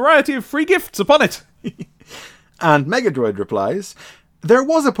news and a variety of free gifts upon it. And Megadroid replies, there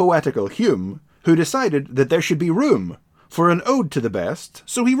was a poetical Hume who decided that there should be room for an ode to the best,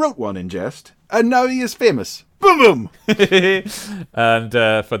 so he wrote one in jest, and now he is famous. Boom, boom! And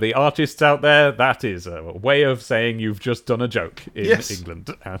for the artists out there, that is a way of saying you've just done a joke in England.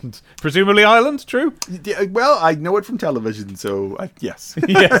 And presumably Ireland, true? Yeah, well, I know it from television, so yes.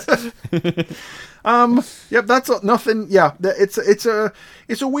 Yes. Yep, that's nothing. Yeah, it's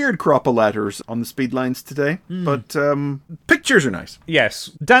a weird crop of letters on the speed lines today, but pictures are nice.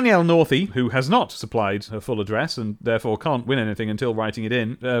 Yes. Danielle Northey, who has not supplied her full address and therefore can't win anything until writing it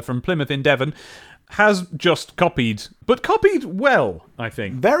in, from Plymouth in Devon, has just copied, but copied well, I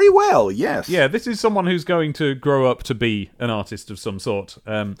think. Very well, yes. Yeah, this is someone who's going to grow up to be an artist of some sort.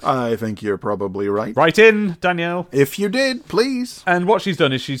 I think you're probably right. Write in, Danielle. If you did, please. And what she's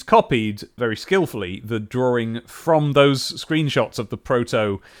done is she's copied, very skillfully, the drawing from those screenshots of the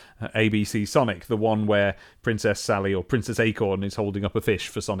proto ABC Sonic, the one where Princess Sally or Princess Acorn is holding up a fish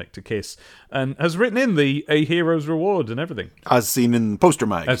for Sonic to kiss, and has written in the A Hero's Reward and everything. As seen in Poster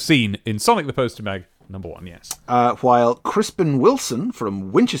Mag. As seen in Sonic the Poster Mag, #1, yes. While Crispin Wilson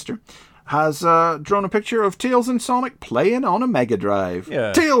from Winchester has drawn a picture of Tails and Sonic playing on a Mega Drive.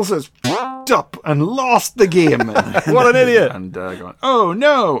 Yeah. Tails has f***ed up and lost the game. What an idiot. And going, oh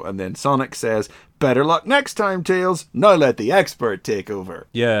no! And then Sonic says, better luck next time, Tails. Now let the expert take over.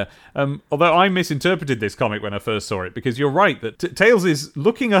 Yeah, although I misinterpreted this comic when I first saw it, because you're right that Tails is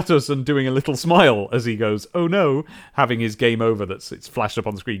looking at us and doing a little smile as he goes, oh no, having his game over, it's flashed up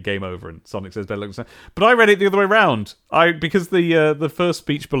on the screen, game over, and Sonic says, better luck next time. But I read it the other way around, because the first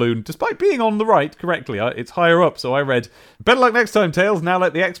speech balloon, despite being on the right correctly, it's higher up, so I read, better luck next time, Tails, now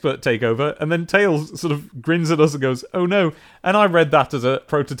let the expert take over, and then Tails sort of grins at us and goes, oh no, and I read that as a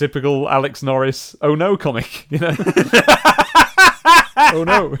prototypical Alex Norris oh no comic, you know. Oh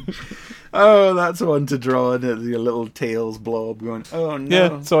no. Oh, that's one to draw in your little Tails blob going, oh no.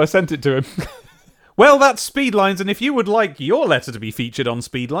 Yeah, so I sent it to him. Well, that's Speedlines, and if you would like your letter to be featured on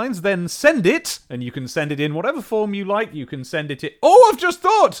Speedlines, then send it, and you can send it in whatever form you like. You can send it in... Oh, I've just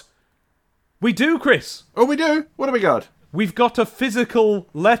thought! We do, Chris. Oh, we do? What do we got? We've got a physical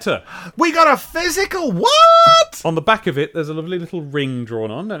letter. We got a physical what? On the back of it, there's a lovely little ring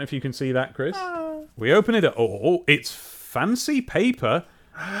drawn on. Don't know if you can see that, Chris. We open it up. Oh, it's fancy paper.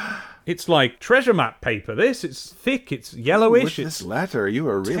 It's like treasure map paper, this. It's thick, it's yellowish. With this letter, you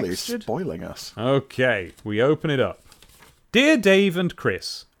are really textured. spoiling us. Okay, we open it up. Dear Dave and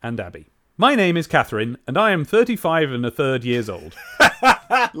Chris and Abby, my name is Catherine, and I am 35 and a third years old.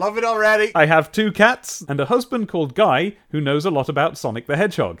 Love it already. I have 2 cats and a husband called Guy who knows a lot about Sonic the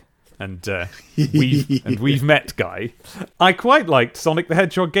Hedgehog. And we've met Guy. I quite liked Sonic the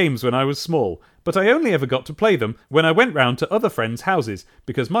Hedgehog games when I was small, but I only ever got to play them when I went round to other friends' houses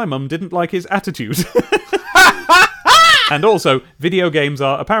because my mum didn't like his attitude. And also, video games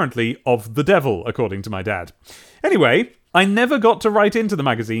are apparently of the devil, according to my dad. Anyway, I never got to write into the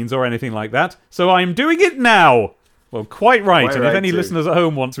magazines or anything like that, so I'm doing it now. Well, quite right, Quite and right if any too. listeners at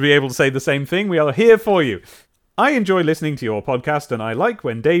home want to be able to say the same thing, we are here for you. I enjoy listening to your podcast, and I like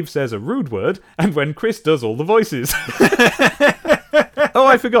when Dave says a rude word and when Chris does all the voices. Oh,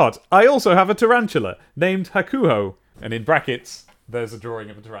 I forgot. I also have a tarantula named Hakuho, and in brackets, there's a drawing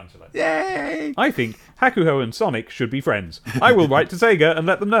of a tarantula. Yay! I think Hakuho and Sonic should be friends. I will write to Sega and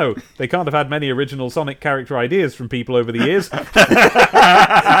let them know. They can't have had many original Sonic character ideas from people over the years.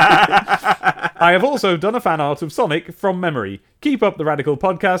 I have also done a fan art of Sonic from memory. Keep up the radical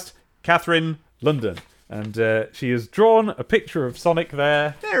podcast, Catherine, London. And she has drawn a picture of Sonic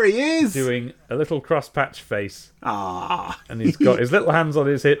there. There he is. Doing a little cross-patch face. Ah. And he's got his little hands on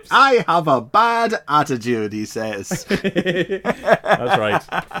his hips. I have a bad attitude, he says. That's right.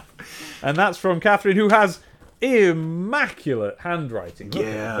 And that's from Catherine, who has immaculate handwriting. Look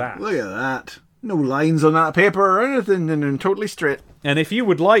at that. Look at that. No lines on that paper or anything, and totally straight. And if you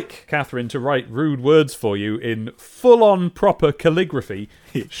would like Catherine to write rude words for you in full-on proper calligraphy,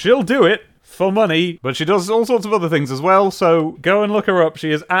 she'll do it. for money, but she does all sorts of other things as well, so go and look her up.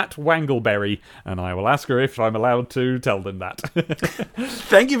 She is at Wangleberry, and I will ask her if I'm allowed to tell them that.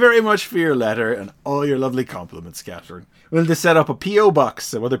 Thank you very much for your letter and all your lovely compliments, Catherine. We'll just set up a P.O. box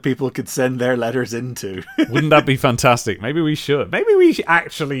so other people could send their letters into. Wouldn't that be fantastic? Maybe we should. Maybe we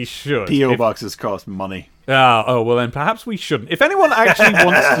actually should. P.O. boxes cost money. Oh, well then perhaps we shouldn't. If anyone actually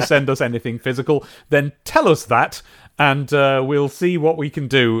wants to send us anything physical, then tell us that, and we'll see what we can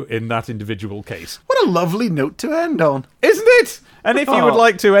do in that individual case. What a lovely note to end on. Isn't it? And if you would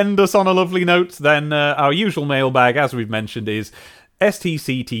like to end us on a lovely note, then our usual mailbag, as we've mentioned, is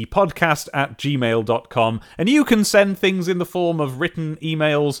stctpodcast@gmail.com, and you can send things in the form of written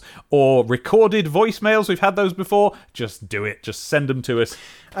emails or recorded voicemails. We've had those before. Just do it. Just send them to us.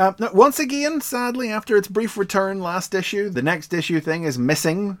 Now, once again, sadly, after its brief return last issue, the next issue thing is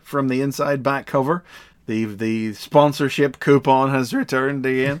missing from the inside back cover. The sponsorship coupon has returned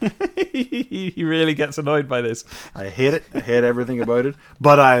again. He really gets annoyed by this. I hate it. I hate everything about it.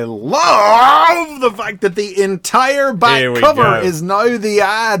 But I love the fact that the entire back cover is now the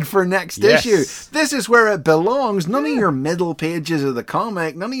ad for next issue. This is where it belongs. None of your middle pages of the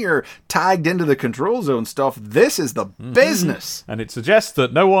comic, none of your tagged into the control zone stuff. This is the business. And it suggests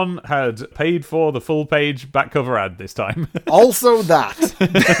that no one had paid for the full page back cover ad this time. Also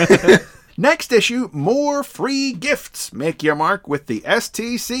that. Next issue, more free gifts. Make your mark with the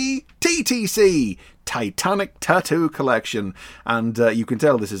STC TTC Titanic Tattoo Collection. And you can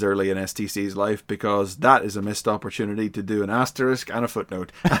tell this is early in STC's life because that is a missed opportunity to do an asterisk and a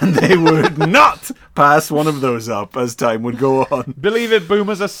footnote. And they would not pass one of those up as time would go on. Believe it,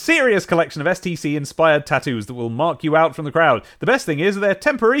 Boomers, a serious collection of STC-inspired tattoos that will mark you out from the crowd. The best thing is they're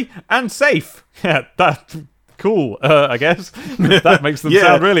temporary and safe. Yeah, that... Cool, I guess. That makes them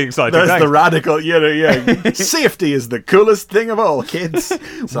sound really exciting. That's the radical, safety is the coolest thing of all, kids.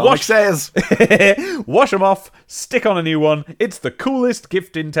 Sonic says. Wash them off, stick on a new one. It's the coolest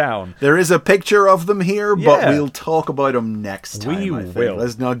gift in town. There is a picture of them here, but we'll talk about them next time. We will.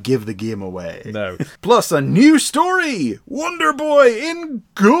 Let's not give the game away. No. Plus a new story, Wonder Boy in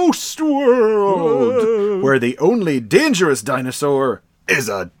Ghost World, where the only dangerous dinosaur is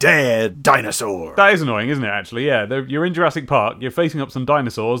a dead dinosaur. That is annoying, isn't it, actually? Yeah, you're in Jurassic Park, you're facing up some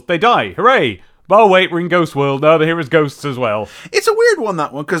dinosaurs, they die, hooray! Oh wait, we're in Ghost World, no, here is ghosts as well. It's a weird one,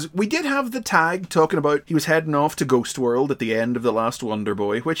 that one, because we did have the tag talking about he was heading off to Ghost World at the end of the last Wonder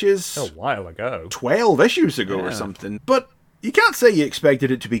Boy, which is... a while ago. 12 issues ago or something. But... you can't say you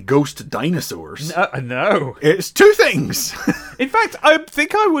expected it to be ghost dinosaurs. No. It's two things. In fact, I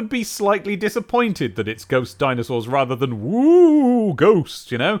think I would be slightly disappointed that it's ghost dinosaurs rather than woo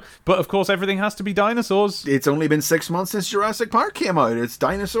ghosts, you know? But of course, everything has to be dinosaurs. It's only been 6 months since Jurassic Park came out. It's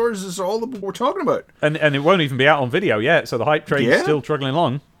dinosaurs is all that we're talking about. And it won't even be out on video yet, so the hype train's still truggling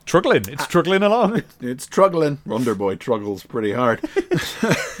along. It's truggling along. It's truggling. Wonder Boy truggles pretty hard.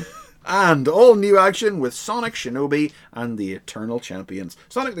 And all new action with Sonic, Shinobi, and the Eternal Champions.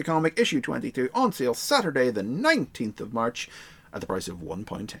 Sonic the Comic, issue 22, on sale Saturday the 19th of March at the price of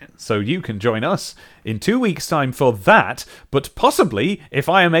 £1.10. So you can join us in 2 weeks' time for that, but possibly, if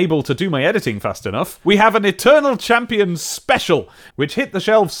I am able to do my editing fast enough, we have an Eternal Champions special, which hit the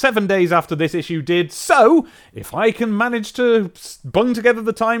shelves 7 days after this issue did. So, if I can manage to bung together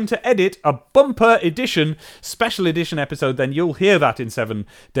the time to edit a bumper edition, special edition episode, then you'll hear that in 7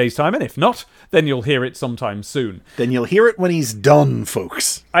 days' time, and if not, then you'll hear it sometime soon. Then you'll hear it when he's done,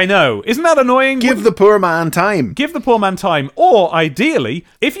 folks. I know. Isn't that annoying? Give the poor man time. Give the poor man time, or ideally,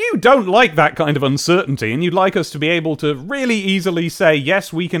 if you don't like that kind of uncertainty and you'd like us to be able to really easily say,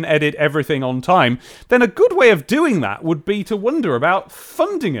 yes, we can edit everything on time, then a good way of doing that would be to wonder about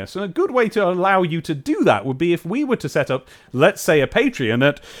funding us. And a good way to allow you to do that would be if we were to set up, let's say, a Patreon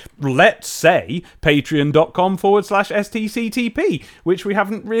at, let's say, patreon.com/STCTP, which we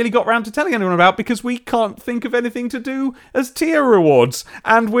haven't really got round to telling anyone about because we can't think of anything to do as tier rewards.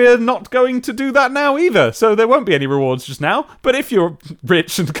 And we're not going to do that now either. So there won't be any rewards just now. But if you're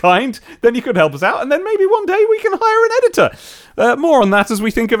rich and kind, then you could help us out, and then maybe one day we can hire an editor. More on that as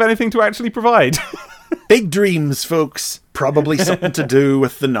we think of anything to actually provide. Big dreams, folks. Probably something to do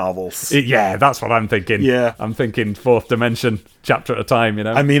with the novels. Yeah, that's what I'm thinking. Yeah. I'm thinking fourth dimension, chapter at a time, you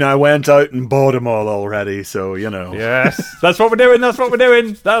know. I mean, I went out and bought them all already, so, you know. Yes, that's what we're doing, that's what we're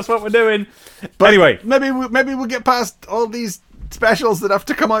doing. But anyway. Maybe we'll get past all these specials that have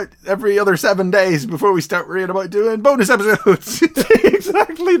to come out every other 7 days before we start worrying about doing bonus episodes.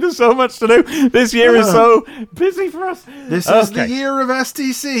 Exactly, there's so much to do. This year is so busy for us. This is the year of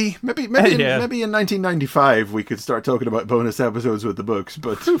STC. Maybe in 1995 we could start talking about bonus episodes with the books,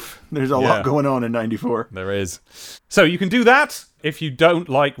 but there's a lot going on in 94. There is. So you can do that. if you don't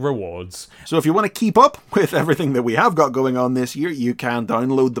like rewards. So if you want to keep up with everything that we have got going on this year, you can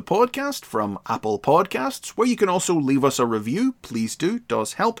download the podcast from Apple Podcasts, where you can also leave us a review. Please do.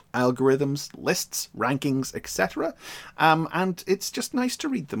 Does help. Algorithms, lists, rankings, etc. And it's just nice to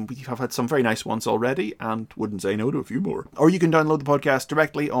read them. We have had some very nice ones already and wouldn't say no to a few more. Or you can download the podcast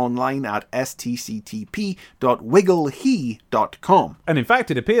directly online at stctp.wigglehe.com. And in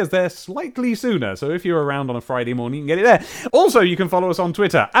fact, it appears there slightly sooner, so if you're around on a Friday morning, you can get it there. Also, you can follow us on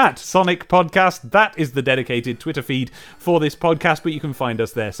Twitter at Sonic Podcast. That is the dedicated Twitter feed for this podcast, but you can find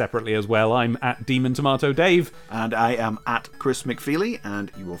us there separately as well. I'm at Demon Tomato Dave. And I am at Chris McFeely,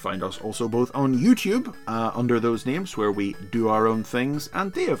 and you will find us also both on YouTube under those names where we do our own things,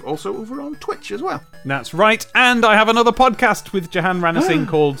 and Dave also over on Twitch as well. That's right, and I have another podcast with Jahan Ranasingh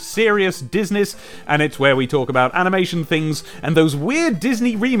called Serious Disney, and it's where we talk about animation things and those weird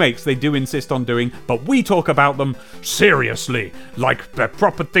Disney remakes they do insist on doing, but we talk about them seriously, like they're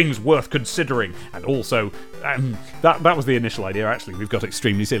proper things worth considering. And also, that was the initial idea, actually. We've got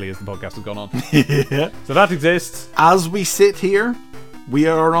extremely silly as the podcast has gone on. Yeah. So that exists. As we sit here, we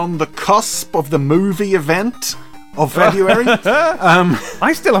are on the cusp of the movie event of February.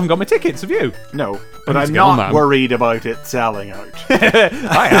 I still haven't got my tickets, have you? No, but I need to I'm get on not that. worried about it selling out.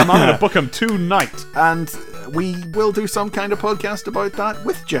 I am. I'm going to book them tonight. And we will do some kind of podcast about that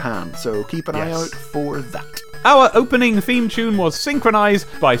with Jahan, so keep an eye Yes. out for that. Our opening theme tune was synchronized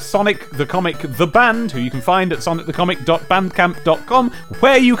by Sonic the Comic The Band, who you can find at sonicthecomic.bandcamp.com,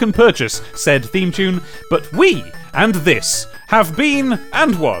 where you can purchase said theme tune. But we and this have been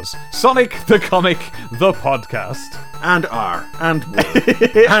and was Sonic the Comic The Podcast. And are, and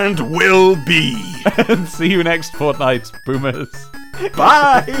will, and will be. And see you next fortnight, boomers.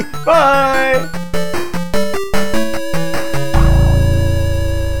 Bye! Bye!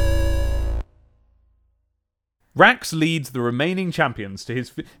 Rax leads the remaining champions to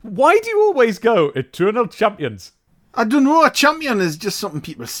his... Why do you always go eternal champions? I don't know, a champion is just something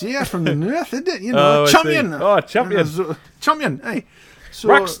people say from the north, isn't it? You know, Oh, I champion. see. Oh, champion. Champion, hey. So,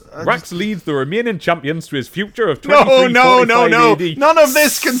 Rax leads the remaining champions to his future of No, 2345 AD. None of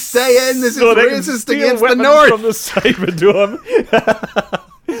this can stay in. This is So they can racist steal against the weapons north. from the Cyberdome.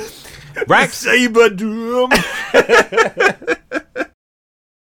 Rax Saber Doom.